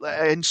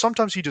 and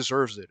sometimes he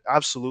deserves it.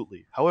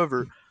 Absolutely.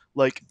 However,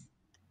 like,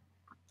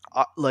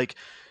 like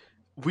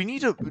we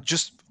need to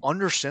just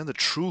understand the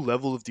true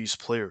level of these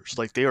players.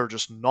 Like they are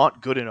just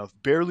not good enough.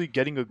 Barely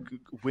getting a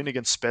win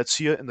against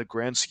Spezia in the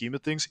grand scheme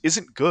of things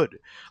isn't good.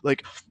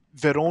 Like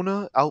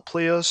Verona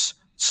outplay us,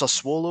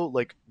 Sassuolo.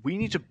 Like we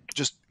need to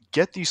just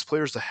get these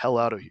players the hell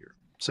out of here.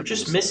 we're Simple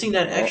just as that. missing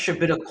that extra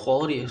bit of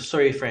quality.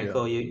 Sorry,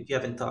 Franco, you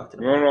haven't talked.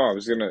 No, I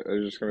was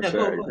just gonna Yeah, say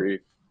go, I go. agree.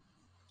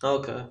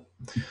 Okay.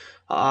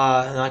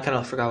 I kind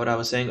of forgot what I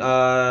was saying.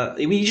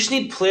 We just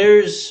need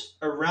players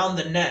around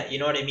the net. You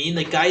know what I mean?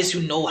 Like guys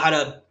who know how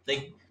to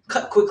like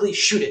cut quickly,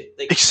 shoot it.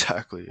 Like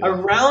Exactly. Yeah.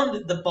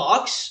 around the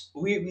box,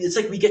 it's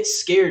like we get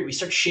scared. We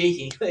start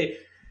shaking. Like,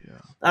 Yeah.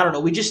 I don't know.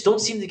 We just don't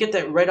seem to get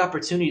that right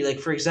opportunity. Like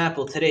for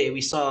example, today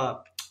we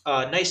saw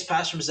a nice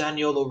pass from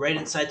Zaniolo right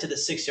inside to the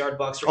 6-yard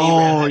box. Where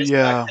Abraham Oh had his back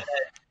yeah. to net,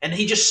 and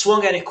he just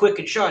swung at it quick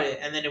and shot it,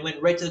 and then it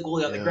went right to the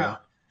goalie on the Yeah. ground.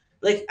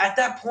 Like at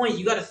that point,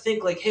 you got to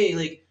think like, hey,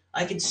 like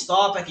I can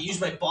stop. I can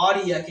use my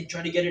body. I can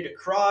try to get it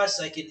across.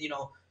 I can,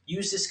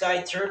 use this guy,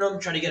 turn him,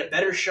 try to get a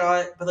better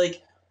shot. But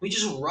like we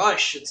just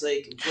rush. It's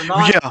like we're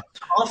not Yeah.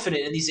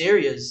 confident in these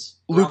areas.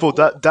 Lupo,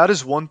 that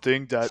is one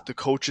thing that the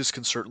coaches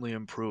can certainly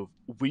improve.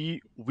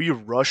 We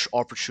rush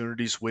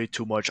opportunities way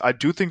too much. I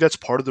do think that's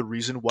part of the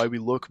reason why we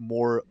look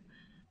more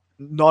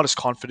not as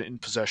confident in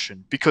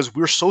possession, because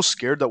we're so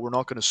scared that we're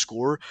not going to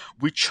score.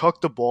 We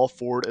chuck the ball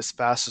forward as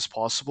fast as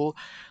possible.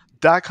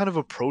 That kind of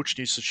approach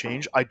needs to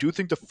change. I do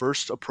think the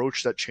first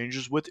approach that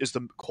changes with is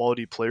the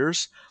quality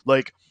players.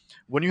 Like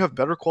when you have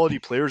better quality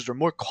players, they're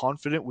more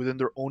confident within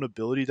their own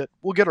ability that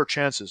we'll get our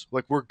chances.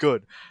 Like we're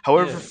good.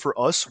 However, Yeah. for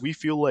us, we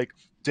feel like,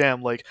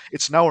 damn, like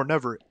it's now or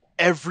never.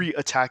 Every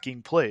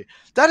attacking play.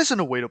 That isn't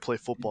a way to play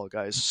football,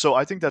 guys. So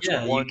I think that's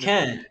Yeah, one. you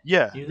can't.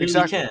 Yeah, You literally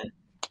exactly. can't.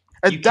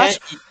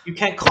 And You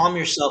can't calm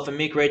yourself and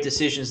make right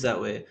decisions that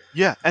way.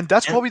 Yeah, and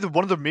that's And- probably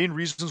one of the main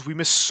reasons we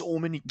miss so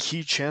many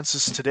key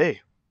chances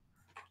today.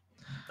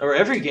 Or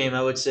every game,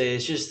 I would say.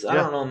 It's just I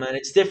Yeah. don't know, man.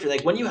 It's different.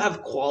 Like when you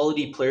have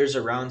quality players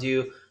around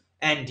you,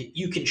 and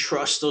you can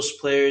trust those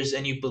players,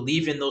 and you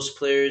believe in those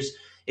players,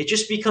 it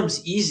just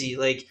becomes easy.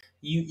 Like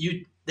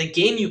the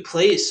game you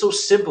play is so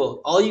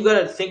simple. All you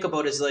gotta think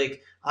about is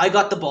like, I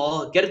got the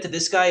ball, get it to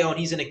this guy. Oh, and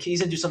he's gonna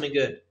do something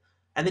good.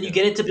 And then you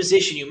get into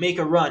position, you make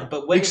a run.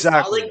 But when it's not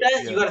Exactly, like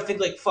that, yeah. you gotta think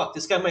like, fuck,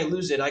 this guy might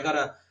lose it. I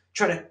gotta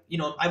try to,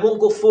 I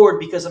won't go forward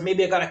because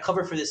maybe I gotta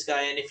cover for this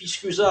guy. And if he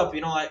screws up,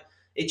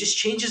 it just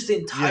changes the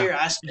entire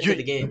aspect of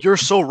the game. You're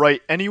so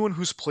right. Anyone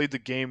who's played the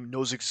game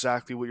knows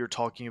exactly what you're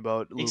talking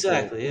about, Lupo.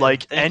 Exactly, yeah.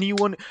 Like Thank you.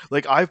 anyone,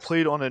 like I've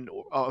played on an,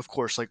 of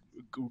course, like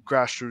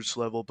grassroots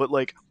level, but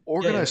like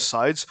organized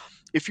sides.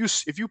 If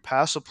you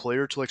pass a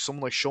player to like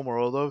someone like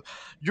Shomurodov,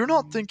 you're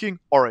not thinking,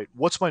 all right,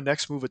 what's my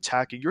next move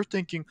attacking? You're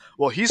thinking,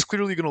 well, he's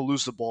clearly going to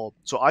lose the ball,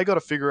 so I got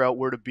to figure out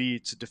where to be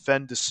to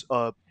defend this,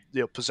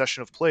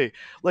 possession of play.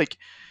 Like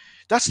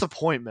that's the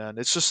point, man.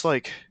 It's just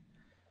like.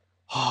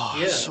 Oh,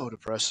 Yeah. so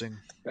depressing.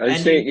 I just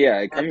And think, you-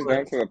 it comes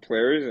down to the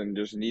players and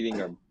just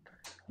needing a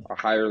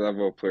higher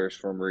level of players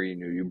for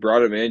Mourinho. You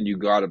brought him in, you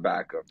got a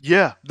backup.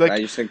 Yeah, And like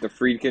I just think the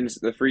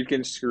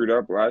Friedkins screwed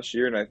up last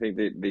year, and I think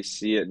they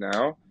see it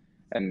now.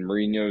 And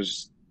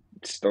Mourinho's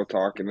still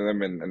talking to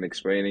them and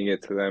explaining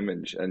it to them.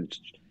 And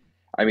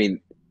I mean,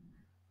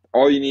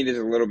 all you need is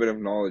a little bit of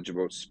knowledge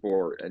about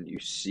sport, and you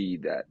see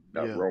that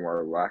Yeah. Roma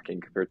are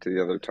lacking compared to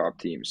the other top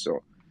teams.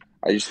 So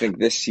I just think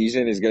this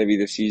season is going to be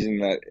the season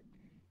that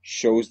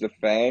shows the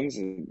fans,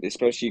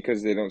 especially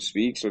because they don't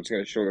speak. So it's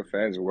going to show the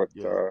fans what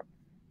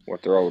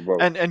they're all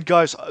about. And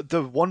guys,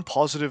 the one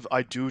positive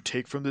I do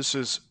take from this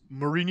is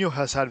Mourinho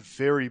has had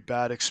very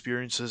bad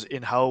experiences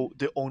in how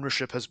the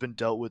ownership has been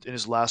dealt with in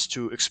his last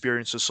two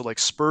experiences. So like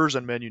Spurs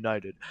and Man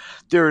United,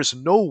 there is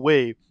no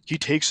way he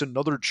takes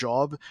another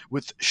job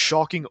with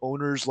shocking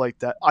owners like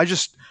that.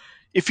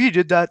 If he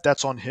did that,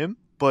 that's on him.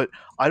 But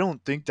I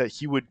don't think that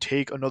he would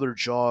take another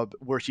job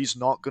where he's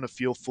not going to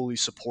feel fully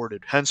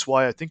supported. Hence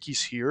why I think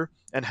he's here,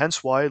 and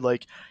hence why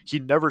like he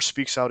never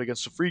speaks out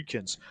against the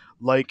Friedkins.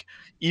 Like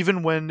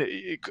even when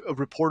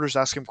reporters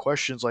ask him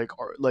questions like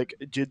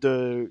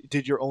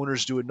did your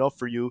owners do enough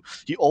for you,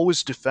 he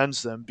always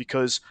defends them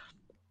because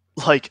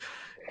like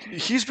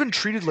he's been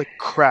treated like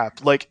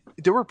crap. Like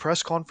there were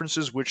press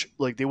conferences which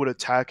like they would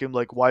attack him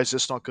like, why is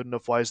this not good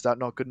enough, why is that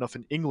not good enough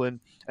in England,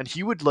 and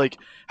he would like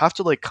have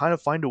to like kind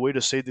of find a way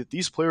to say that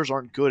these players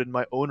aren't good and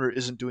my owner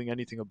isn't doing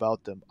anything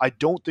about them. I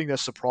don't think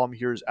that's the problem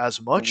here is as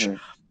much.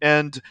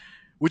 And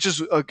which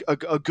is a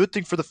good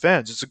thing for the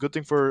fans. It's a good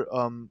thing for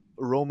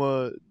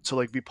Roma to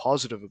like be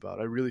positive about.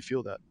 I really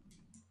feel that.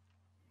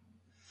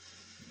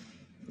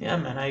 Yeah,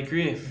 man, I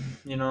agree.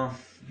 You know,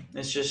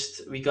 it's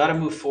just we got to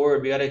move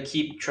forward. We got to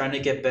keep trying to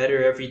get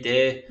better every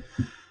day.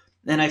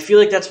 And I feel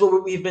like that's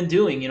what we've been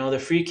doing. You know, the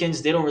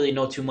Freakins, they don't really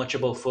know too much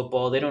about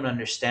football. They don't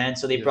understand.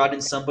 So they brought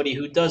in somebody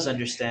who does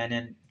understand.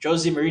 And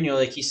Jose Mourinho,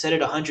 like he said it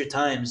 100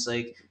 times,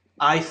 like,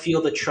 I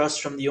feel the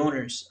trust from the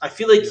owners. I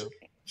feel like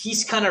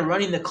he's kind of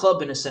running the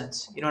club in a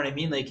sense. You know what I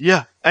mean? Like,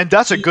 yeah, and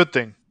that's a good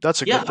thing.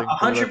 That's a good thing.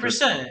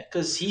 100%.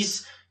 Because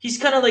he's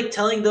kind of like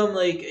telling them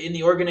like in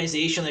the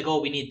organization, like,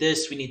 oh, we need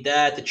this, we need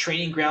that. The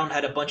training ground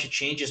had a bunch of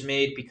changes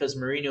made because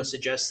Mourinho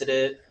suggested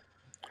it.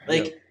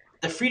 Like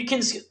the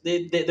Friedkins,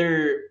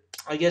 they're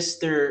I guess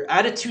their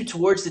attitude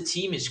towards the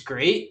team is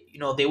great. You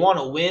know, they want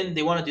to win,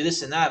 they want to do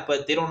this and that,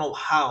 but they don't know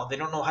how. They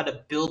don't know how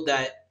to build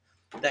that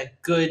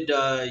good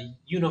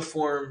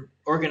uniform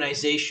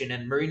organization,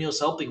 and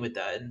Mourinho's helping with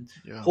that. And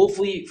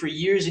hopefully, for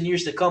years and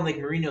years to come, like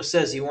Mourinho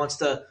says, he wants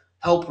to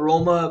help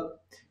Roma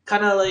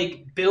kind of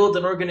like build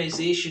an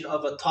organization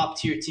of a top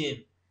tier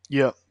team.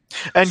 Yeah.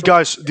 And so,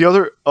 guys, the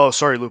other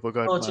sorry, Lupo, go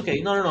ahead. No, it's okay.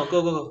 No,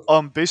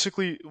 go.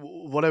 Basically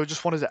what I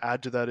just wanted to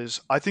add to that is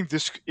I think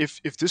this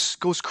if this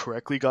goes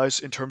correctly,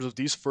 guys, in terms of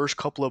these first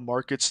couple of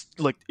markets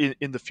like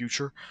in the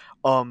future,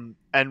 and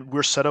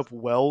we're set up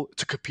well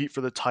to compete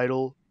for the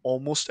title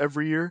almost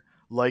every year,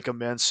 like a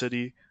Man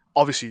City.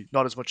 Obviously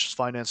not as much as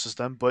finance as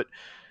them, but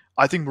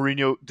I think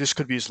Mourinho, this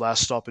could be his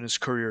last stop in his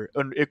career,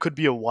 and it could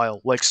be a while,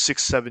 like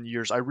 6-7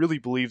 years. I really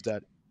believe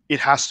that. It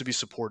has to be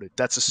supported.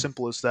 That's as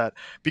simple as that.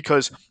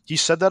 Because he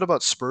said that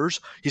about Spurs.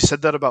 He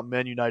said that about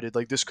Man United.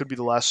 Like, this could be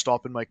the last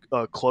stop in my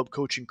club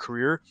coaching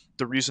career.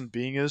 The reason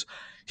being is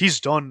he's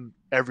done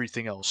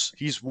everything else.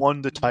 He's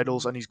won the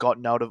titles and he's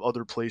gotten out of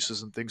other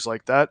places and things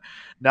like that.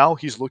 Now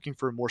he's looking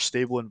for a more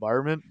stable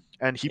environment.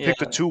 And he picked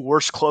the two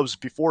worst clubs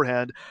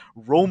beforehand.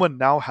 Roma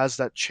now has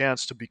that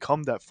chance to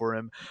become that for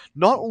him.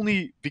 Not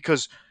only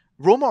because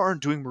Roma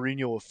aren't doing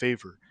Mourinho a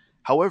favor.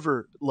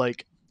 However,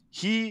 like,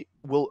 he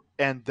will,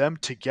 and them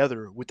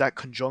together with that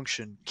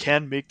conjunction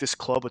can make this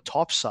club a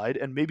top side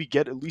and maybe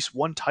get at least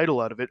one title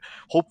out of it,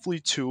 hopefully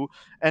two.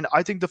 And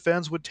I think the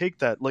fans would take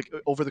that like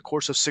over the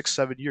course of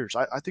 6-7 years.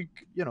 I think,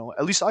 you know,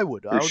 at least I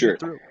would. For sure.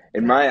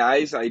 In my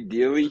eyes,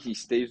 ideally, he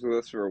stays with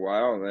us for a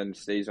while and then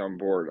stays on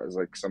board as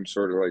like some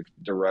sort of like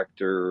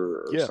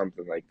director or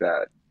something like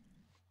that.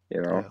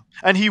 You know,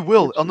 and he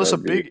will unless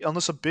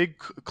a big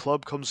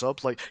club comes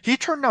up. Like he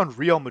turned down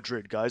Real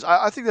Madrid, guys.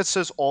 I think that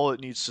says all it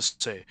needs to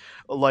say.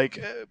 Like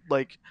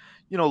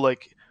you know,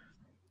 like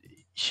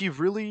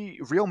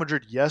Real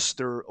Madrid. Yes,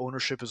 their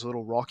ownership is a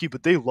little rocky,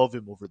 but they love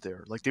him over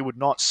there. Like they would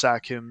not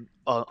sack him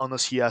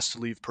unless he has to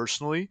leave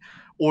personally,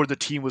 or the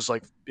team was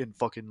like in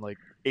fucking like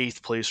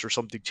 8th place or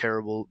something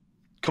terrible,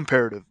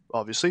 comparative,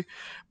 obviously.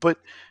 But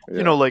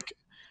you know, like.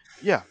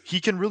 Yeah, he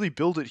can really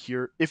build it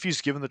here if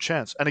he's given the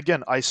chance. And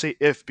again, I say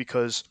if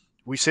because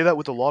we say that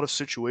with a lot of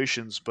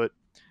situations, but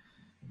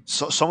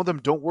some of them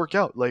don't work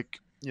out. Like,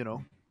 you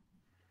know.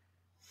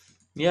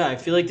 Yeah, I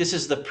feel like this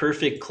is the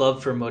perfect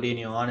club for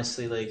Mourinho,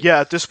 honestly. Like, yeah,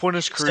 at this point in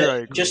his career, I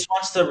agree. He just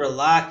wants to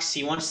relax.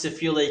 He wants to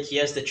feel like he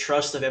has the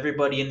trust of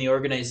everybody in the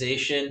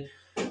organization.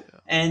 Yeah.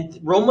 And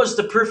Roma's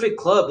the perfect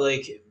club.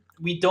 Like,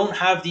 we don't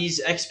have these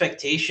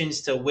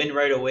expectations to win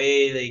right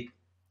away. Like,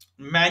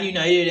 Man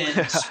United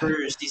and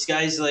Spurs, these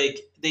guys, like,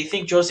 they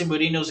think Jose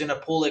Mourinho's going to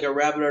pull, like, a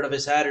rabbit out of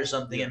his hat or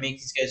something and make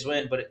these guys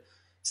win, but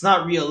it's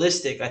not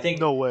realistic. I think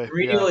no way.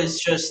 Mourinho is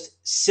just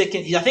sick.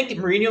 I think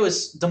Mourinho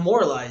is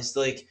demoralized.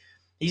 Like,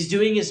 he's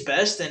doing his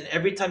best, and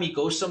every time he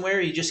goes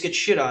somewhere, he just gets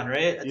shit on,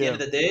 right? At the end of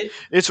the day.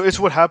 It's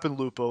what happened,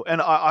 Lupo. And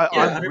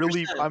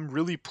I'm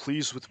really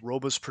pleased with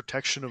Roma's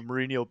protection of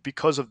Mourinho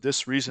because of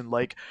this reason.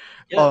 Like,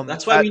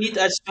 that's why we need,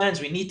 as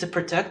fans, we need to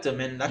protect him,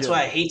 and that's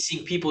why I hate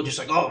seeing people just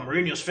like, oh,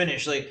 Mourinho's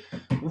finished. Like,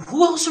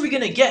 who else are we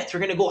gonna get?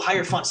 We're gonna go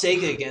hire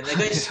Fonseca again. That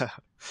guy's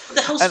What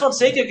the hell's And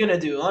Fonseca gonna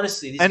do?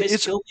 Honestly, these and guys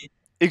it's kill me.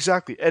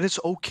 exactly, and it's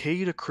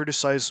okay to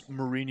criticize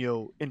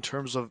Mourinho in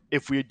terms of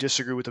if we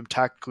disagree with him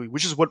tactically,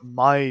 which is what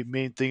my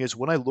main thing is.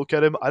 When I look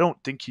at him, I don't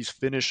think he's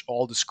finished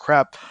all this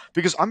crap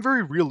because I'm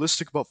very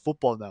realistic about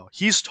football now.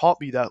 He's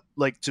taught me that,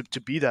 like, to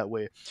be that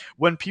way.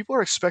 When people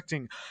are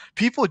expecting,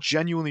 people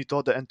genuinely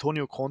thought that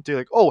Antonio Conte,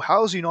 like, oh,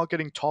 how is he not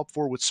getting top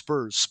four with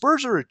Spurs?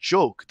 Spurs are a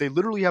joke. They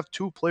literally have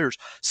two players.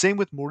 Same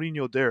with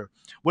Mourinho there.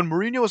 When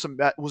Mourinho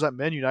was at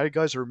Man United,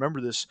 guys, I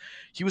remember this.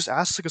 He was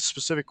asked like a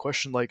specific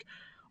question, like,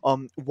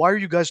 why are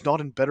you guys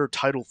not in better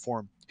title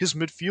form? His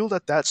midfield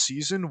at that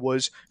season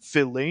was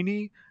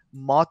Fellaini,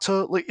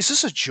 Mata. Like, is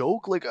this a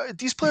joke? Like,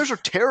 these players are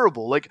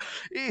terrible. Like,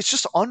 it's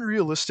just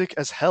unrealistic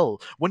as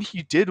hell. When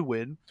he did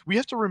win, we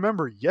have to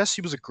remember, yes,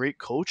 he was a great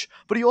coach,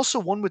 but he also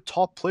won with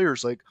top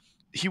players. Like,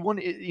 he won.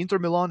 Inter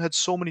Milan had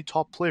so many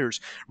top players.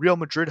 Real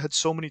Madrid had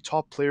so many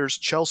top players.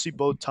 Chelsea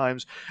both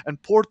times,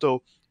 and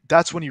Porto.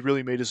 That's when he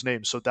really made his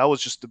name. So that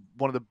was just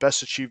one of the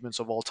best achievements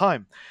of all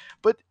time.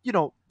 But,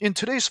 in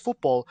today's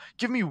football,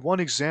 give me one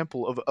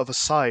example of a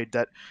side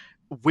that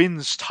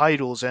wins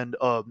titles and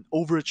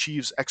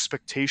overachieves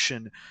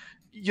expectation.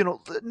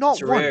 Not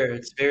It's one. rare.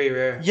 It's very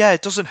rare. Yeah,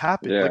 it doesn't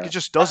happen. Yeah. Like, it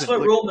just That's doesn't.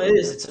 what Like, Roma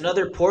is. It's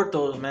another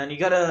Porto, man. You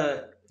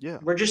gotta. yeah.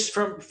 We're just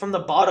from the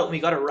bottom. We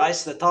gotta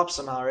rise to the top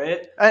somehow,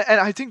 right? And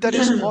I think that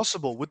is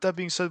possible. With that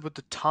being said, with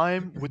the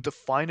time, with the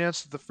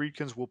finance that the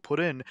Friedkins will put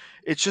in,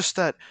 it's just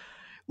that,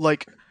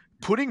 like,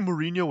 putting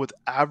Mourinho with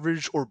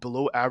average or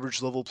below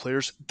average level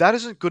players, that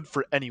isn't good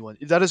for anyone.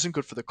 That isn't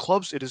good for the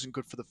clubs. It isn't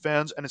good for the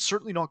fans, and it's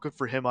certainly not good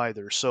for him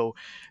either. So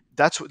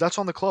that's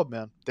on the club,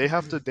 man. They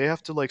have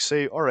to like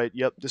say, all right,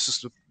 yep, this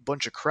is a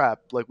bunch of crap.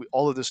 Like,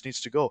 all of this needs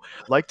to go.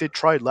 Like they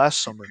tried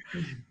last summer.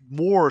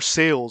 More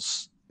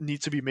sales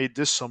need to be made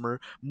this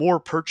summer. More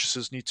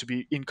purchases need to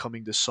be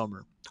incoming this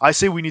summer. I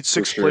say we need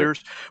six sure.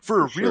 players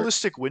for a For sure.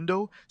 realistic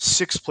window.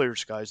 6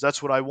 players, guys.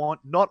 That's what I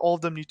want. Not all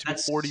of them need to be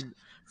That's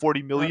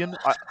 40 million.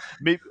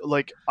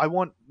 I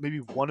want maybe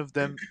one of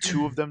them,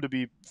 2 of them to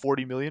be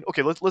 40 million.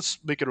 Okay, let's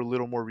make it a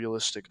little more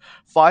realistic.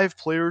 5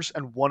 players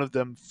and one of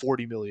them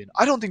 40 million.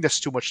 I don't think that's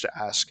too much to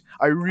ask.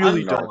 I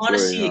really I'm don't.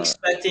 honestly Really not.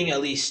 expecting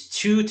at least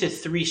 2 to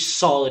 3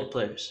 solid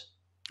players.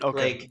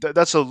 Okay, Like,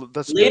 that's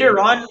later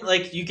on,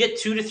 like, you get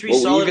 2 to 3 Well,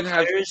 we solid even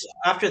have- players.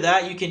 After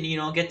that, you can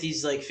get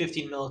these like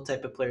 15 mil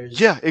type of players.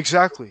 Yeah,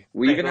 exactly.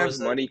 We Like, even what have was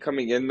that? money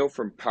coming in though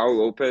from Pau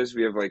Lopez.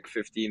 We have like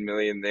 15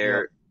 million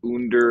there.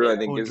 Under, I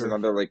think, is Under.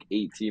 another like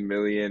 18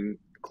 million.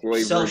 Sell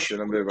Kluivert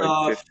another like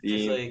Shmurda,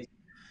 15. like,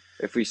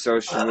 If we sell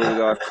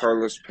Shmurda,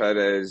 Carlos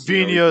Perez,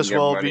 Vina we as can get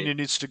well. money. Vina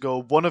needs to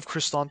go. One of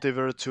Cristante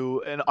Veretout,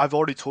 and I've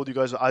already told you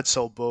guys I'd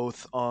sell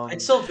both.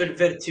 I'd sell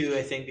Veretout,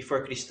 I think,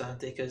 before Cristante,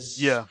 because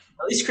Yeah,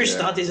 at least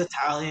Cristante's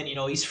Italian.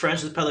 He's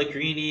friends with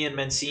Pellegrini and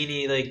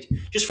Mancini. Like,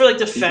 just for like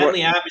the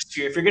family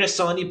atmosphere. If you're gonna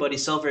sell anybody,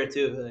 sell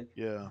Veretout. Like,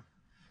 yeah.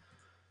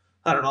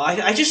 I don't know.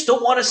 I just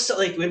don't want to sell.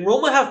 Like, when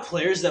Roma have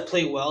players that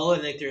play well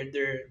and like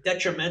they're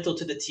detrimental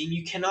to the team,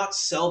 you cannot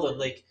sell them.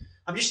 Like,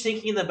 I'm just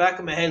thinking in the back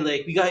of my head,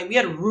 like, we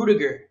had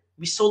Rudiger.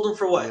 We sold him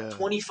for what, Yeah.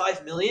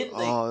 25 million?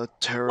 Like, Oh,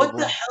 terrible. what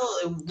the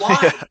hell?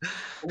 Why?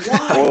 Why?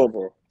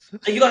 Horrible.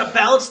 Like, you gotta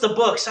balance the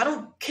books. I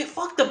don't care.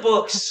 Fuck the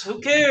books. Who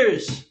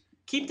cares?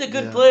 Keep the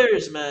good Yeah.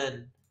 players,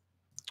 man.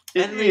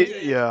 And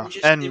yeah,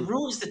 it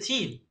ruins the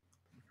team.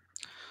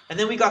 And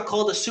then we got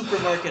called a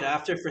supermarket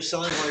after for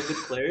selling all our good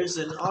players,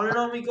 and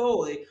on we go.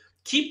 Like,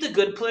 keep the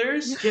good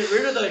players, get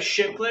rid of the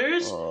shit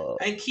players,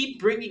 and keep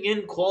bringing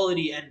in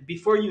quality. And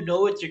before you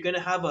know it, you're gonna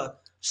have a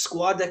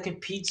squad that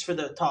competes for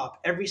the top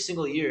every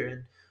single year.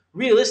 And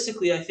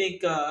realistically, I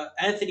think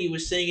Anthony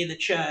was saying in the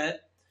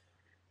chat,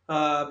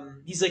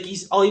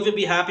 I'll even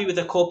be happy with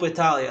a Coppa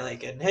Italia.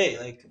 Like, and hey,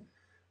 like,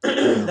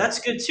 that's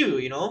good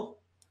too.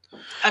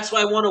 That's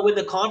why I want to win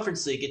the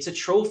Conference League. It's a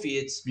trophy.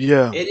 And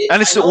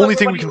it's the only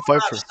thing we can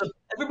fight for.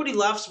 Everybody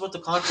laughs about the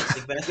Conference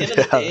League, but at the end of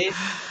the day,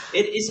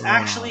 it is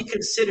actually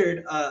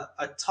considered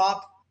a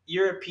top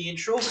European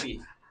trophy.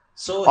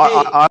 So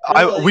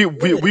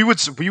we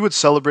would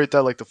celebrate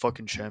that like the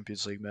fucking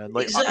Champions League, man.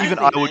 Like, exactly, even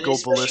I would man. go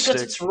Especially ballistic.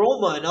 because it's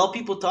Roma, and all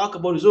people talk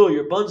about is,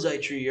 your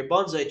bonsai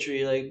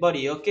tree. Like,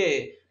 buddy,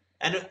 okay.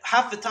 And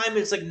half the time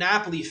it's like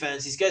Napoli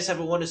fans. These guys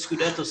haven't won a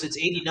Scudetto since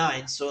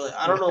 '89, so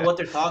I don't know what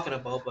they're talking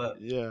about.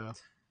 But yeah,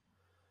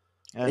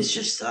 it's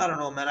just, I don't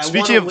know, man. I want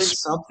Speaking to of win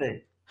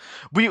something.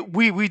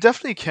 we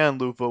definitely can,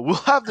 Lupa. We'll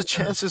have the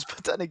chances,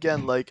 but then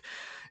again, like,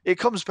 it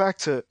comes back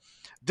to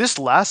this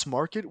last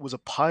market was a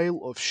pile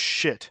of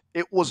shit.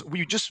 It was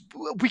we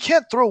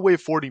can't throw away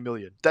 40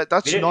 million. That's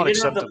not We didn't have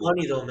acceptable. the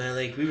money though, man.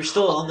 Like, we were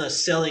still on the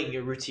selling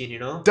routine,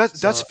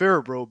 That's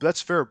fair, bro.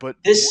 That's fair, but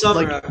this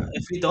summer, like,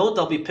 if we don't,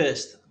 I'll be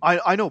pissed.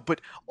 I know,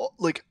 but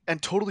like,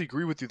 and totally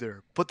agree with you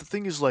there. But the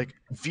thing is, like,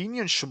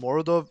 Vina and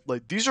Shomurodov,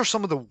 like, these are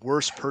some of the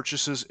worst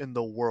purchases in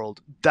the world.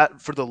 That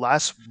for the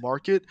last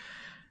market,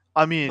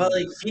 I mean, But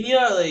like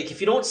Vina, like, if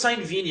you don't sign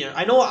Vina,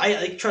 I know,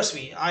 trust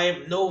me, I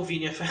am no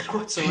Vina fan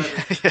whatsoever.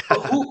 yeah,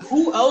 But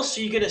who else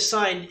are you gonna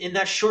sign in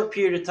that short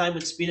period of time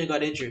when Spina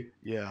got injured?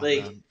 yeah,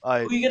 Like, man. who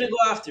are you gonna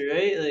go after,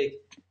 right? Like,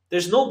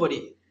 there's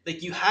nobody.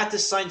 like you had to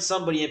sign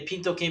somebody, and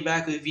Pinto came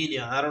back with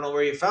Vina. I don't know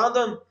where you found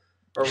them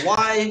or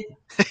why,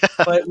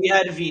 but we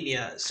had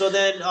Vina. So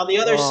then on the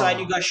other side,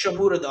 you Oh, got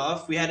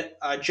Shamuradov. We had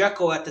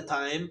Dzeko at the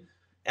time,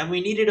 and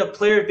we needed a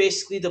player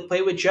basically to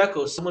play with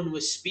Dzeko, someone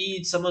with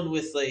speed, someone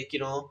with like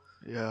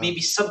yeah.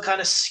 maybe some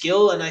kind of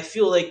skill. And I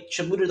feel like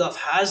Shamuradov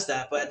has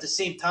that, but at the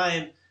same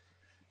time,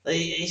 like,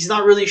 he's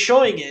not really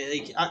showing it.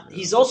 Like, Yeah.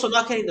 he's also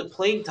not getting the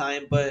playing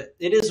time, but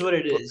it is what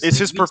it But is. it's Like,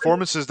 his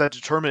performances that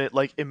determine it.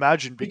 Like,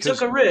 imagine we took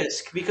because a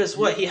risk because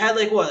yeah, he had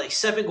like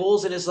 7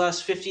 goals in his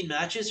last 15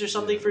 matches or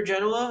something yeah, for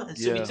Genoa, and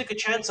so we yeah. took a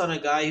chance on a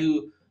guy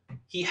who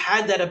he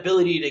had that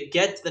ability to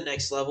get to the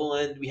next level,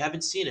 and we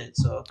haven't seen it.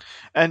 So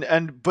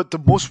And but the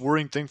most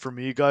worrying thing for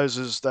me, guys,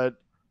 is that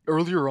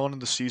earlier on in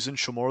the season,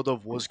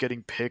 Shomorodov was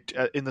getting picked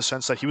in the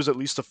sense that he was at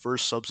least the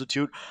first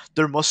substitute.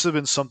 There must have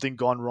been something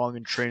gone wrong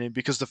in training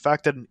because the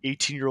fact that an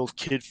 18-year-old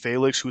kid,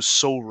 Felix, who's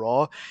so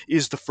raw,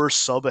 is the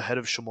first sub ahead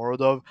of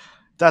Shomorodov,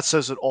 that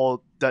says it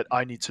all that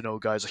I need to know,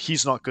 guys.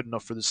 He's not good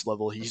enough for this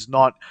level. He's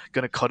not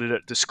going to cut it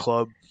at this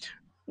club.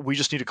 We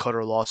just need to cut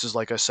our losses,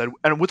 like I said,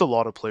 and with a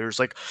lot of players,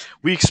 like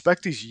we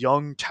expect these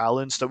young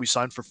talents that we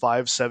sign for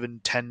 5,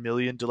 7, 10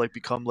 million to like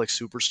become like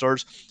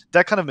superstars.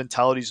 That kind of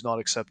mentality is not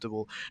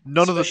acceptable.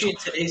 None of the especially in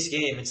today's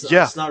game,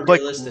 yeah, it's not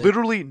like realistic.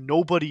 literally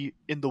nobody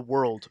in the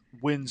world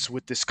wins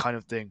with this kind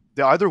of thing.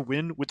 They either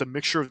win with a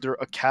mixture of their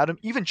academy,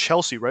 even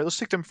Chelsea, right? Let's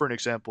take them for an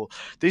example.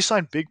 They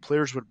sign big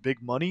players with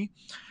big money.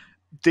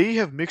 They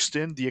have mixed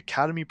in the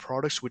academy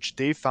products which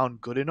they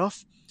found good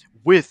enough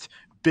with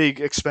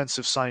big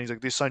expensive signings. Like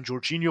they signed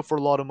Jorginho for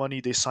a lot of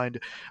money. They signed,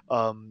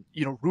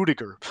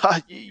 Rudiger.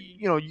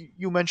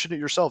 You mentioned it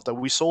yourself that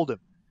we sold him.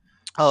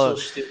 Uh, So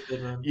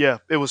stupid, man. yeah,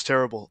 it was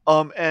terrible.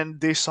 And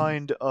they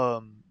signed,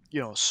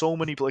 so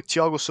many like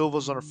Thiago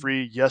Silva's on a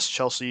free. Yes,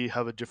 Chelsea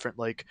have a different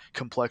like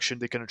complexion.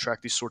 They can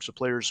attract these sorts of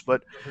players,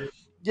 but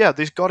yeah,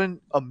 they've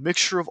gotten a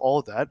mixture of all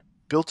of that,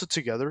 built it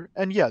together,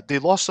 and yeah, they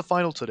lost the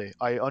final today.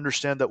 I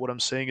understand that what I'm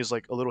saying is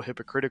like a little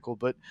hypocritical,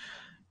 but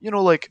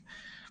like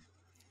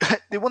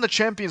they won the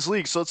Champions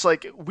League, so it's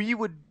like we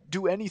would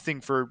do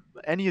anything for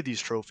any of these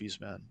trophies,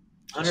 man.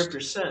 Just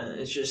 100%.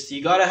 It's just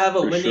you got to have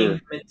a For winning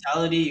sure.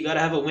 mentality. You got to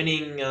have a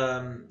winning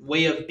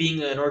way of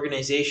being an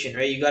organization,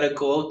 right? You got to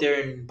go out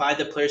there and buy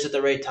the players at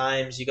the right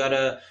times. You got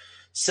to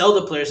sell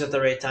the players at the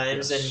right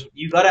times, yes, and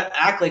you got to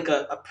act like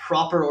a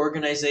proper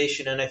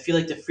organization. And I feel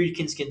like the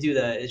Friedkins can do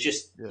that. It's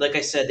just yeah. like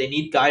I said, they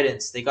need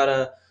guidance. They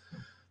gotta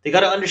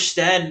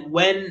understand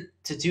when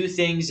to do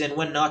things and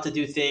when not to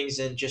do things,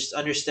 and just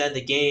understand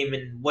the game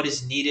and what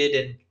is needed,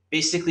 and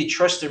basically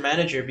trust their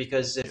manager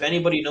because if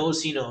anybody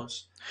knows, he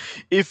knows.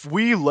 If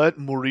we let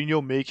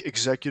Mourinho make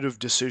executive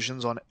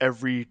decisions on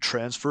every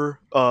transfer,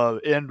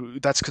 and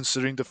that's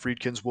considering the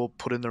Friedkins will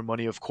put in their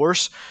money, of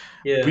course,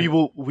 we Yeah.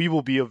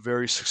 will be a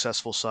very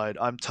successful side.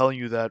 I'm telling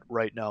you that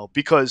right now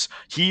because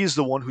he is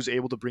the one who's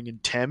able to bring in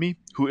Tammy,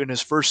 who in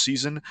his first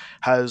season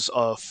has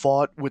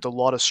fought with a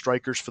lot of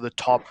strikers for the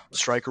top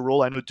striker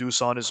role. I know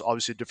Dusan is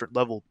obviously a different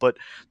level, but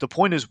the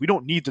point is we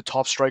don't need the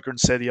top striker in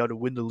Serie A to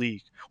win the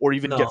league or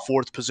even get No.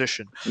 fourth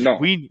position. No,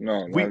 We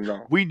no, we not at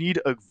all. we need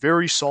a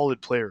very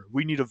solid player.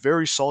 We need a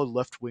very solid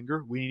left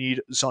winger. We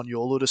need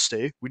Zaniolo to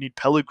stay. We need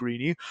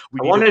Pellegrini. We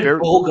I need a wanted very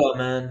Boga,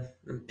 man.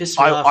 It pissed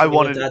me off I when he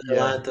went wanted, to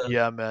yeah, Atalanta.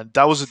 yeah, man.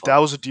 That Fuck.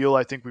 was a deal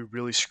I think we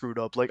really screwed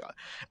up. Like,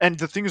 and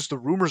the thing is, the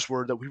rumors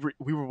were that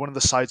we were one of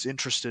the sides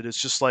interested.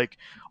 It's just like,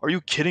 are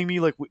you kidding me?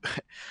 Like,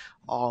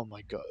 oh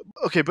my god.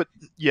 Okay, but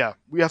yeah,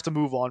 we have to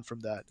move on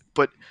from that.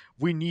 But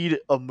we need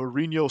a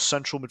Mourinho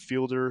central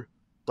midfielder,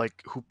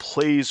 like who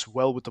plays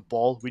well with the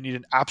ball. We need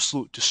an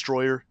absolute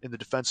destroyer in the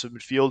defensive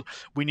midfield.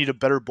 We need a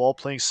better ball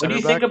playing What do center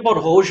you think back. about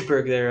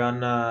Hojberg there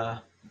on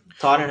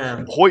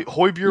Tottenham?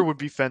 Hoybier would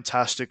be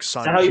fantastic Is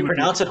that signing. how He you would be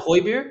pronounce it,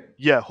 Hojbjerg?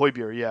 Yeah,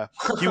 Højbjerg. Yeah,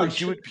 he Oh, would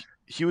he shit. would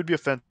he would be a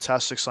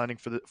fantastic signing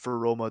for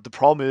Roma. The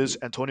problem is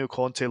Antonio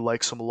Conte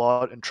likes him a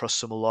lot and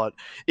trusts him a lot.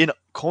 In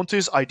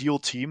Conte's ideal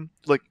team,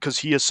 like because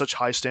he has such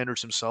high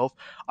standards himself,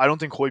 I don't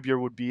think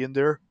Højbjerg would be in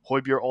there.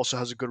 Højbjerg also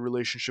has a good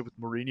relationship with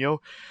Mourinho.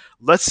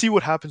 Let's see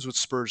what happens with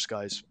Spurs,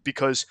 guys,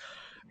 because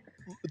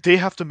they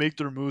have to make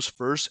their moves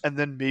first, and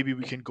then maybe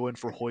we can go in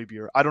for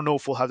Højbjerg. I don't know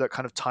if we'll have that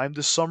kind of time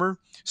this summer.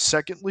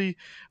 Secondly,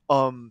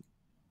 um,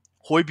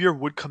 Højbjerg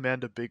would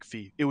command a big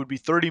fee. It would be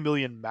 30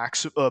 million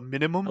max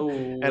minimum,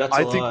 Oh, and that's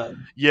a I think lot.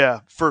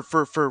 yeah, for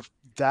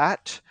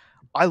that,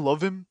 I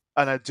love him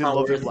and I It's did not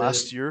love him worth it.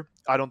 last year.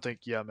 I don't think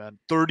yeah, man.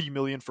 30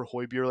 million for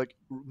Højbjerg. Like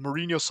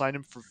Mourinho signed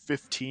him for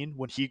 15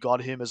 when he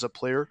got him as a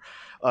player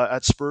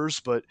at Spurs,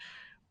 but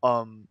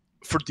um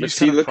for But these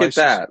kind see, of look at prices,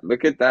 that.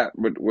 Look at that.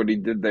 What he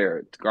did there.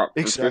 It's got for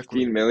exactly.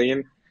 15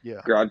 million.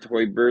 Yeah. Grad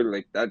Hoiberg,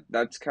 like that.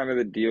 That's kind of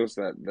the deals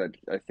that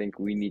I think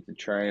we need to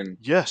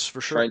Yes,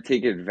 for try sure. and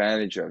take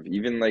advantage of.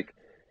 Even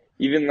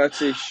let's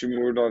say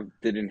Shmurdov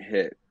didn't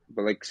hit,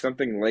 but like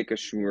something like a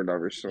Shmurdov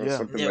or Yeah.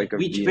 something Yeah, like a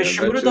we Vina. but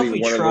Eventually, Shmurda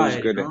we one of those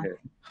tried, good to hit.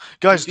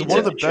 Guys, we one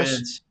of took the a best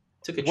chance.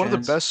 Took a one of the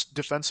chance. best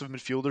defensive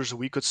midfielders that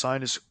we could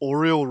sign is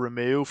Oriol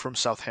Romeu from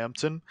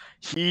Southampton.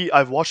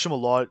 I've watched him a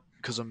lot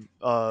because I'm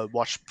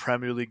watch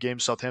Premier League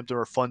games. Southampton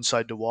are a fun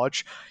side to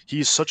watch.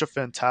 He's such a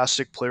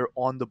fantastic player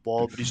on the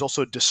ball, but he's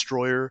also a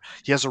destroyer.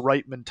 He has a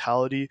right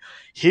mentality.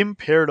 Him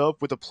paired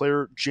up with a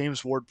player,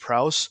 James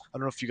Ward-Prowse. I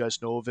don't know if you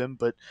guys know of him,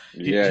 but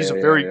he's a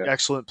very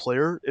excellent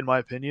player in my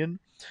opinion.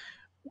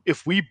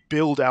 If we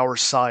build our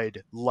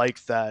side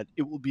like that,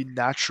 it will be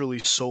naturally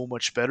so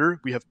much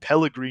better. We have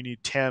Pellegrini,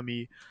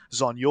 Tammy,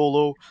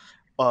 Zaniolo,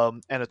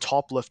 and a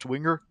top left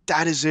winger.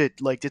 That is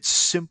it. Like, it's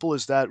simple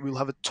as that. We'll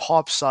have a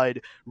top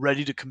side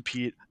ready to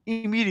compete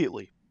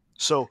immediately.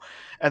 So,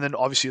 and then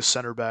obviously a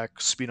center back,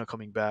 Spina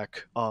coming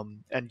back.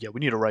 And yeah, we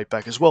need a right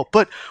back as well.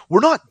 But we're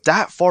not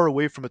that far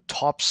away from a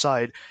top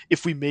side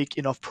if we make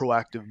enough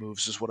proactive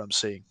moves, is what I'm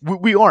saying.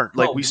 We aren't.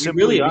 Like, we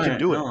simply really we can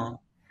do it.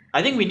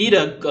 I think we need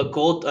a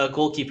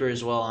goalkeeper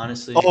as well,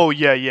 honestly. Oh,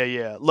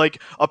 yeah.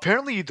 Like,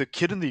 apparently the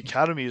kid in the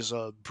academy is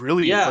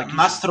brilliant. Yeah, like,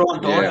 Mastro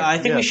Antonio. I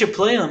think we should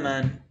play him,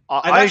 man.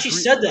 I've actually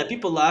said that.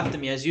 People laughed at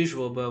me as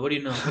usual, but what do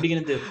you know? What are you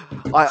going to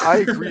do? I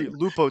agree.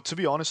 Lupo, to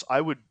be honest,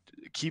 I would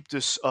keep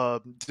this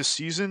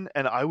season,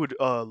 and I would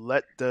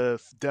let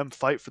them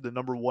fight for the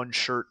number 1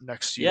 shirt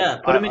next year. Yeah,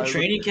 put him in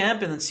training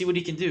camp and then see what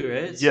he can do,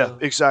 right? Yeah,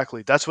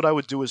 exactly. That's what I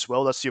would do as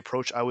well. That's the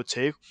approach I would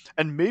take.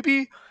 And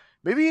maybe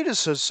it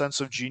is a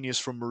sense of genius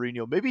from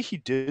Mourinho. Maybe he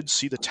did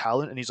see the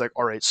talent and he's like,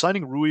 all right,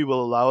 signing Rui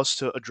will allow us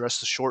to address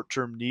the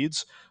short-term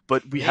needs,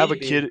 but we have a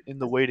kid in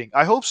the waiting.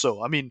 I hope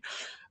so. I mean,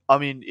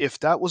 if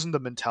that wasn't the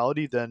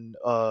mentality, then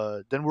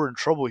we're in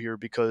trouble here,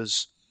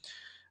 because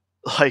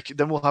like,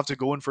 then we'll have to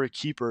go in for a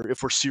keeper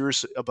if we're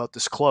serious about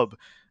this club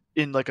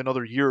in like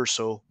another year or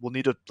so. We'll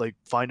need to like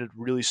find a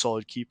really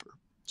solid keeper.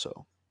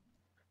 So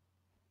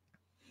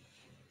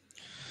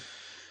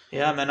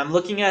yeah, man, I'm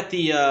looking at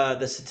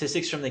the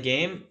statistics from the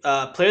game.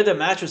 Player of the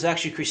match was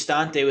actually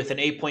Cristante with an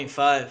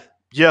 8.5.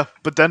 Yeah,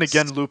 but then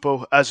again,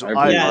 Lupo,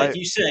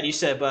 you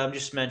said, but I'm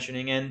just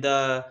mentioning. And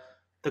the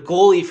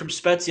goalie from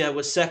Spezia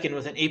was second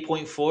with an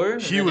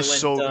 8.4. He was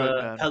so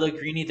good, man.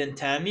 Pellegrini, then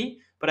Tammy.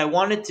 But I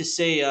wanted to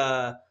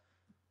say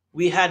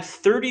we had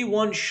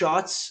 31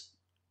 shots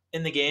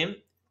in the game,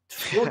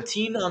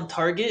 14 on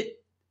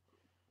target.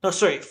 No,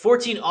 sorry,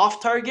 14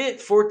 off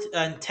target,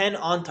 and 10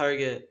 on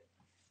target.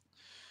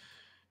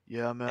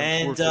 Yeah, man.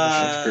 And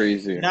that's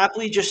crazy.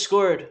 Napoli just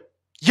scored.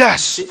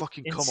 Yes!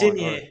 Fucking come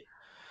Insigne. on.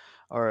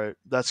 All right,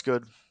 that's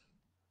good.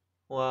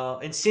 Wow.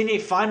 Insigne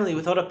finally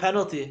without a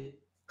penalty.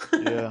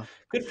 Yeah.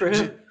 Good for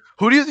him.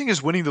 Who do you think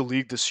is winning the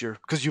league this year?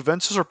 Because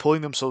Juventus are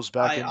pulling themselves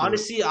back.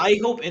 Honestly, I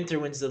hope Inter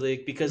wins the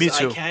league, because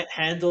I can't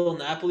handle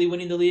Napoli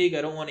winning the league.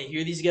 I don't want to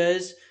hear these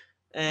guys.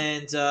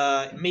 And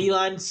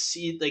Milan,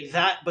 see like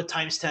that, but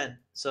times 10.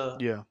 So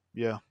yeah.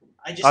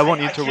 I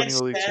want Inter winning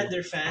the league too. I can't stand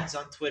their fans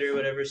on Twitter or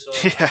whatever. So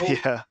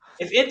yeah.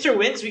 If Inter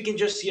wins, we can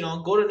just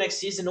go to next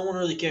season. No one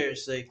really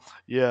cares.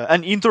 Yeah,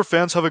 and Inter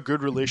fans have a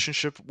good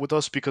relationship with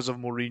us because of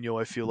Mourinho.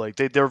 I feel like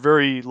they're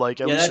very like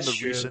at least in the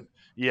recent.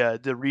 Yeah,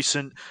 the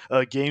recent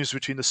games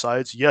between the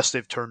sides, yes,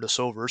 they've turned us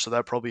over, so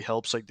that probably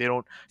helps. Like, they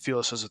don't feel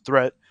us as a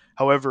threat.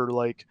 However,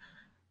 like,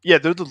 yeah,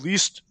 they're the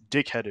least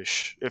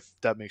dickheadish, if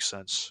that makes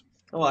sense.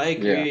 Oh, I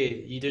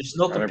agree. Yeah. There's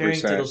no comparing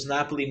 100%. To those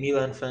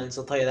Napoli-Milan fans,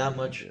 I'll tell you that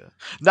much. Yeah.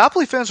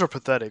 Napoli fans are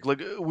pathetic.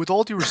 Like, with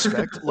all due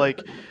respect,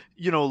 like,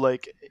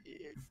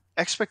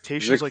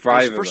 expectations. There's like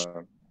 5 of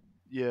them.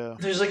 Yeah.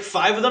 There's like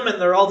 5 of them, and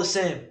they're all the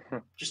same.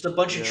 Just a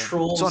bunch of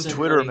trolls. It's on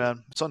Twitter,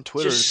 man. It's on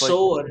Twitter. It's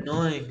so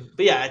annoying.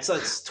 But yeah,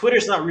 it's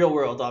Twitter's not real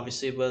world,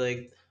 obviously, but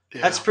like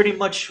that's pretty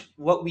much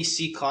what we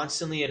see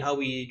constantly and how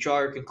we draw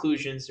our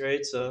conclusions,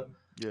 right? So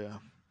yeah,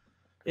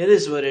 it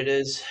is what it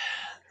is.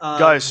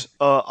 Guys,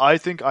 I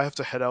think I have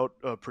to head out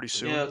pretty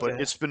soon,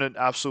 but it's been an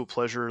absolute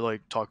pleasure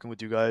like talking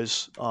with you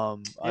guys.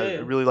 I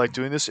really like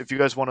doing this. If you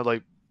guys want to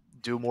like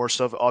do more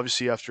stuff,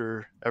 obviously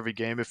after every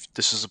game, if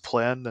this is a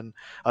plan, then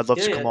I'd love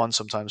to come on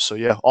sometimes. So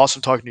yeah,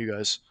 awesome talking to you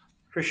guys.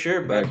 For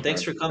sure, bro.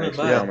 Thanks for coming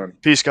by. Yeah.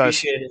 Peace, guys.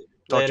 Appreciate it.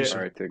 Talk to you soon.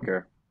 All right, take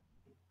care.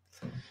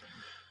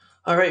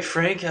 All right,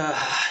 Frank,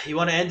 you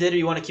want to end it or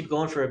you want to keep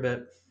going for a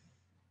bit?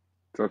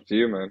 It's up to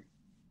you, man.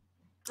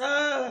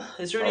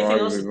 Is there anything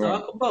else to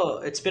talk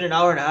about? It's been an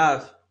hour and a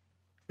half.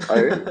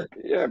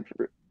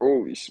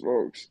 Holy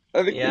smokes.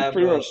 I think we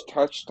pretty much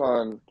touched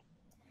on...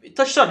 We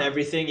touched on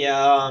everything,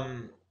 yeah.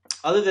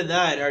 Other than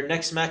that, our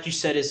next match you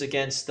said is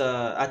against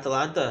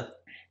Atalanta.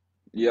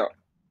 Yeah.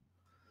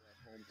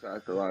 Home to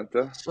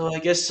Atalanta. So I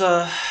guess,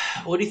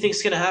 what do you think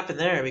is going to happen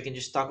there? We can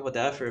just talk about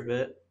that for a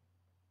bit.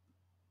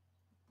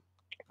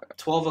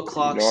 12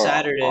 o'clock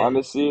Saturday.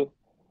 Honestly,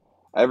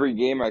 every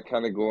game I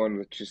kind of go in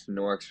with just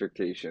no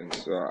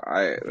expectations. So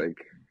I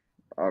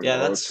don't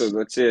know. So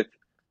let's say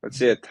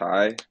a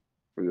tie.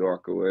 We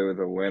walk away with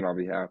a win. I'll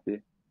be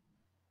happy.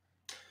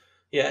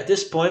 Yeah, at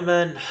this point,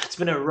 man, it's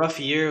been a rough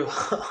year.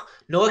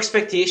 No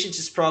expectations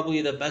is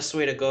probably the best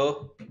way to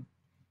go.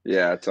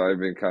 Yeah, it's I've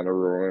been kind of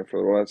rolling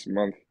for the last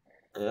month.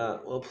 Yeah,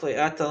 we'll play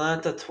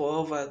Atalanta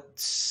 12 at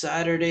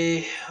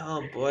Saturday.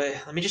 Oh, boy.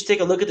 Let me just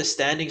take a look at the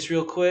standings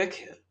real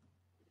quick.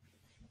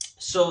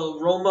 So,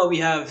 Roma, we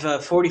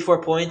have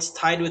 44 points,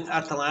 tied with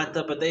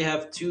Atalanta, but they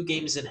have 2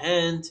 games in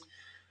hand.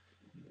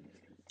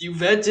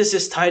 Juventus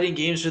is tied in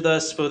games with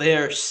us, but they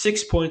are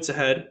 6 points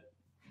ahead.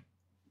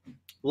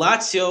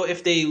 Lazio,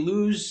 if they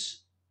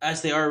lose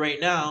as they are right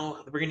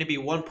now, we're going to be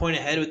 1 point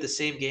ahead with the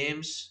same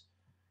games.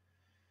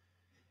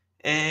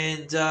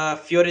 And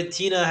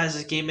Fiorentina has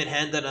a game in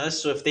hand on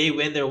us, so if they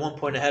win, they're 1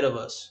 point ahead of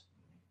us.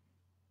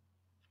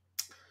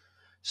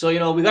 So,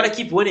 we got to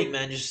keep winning,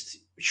 man. Just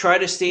try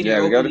to stay in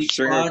Europa League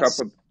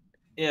spots.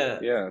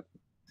 Yeah.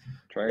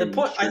 I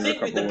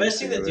think the best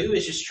thing to do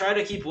is just try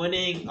to keep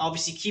winning.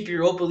 Obviously, keep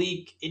Europa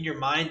League in your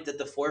mind at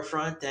the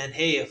forefront. And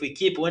hey, if we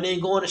keep winning,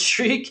 go on a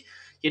streak,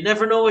 you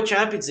never know what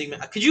Champions League.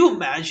 Could you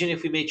imagine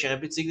if we made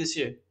Champions League this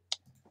year?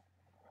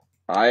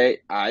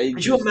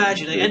 Could you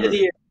imagine end of the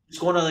year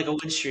just going on like a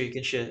win streak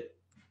and shit?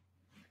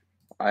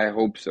 I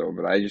hope so,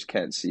 but I just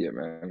can't see it,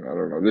 man. I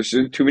don't know. There's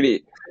too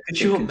many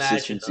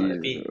inconsistencies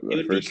in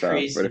the first half.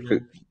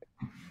 But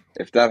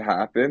if that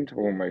happened,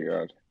 oh my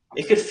god.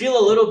 It could feel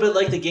a little bit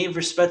like the game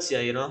for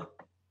Spezia,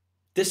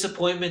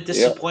 disappointment,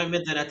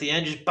 and at the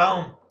end, just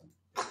boom.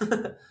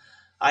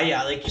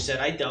 Like you said,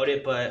 I doubt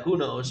it, but who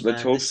knows, man?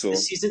 Let's hope so.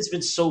 This season's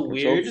been so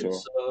weird.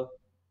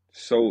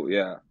 So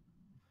yeah.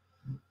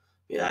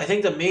 Yeah, I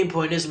think the main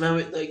point is,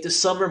 man, like the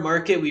summer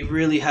market, we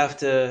really have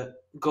to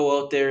go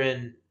out there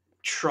and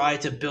try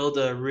to build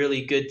a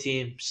really good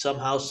team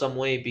somehow, some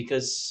way,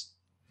 because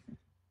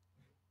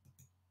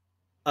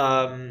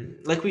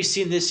like we've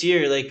seen this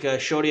year, like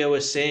Shoria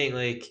was saying,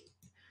 like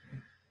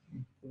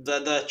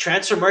the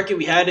transfer market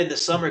we had in the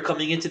summer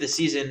coming into the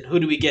season, who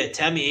do we get?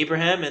 Tammy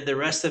Abraham, and the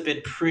rest have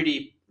been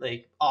pretty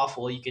like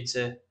awful, you could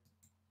say.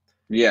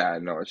 Yeah,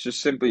 no, it's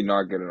just simply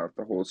not good enough,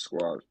 the whole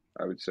squad,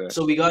 I would say.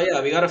 So we got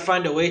to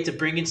find a way to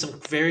bring in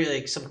some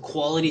some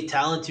quality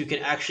talent who can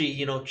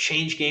actually,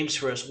 change games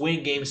for us,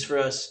 win games for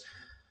us.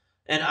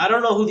 And I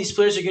don't know who these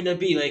players are going to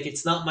be. Like,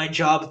 it's not my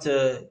job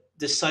to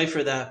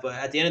decipher that, but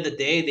at the end of the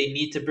day, they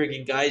need to bring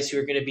in guys who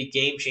are going to be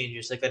game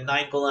changers, like a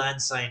Nainggolan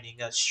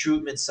signing, a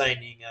Strootman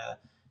signing, a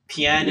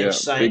Pjanic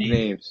signing. Big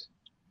names.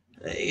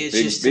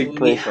 It's big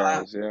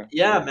profiles,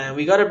 Yeah, man,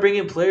 we got to bring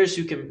in players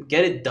who can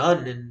get it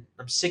done, and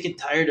I'm sick and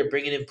tired of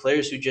bringing in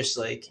players who just,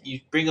 like, you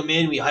bring them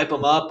in, we hype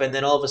them up, and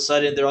then all of a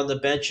sudden they're on the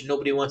bench and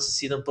nobody wants to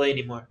see them play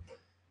anymore.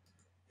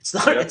 It's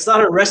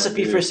not a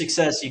recipe for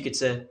success, you could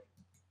say.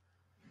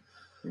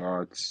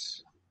 No,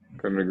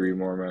 couldn't agree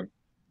more, man.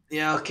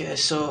 Yeah, okay.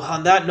 So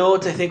on that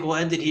note, I think we'll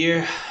end it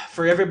here.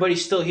 For everybody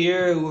still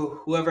here,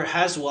 whoever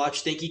has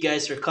watched, thank you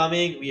guys for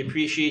coming. We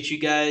appreciate you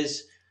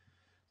guys.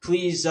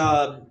 Please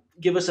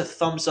give us a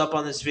thumbs up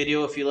on this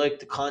video if you like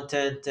the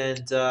content,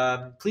 and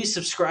please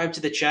subscribe to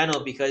the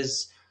channel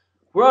because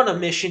we're on a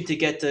mission to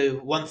get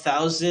to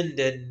 1,000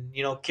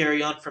 and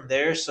carry on from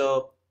there.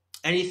 So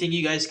anything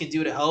you guys can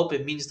do to help,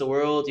 it means the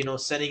world.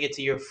 Sending it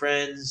to your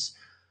friends,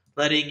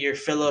 letting your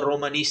fellow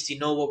Romanisti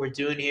know what we're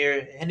doing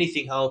here.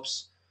 Anything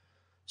helps.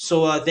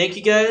 So thank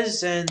you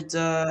guys, and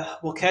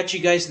we'll catch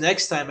you guys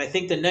next time. I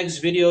think the next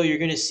video you're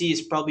going to see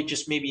is probably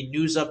just maybe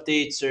news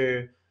updates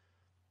or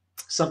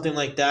something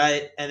like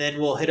that, and then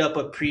we'll hit up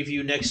a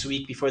preview next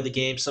week before the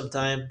game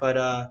sometime. But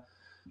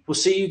we'll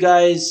see you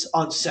guys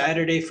on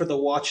Saturday for the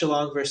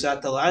watch-along versus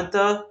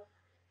Atalanta.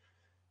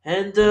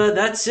 And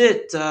that's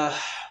it.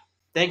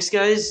 Thanks,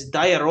 guys.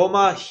 Dai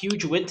Roma,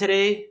 huge win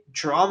today.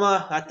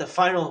 Drama at the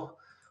final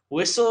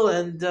whistle,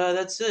 and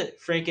that's it.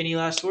 Frank, any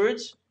last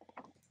words?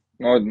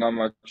 No, not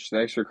much.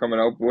 Thanks for coming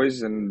out,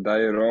 boys, and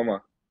Dai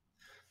Roma.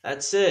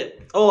 That's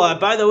it. Oh,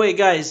 by the way,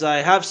 guys, I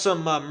have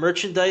some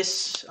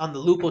merchandise on the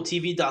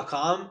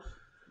lupotv.com.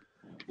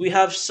 We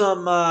have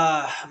some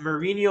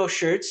Mourinho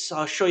shirts.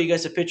 I'll show you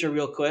guys a picture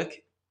real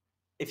quick.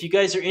 If you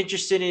guys are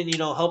interested in,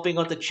 helping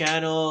out the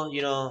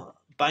channel,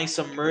 buying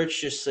some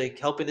merch, just like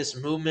helping this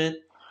movement,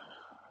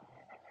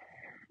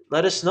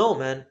 let us know,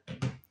 man.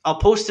 I'll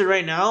post it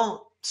right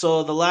now.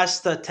 So the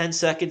last 10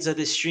 seconds of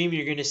this stream,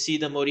 you're going to see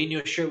the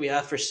Mourinho shirt we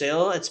have for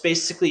sale. It's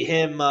basically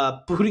him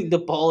booting the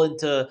ball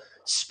into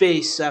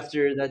space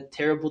after that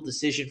terrible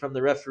decision from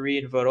the referee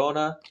in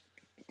Verona.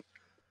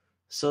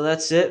 So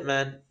that's it,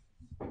 man.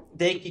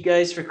 Thank you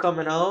guys for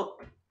coming out.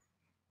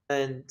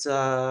 And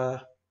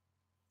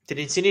did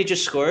Insigne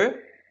just score?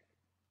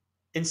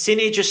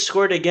 Insigne just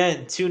scored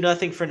again.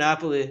 2-0 for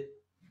Napoli.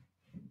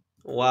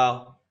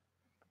 Wow.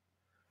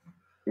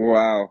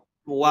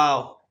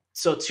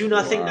 So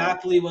 2-0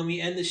 Napoli when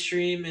we end the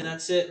stream, and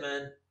that's it,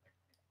 man.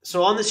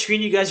 So on the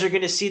screen, you guys are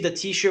going to see the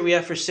t-shirt we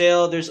have for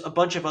sale. There's a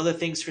bunch of other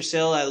things for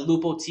sale at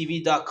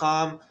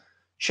lupotv.com.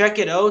 Check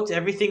it out.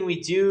 Everything we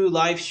do,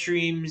 live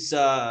streams,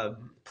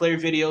 player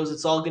videos,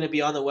 it's all going to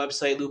be on the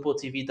website,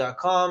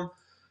 lupotv.com.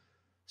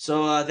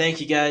 So thank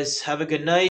you guys. Have a good night.